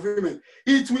about fulfillment,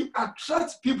 it will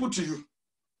attract people to you.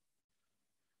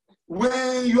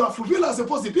 When you are fulfilled as a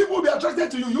person, people will be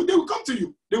attracted to you. They will come to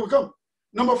you. They will come.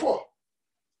 Number 4,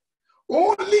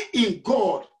 only in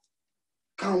God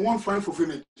can one find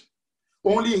fulfillment.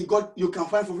 Only in God you can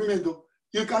find fulfillment. Though.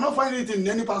 You cannot find it in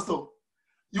any pastor.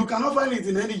 You cannot find it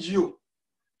in any GO.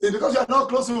 It's because you are not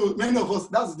close to many of us.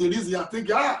 That's the reason you are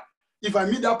thinking, if I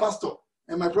meet that pastor,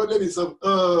 and my problem is,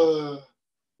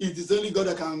 it is only God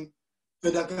that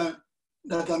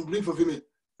can bring fulfillment.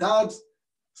 That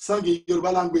song in Yoruba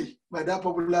language by that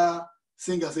popular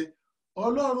singer say,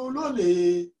 Ọlọ́run ló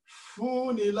lè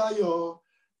fúnni láyọ̀,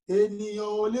 ènìyàn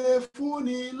ò lè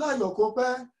fúnni láyọ̀ kó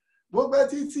pẹ́, bó pẹ́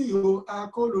títí o,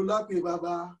 akóló lápè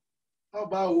bàbá,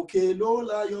 ọba òkè ló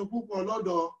láyọ̀ púpọ̀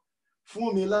lọ́dọ̀,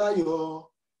 fún mi láyọ̀.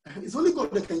 It's only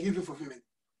God that can give you fulfillment.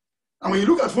 And when you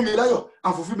look at Fumilayo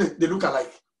and fulfillment, they look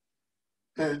alike.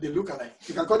 They look alike.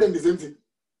 You can call them the same thing.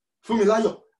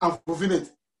 Fumilayo and fulfillment.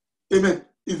 Amen.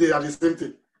 If they are the same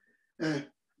thing.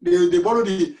 They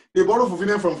borrow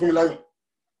fulfillment from Fumilayo.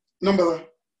 Number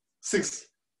 6.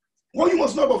 What you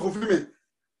must know about fulfillment.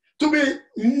 To be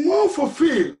more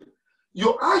fulfilled,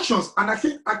 your actions and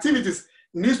activities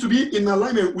needs to be in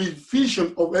alignment with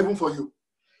vision of heaven for you.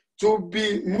 To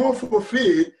be more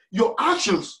fulfilled, your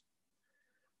actions,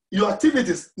 your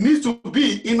activities needs to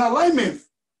be in alignment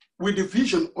with the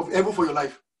vision of heaven for your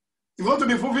life. If you want to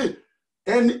be fulfilled,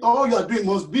 and all you are doing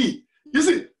must be. You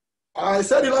see, I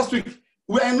said it last week.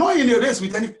 We are not in a race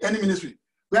with any ministry.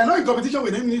 We are not in competition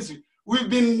with any ministry. We've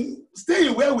been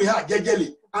staying where we are,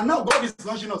 gradually, and now God is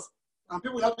launching us. And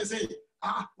people have been saying,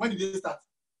 when did they start?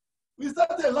 We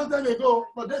started a long time ago,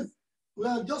 but then we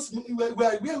are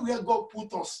where God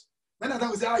put us. Many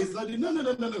times we say, it's not.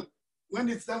 No. When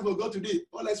it's time for God today,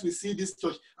 unless we see this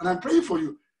church, and I'm praying for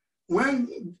you,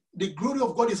 when the glory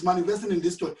of God is manifesting in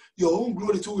this church, your own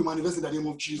glory too will manifest in the name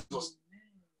of Jesus.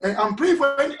 And I'm praying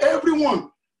for everyone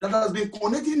that has been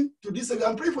connecting to this.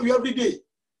 I'm praying for you every day.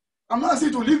 I'm not asking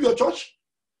you to leave your church.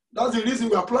 That's the reason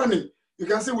we are planning. You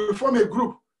can see we form a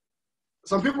group.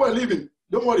 Some people are leaving.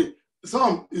 Don't worry.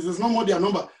 Some, it is no more their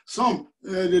number. Some,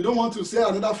 they don't want to say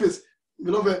another face.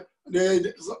 Beloved,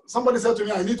 somebody said to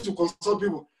me, I need to consult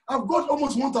people. I've got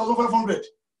almost 1,500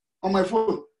 on my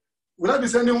phone. Will I be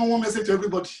sending one more message to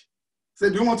everybody? Say,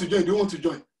 do you want to join? Do you want to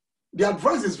join? The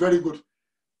advice is very good.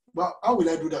 But how will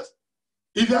I do that?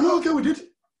 If you're not okay with it,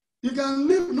 you can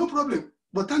leave, no problem.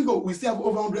 But thank God, we still have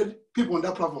over 100 people on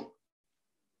that platform.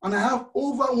 And I have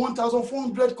over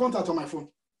 1,400 contacts on my phone.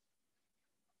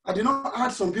 I did not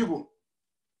add some people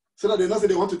so that they not say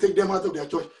they want to take them out of their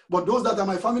church. But those that are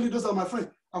my family, those are my friends.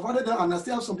 I've added them, and I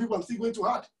still have some people I'm still going to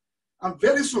add. And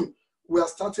very soon, we are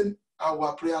starting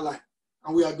our prayer line.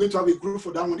 And we are going to have a group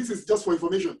for that one. This is just for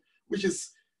information, which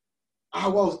is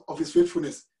hours of his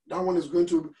faithfulness. That one is going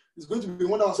to be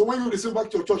 1 hour. So when you receive back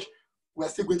to your church, we are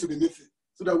still going to be meeting.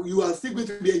 So that you are still going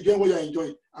to be enjoying what you are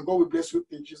enjoying. And God will bless you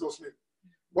in Jesus' name.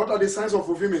 What are the signs of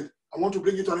fulfillment? I want to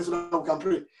bring it to an end so that we can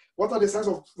pray. What are the signs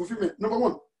of fulfillment? Number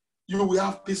 1, you will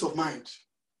have peace of mind.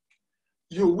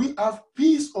 You will have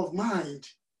peace of mind.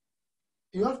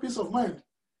 You have peace of mind.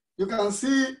 You can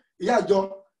see,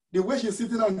 Joe, the way she's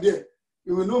sitting on there,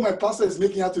 you will know my pastor is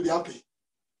making her to be happy.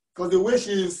 Because the way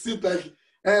she sits like,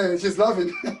 she's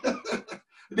laughing.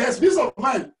 There's peace of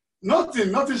mind.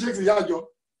 Nothing shakes Joe.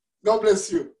 God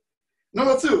bless you.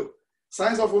 Number 2,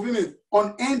 signs of fulfillment.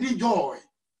 Unending joy.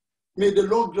 May the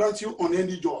Lord grant you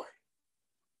unending joy.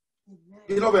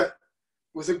 Beloved,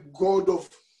 we say God of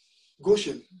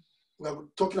Goshen. We are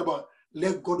talking about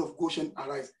let God of Goshen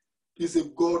arise. He's a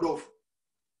God of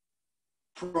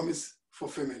promise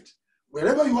fulfillment.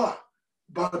 Wherever you are,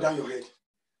 bow down your head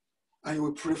and you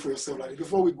will pray for yourself. Like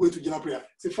before we go into general prayer,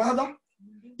 say, Father,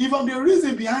 if I'm the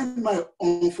reason behind my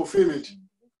unfulfillment,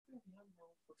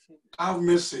 have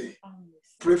mercy.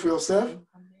 Pray for yourself.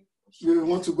 You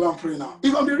want to go and pray now.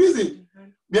 If I'm the reason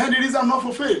behind the reason I'm not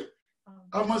fulfilled,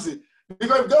 have mercy.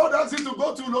 Because if God asks you to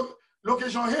go to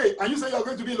location A and you say you are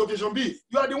going to be in location B,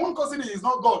 you are the one causing it, it's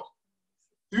not God.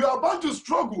 You are bound to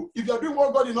struggle if you are doing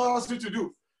what God did not ask you to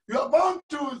do. You are bound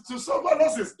to suffer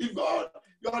losses if you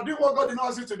are doing what God did not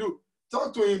ask you to do.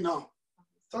 Talk to him now.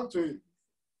 Talk to him.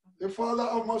 The Father,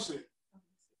 have mercy.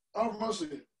 Have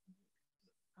mercy.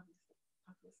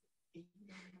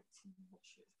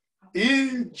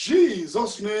 In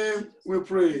Jesus' name we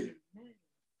pray.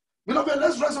 Beloved,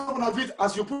 let's rise up on our feet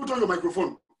as you put on your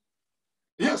microphone.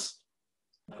 Yes.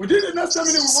 Within the next 10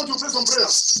 minutes, we want to pray some prayer.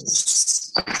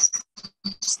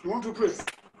 We want to pray.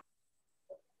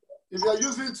 If you are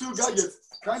using 2 gadgets,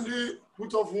 kindly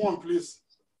put off one, please.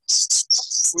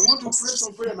 We want to pray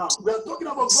some prayer now. We are talking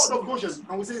about God of Goshen,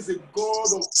 and we say it's a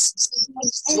God of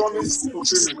promise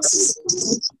fulfillment.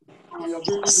 And you are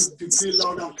going to declare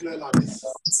loud and clear like this.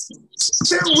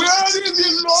 Say, where is the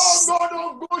Lord God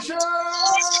of Goshen?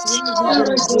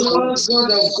 Where is the Lord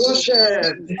God of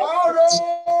Goshen? Arise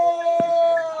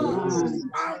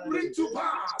and bring to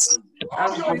pass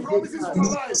all your promises for my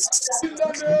life. In the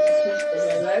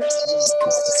name of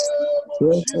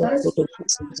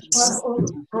Jesus.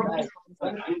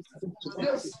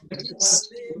 Yes.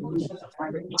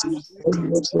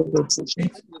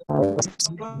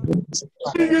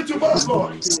 Bring it to pass,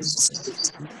 Lord.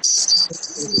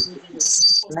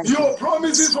 Your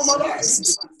promises for my life.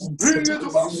 Bring it to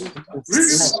pass. Bring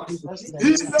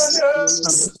it to pass. In the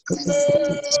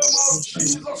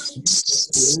name of Jesus.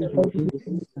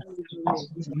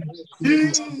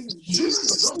 In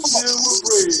Jesus' name we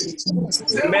pray.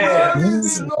 Say, Amen. where is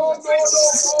the Lord God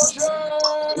of Goshen?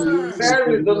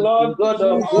 Where is the Lord God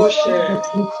of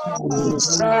Goshen?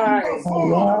 Right.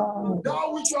 Perform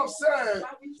that which you have said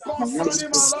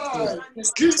concerning my life.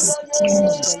 In the name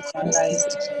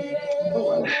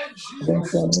of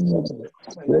Jesus.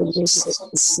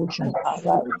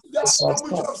 That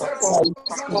which you have said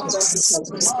concerning my life.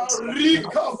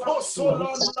 Marika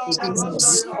Posolanda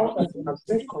Barandaya.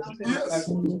 Yes.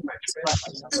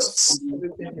 Yes.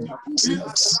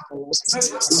 Yes.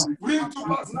 Yes. Bring to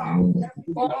pass now.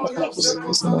 All you have said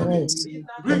concerning me.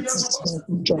 Bring them to pass.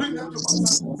 Bring them to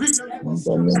pass. Bring them to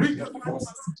pass. Bring them to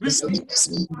pass. Bring them to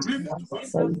pass. Bring them to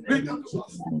pass. Bring them to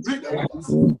pass. Bring them to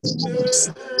pass.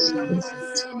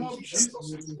 Name of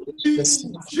Jesus.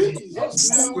 In Jesus'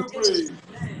 name we pray.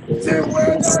 Say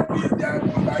whether the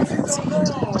devil likes it or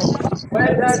not.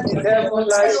 Whether the devil Say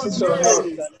likes your it or not.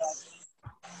 name.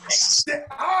 Say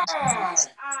I.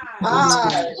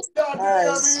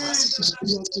 Adeyemi,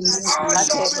 I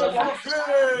shall be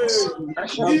fulfilled. I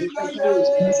shall In be the fulfilled.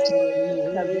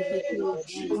 name of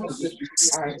Jesus.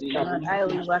 I shall be I fulfilled.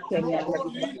 will work and I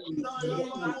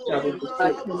Shall be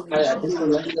fulfilled. I am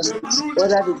fulfilled.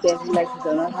 whether the devil likes it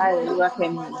or not, I will work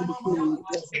and I will be fulfilled in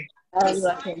Jesus' name. I will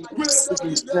work and I will be fulfilled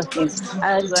in Jesus' name.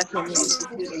 I will work and I will be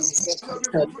fulfilled in Jesus' name.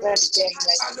 Whether the devil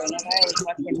likes it or not, I will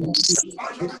work and I will be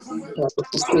fulfilled in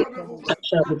Jesus' name. I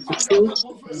shall be fulfilled.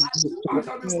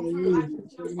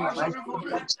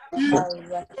 Hallelujah. I will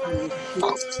work and I will be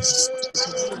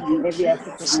fulfilled in every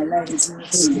aspect of my life in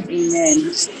Jesus' name.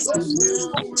 Amen. Jesus'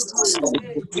 name we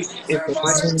pray. Say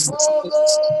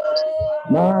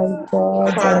My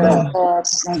my Father. Father,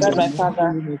 My God, my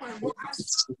Father. My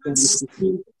motives.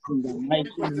 My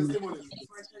testimonies.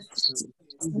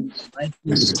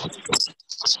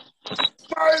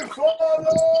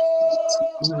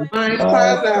 My Father. my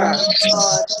Father,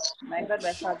 God, my God,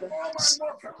 my Show Father. all my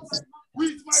mockers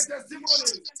with my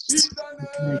testimonies. In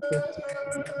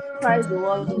the Surprise the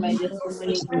world name with of my Jesus.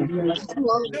 testimony in the name of Yes. the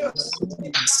world with my Yes.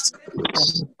 testimony.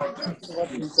 My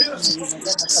God, my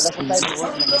Father, surprise the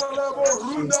world with my Sandalabo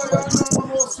runda yana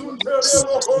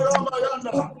mosunterebo korama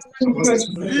yanda.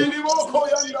 Lilibo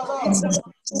koyanda ba.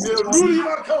 Meruri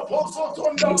makaposo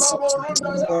tonda labo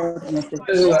runda ya. world with my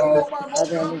testimony. Show my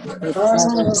Father, mockers let my the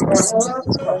Father, testimonies.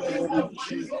 surprise the Name world with of my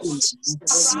Jesus. testimony.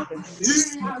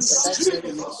 In Surprise the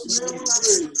world with my Jesus' name we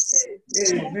pray.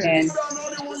 Amen. testimony. You are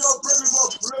not the one you have prayed before.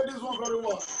 Pray this one very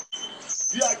well.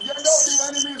 The agenda of the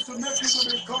enemy is to make you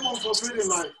to become unfulfilled in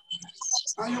life.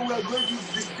 And you were going to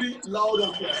decree loud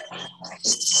and clear.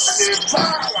 Any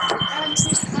power,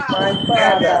 My any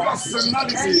Father,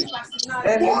 personality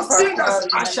any boasting that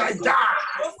I personality shall die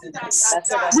That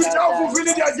said I shall without die.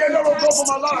 fulfilling the agenda of God for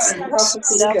my life. without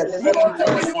fulfilling Without the fulfilling agenda of What God.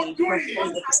 are my you fulfilling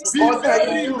doing? the purpose Be of What my are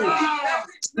you life. buried doing? now.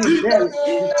 Be In buried,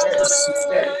 be buried, be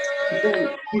buried, be buried, the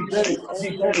be buried,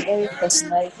 be buried. Every any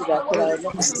personality that said power, I any will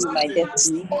not fulfill my personality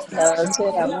destiny, boasting that that shall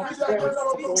said not I'm not fulfill the agenda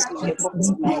of God fulfilled for in my the life. purpose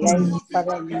of my What are life, you doing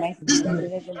Father, in right the now? mighty Be name of Jesus,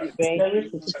 buried. let them be Be buried in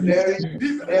buried, Jesus' be name. buried,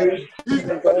 Be be buried. buried. Be Let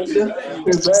them be buried. buried Be in Jesus, Jesus' buried.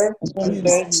 be name. buried, Let them be be Be buried.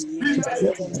 buried buried. in the name Be of Jesus. buried.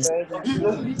 Let them be buried in Be the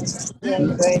name Jesus, of buried. Jesus. Be Let them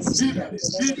be buried. buried in Be Jesus' buried.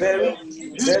 name. Let Be them be buried, buried buried. in the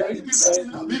name of be Be Jesus. buried, Let buried. them Be be buried buried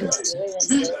in now. the Be name of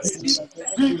buried. Jesus. Let them be Be buried in buried. the name of Jesus.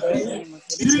 Let them Be be buried in the buried. name of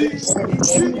Jesus. Let them be In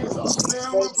buried in the name of Jesus' Jesus.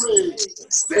 name we pray.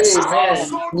 Say Amen.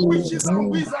 household witches and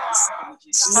wizards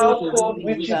Household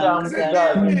witches and wizards,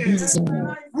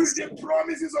 listening with the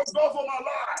promises of God for my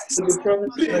life. with the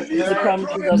promises of With Release the my God,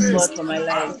 promises of promises God for my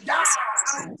life.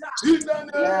 and die in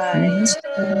the Die. name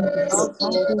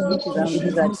Household witches of and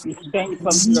wizards Jesus. destroying the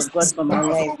promises of God for my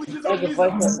life. Household witches Let and the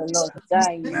voice of wizards the Lord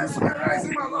die in the name of Jesus. Die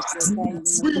mesmerizing in the my name of Jesus. life Die in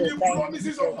the name of with Jesus. the Die in the name of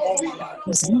promises of Jesus. God Die for in my the name of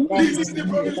life. Jesus. Die in the Release name the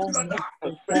of Jesus. promises Die in the and name of die.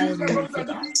 Jesus. Die in Release the my name of promises and Jesus.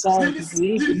 die. Die. Release,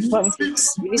 Release the release, promises.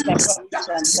 release, Release my release, promises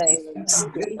die, and die.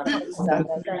 Release my promises and die.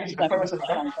 Release my promises and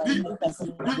die. Release my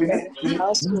promises and die.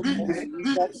 Household witches and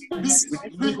wizards. Release my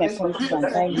promises and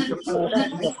die. Release my promises of the Lord and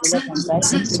die. Release my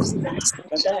promises of the Lord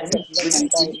and die. Release my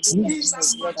promises of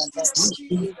the Lord and die.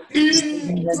 Release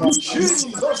my promises of the In Lord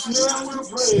and Jesus' name we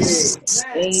pray.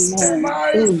 die. Amen.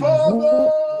 My Father,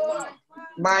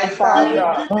 my My if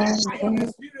Father, Father.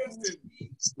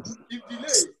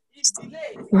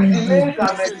 delays I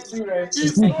am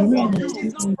experiencing, if Delays I'm is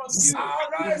experiencing not from you,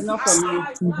 it is arise not from now you.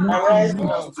 and arise force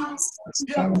now to,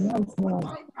 yeah,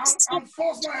 and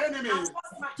force my enemy.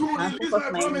 to and release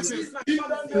focus my my energy promises. In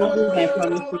to release my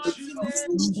the promises.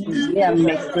 name Where I'm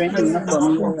of experiencing enough for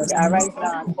me, Lord. Arise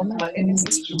now and cause my enemy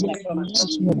enemies to lose my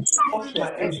promises. Cause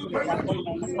my Arise enemies now and cause my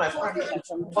to lose enemies my to lose my promises.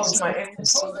 promises. Cause my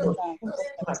enemies Arise to now and cause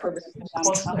lose my promises. and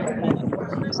Cause cause my my enemies enemies to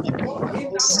lose my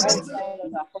promises. Arise now,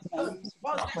 Lord, and cause my enemies to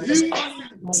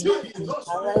lose my promises.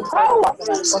 Arise, Lord,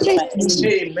 and cause my enemies to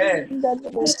Amen. lose my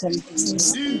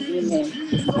promises. in Amen.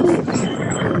 Jesus' name we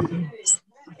pray.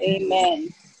 Amen.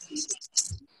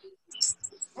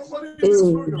 Somebody in this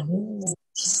program,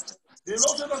 the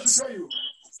Lord said I should tell you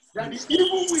that the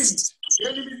evil wind the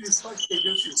enemy dispatched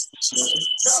against you,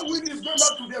 that wind is going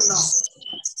back to them now.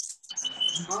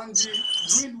 And the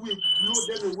wind will blow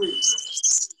them away.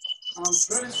 And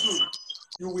very soon,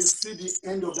 you will see the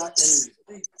end of that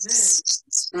enemy.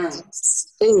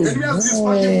 The enemy has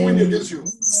dispatched evil wind against you.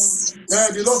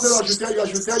 The Lord said I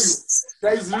should tell you,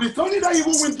 there is returning that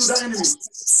evil wind to that enemy.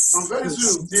 And very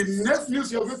soon, the next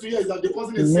news you're going to hear is that the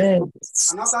person is sick.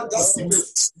 And after that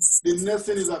sickness, the next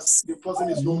thing is that the person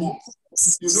is no more.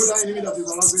 You know that enemy that is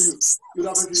harassing you. You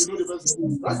know the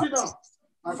person. Write it down.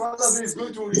 My father said he's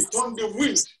going to return the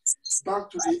wind back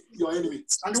to your enemy.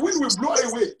 And the wind will blow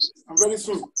away. And very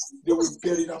soon, they will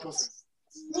bury that person.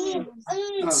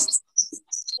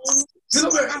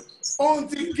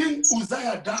 Until King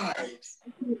Uzziah died,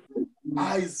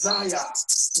 Isaiah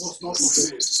was not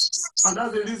fulfilled. And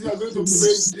that's the reason I'm going to pray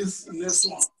this next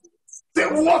one. Say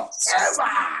whatever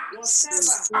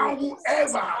and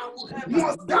whoever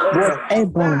must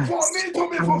die for me to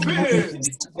be fulfilled.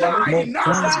 Die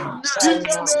now. In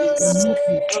the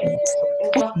name.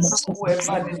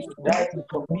 Whoever needs to die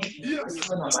for me, Yes.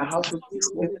 my house will be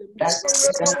fulfilled.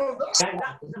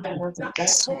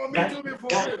 For me to be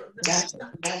fulfilled.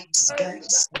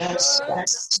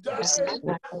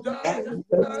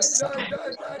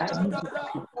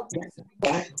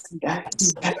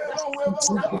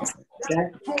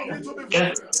 For me to be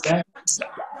fulfilled.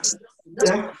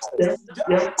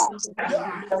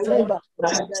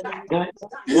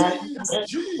 In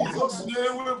Jesus'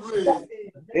 name we pray.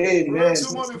 Amen.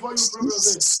 Two more before you pray.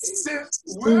 Say,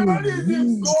 where is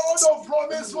the God of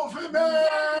promise fulfillment?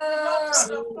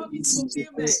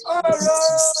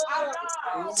 Arise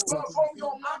from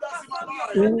your mother's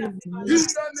life. In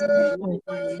the name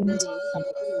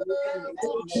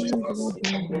of Jesus.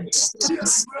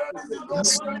 Yes, where is the God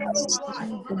of promise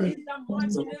fulfillment? Yes,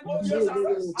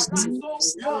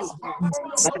 arise. Yes,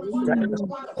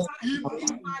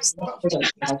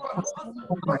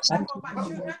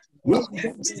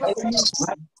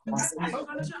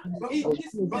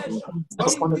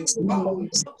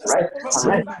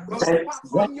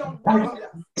 from your mother's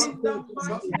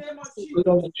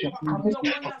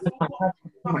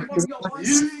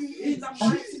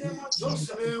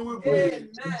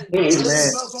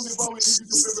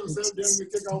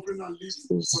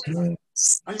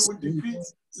and you will decree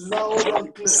loud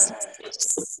and clear.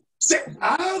 Say,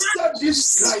 after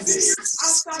this crisis,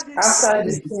 After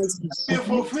this, be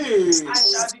fulfilled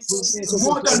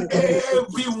more than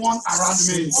everyone around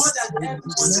me.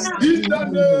 In the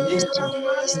name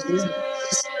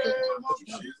of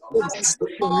Jesus.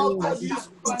 After this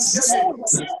pandemic,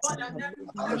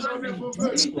 I shall be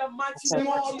fulfilled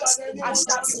more than anyone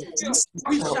around me.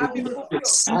 I shall be fulfilled.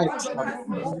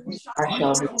 I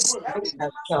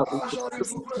shall be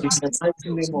fulfilled. In the mighty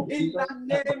name of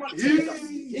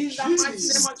Jesus. In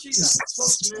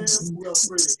Jesus' name we are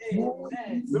praying.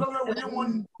 Beloved, within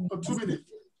 1 or 2 minutes,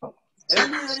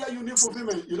 any area you need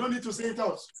fulfillment, you don't need to say it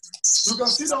out. You can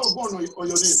sit down on your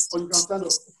knees, or you can stand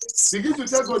up. Begin to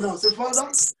tell God now, say,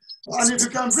 Father, and if you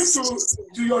can bring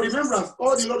to your remembrance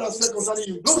all the Lord has said concerning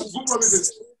you, those good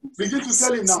promises, begin to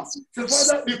tell him now. Say,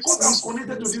 Father, because I'm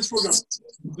connected to this program,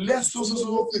 let so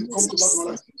thing come to pass in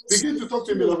my life. Begin to talk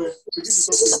to him, beloved. Begin to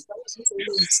talk to him.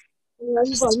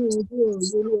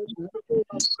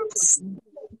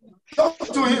 Talk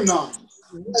to him now.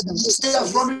 He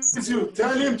has promised you.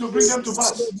 Tell him to bring them to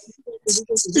pass.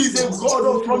 He's a God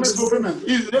of promise fulfillment.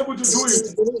 He's able to do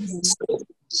it.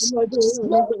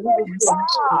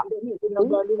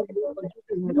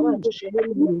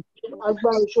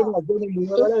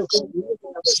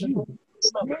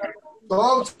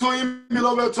 Talk to him,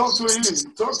 beloved. Talk to him.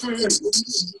 Talk to him.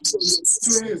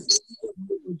 To him.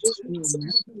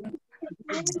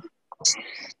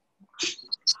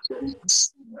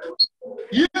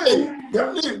 Yeah,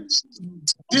 tell him.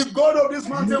 The God of this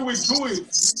mountain will do it,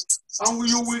 and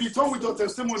you will return with your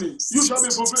testimony. You shall be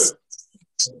fulfilled.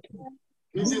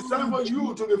 It is time for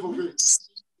you to be fulfilled.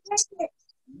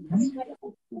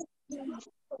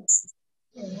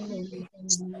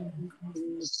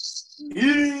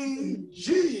 In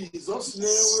Jesus'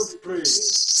 name we pray.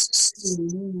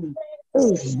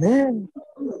 Amen.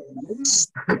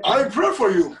 I pray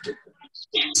for you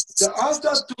that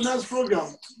after tonight's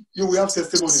program, you will have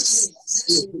testimonies.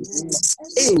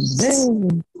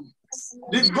 Amen.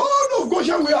 The God of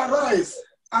Goshen will arise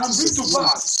and bring to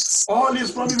pass all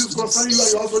his promises concerning you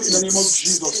and your household in the name of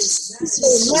Jesus.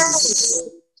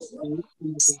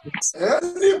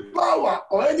 Any power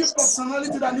or any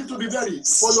personality that needs to be buried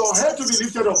for your head to be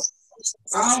lifted up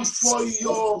and for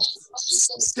your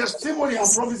testimony and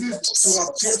promises to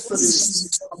appear suddenly,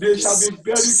 they shall be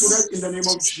buried tonight in the name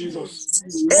of Jesus.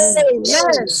 Amen.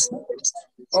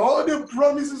 All the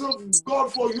promises of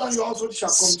God for you and your household shall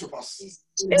come to pass.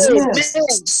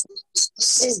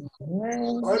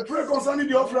 Amen. I pray concerning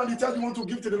the offering and the tithe you want to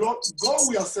give to the Lord, God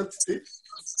will accept it.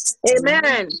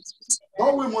 Amen.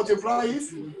 God will multiply it.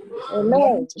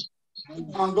 Amen.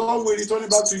 And God will return it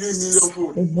back to you in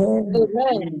millionfold.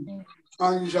 Amen.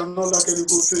 And you shall not lack any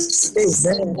good thing.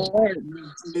 Amen.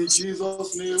 In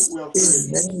Jesus' name we are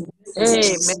praying.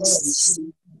 Amen.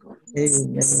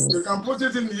 You can put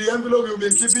it in the envelope you've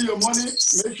been keeping your money.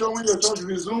 Make sure when your church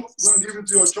resumes, go and give it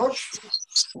to your church.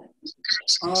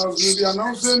 As we'll be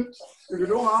announcing, if you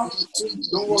don't have,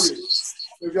 don't worry.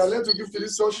 If you are led to give to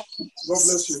this church, God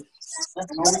bless you. And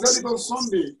we said it on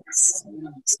Sunday.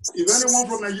 If anyone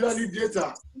from Nigeria needs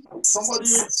data, somebody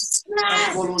has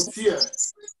volunteered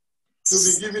to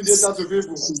be giving data to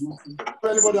people. If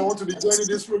anybody that want to be joining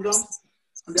this program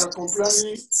and they are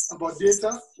complaining about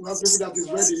data, we have people that is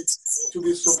ready to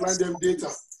be supplying them data.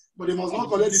 But they must not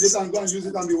collect the data and go and use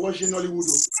it and be watching Hollywood.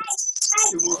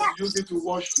 They must use it to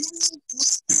watch,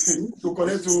 to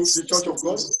connect to the Church of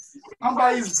God. And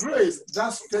by His grace,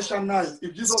 that special night,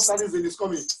 if Jesus Christ is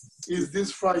coming, is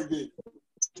this Friday,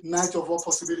 night of all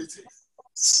possibility.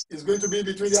 It's going to be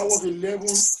between the hour of 11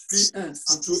 p.m.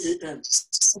 and 2 a.m.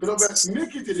 Beloved,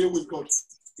 make it a day with God.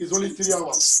 It's only 3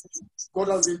 hours. God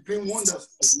has been doing wonders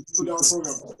to our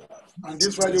program. And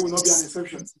this Friday will not be an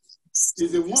exception.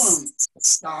 He's the one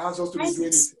that has us to be doing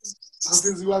it. And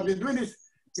since we have been doing it,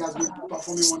 He has been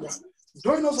performing wonders.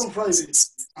 Join us on Friday,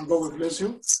 and God will bless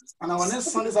you. And our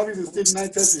next Sunday service is still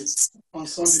 9:30 on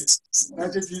Sunday,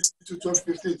 9:30 to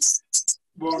 12:15.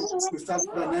 But we start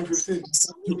at 9:15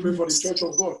 to pray for the Church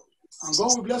of God. And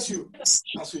God will bless you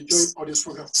as you join all this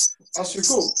program. As you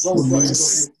go, God will go ahead of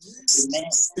you.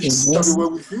 It shall be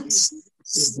well with you.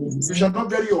 You shall not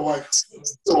bury your wife.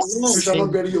 You shall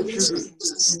not bury your children.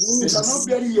 You shall not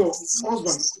bury your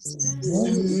husband.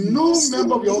 No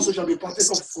member of your household shall be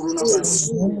partaker of coronavirus.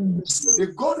 The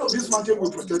God of this mountain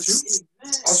will protect you.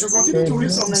 As you continue to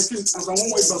read Psalm 19 and Psalm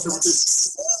 1:17,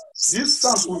 these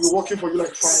psalms will be working for you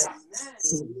like fire.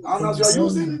 And as you are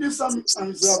using this psalm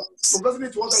and you are progressing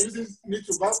it towards using it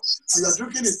to bath and you are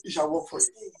drinking it, it shall work for you.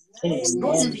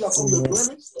 No evil shall come your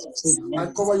dwelling. I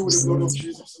cover you with the blood of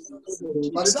Jesus.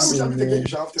 By the time we shall meet again, you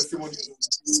shall have testimony.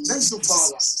 Thank you,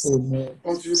 Father.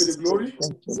 Unto you be the glory.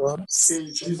 In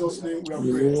Jesus' name we are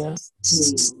praying.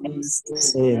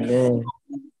 Amen.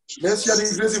 Let's share the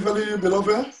grace of you,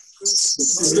 beloved. The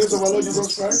grace of our Lord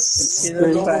Jesus Christ, the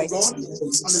love of God, and the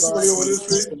Spirit of the Holy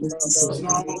Spirit is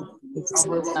now and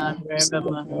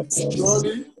forevermore.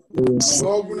 Surely,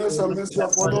 God's goodness and mercy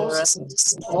upon us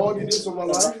all the days of our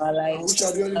life, and we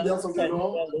shall dwell in the house of the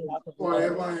Lord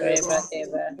forever and ever.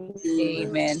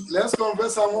 Amen. Let's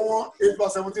confess Psalm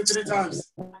 8:73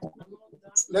 times.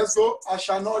 Let's go. I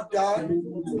shall not die,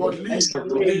 but live.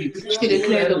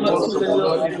 Declare the works of the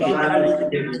Lord.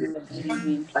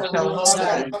 I shall not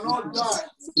die,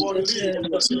 but live.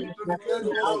 To declare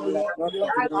the works of the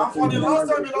Lord. And for the last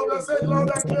time, beloved, say it loud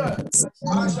and clear.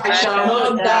 I shall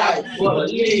not die, but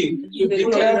live to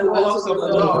declare the works of the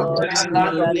Lord.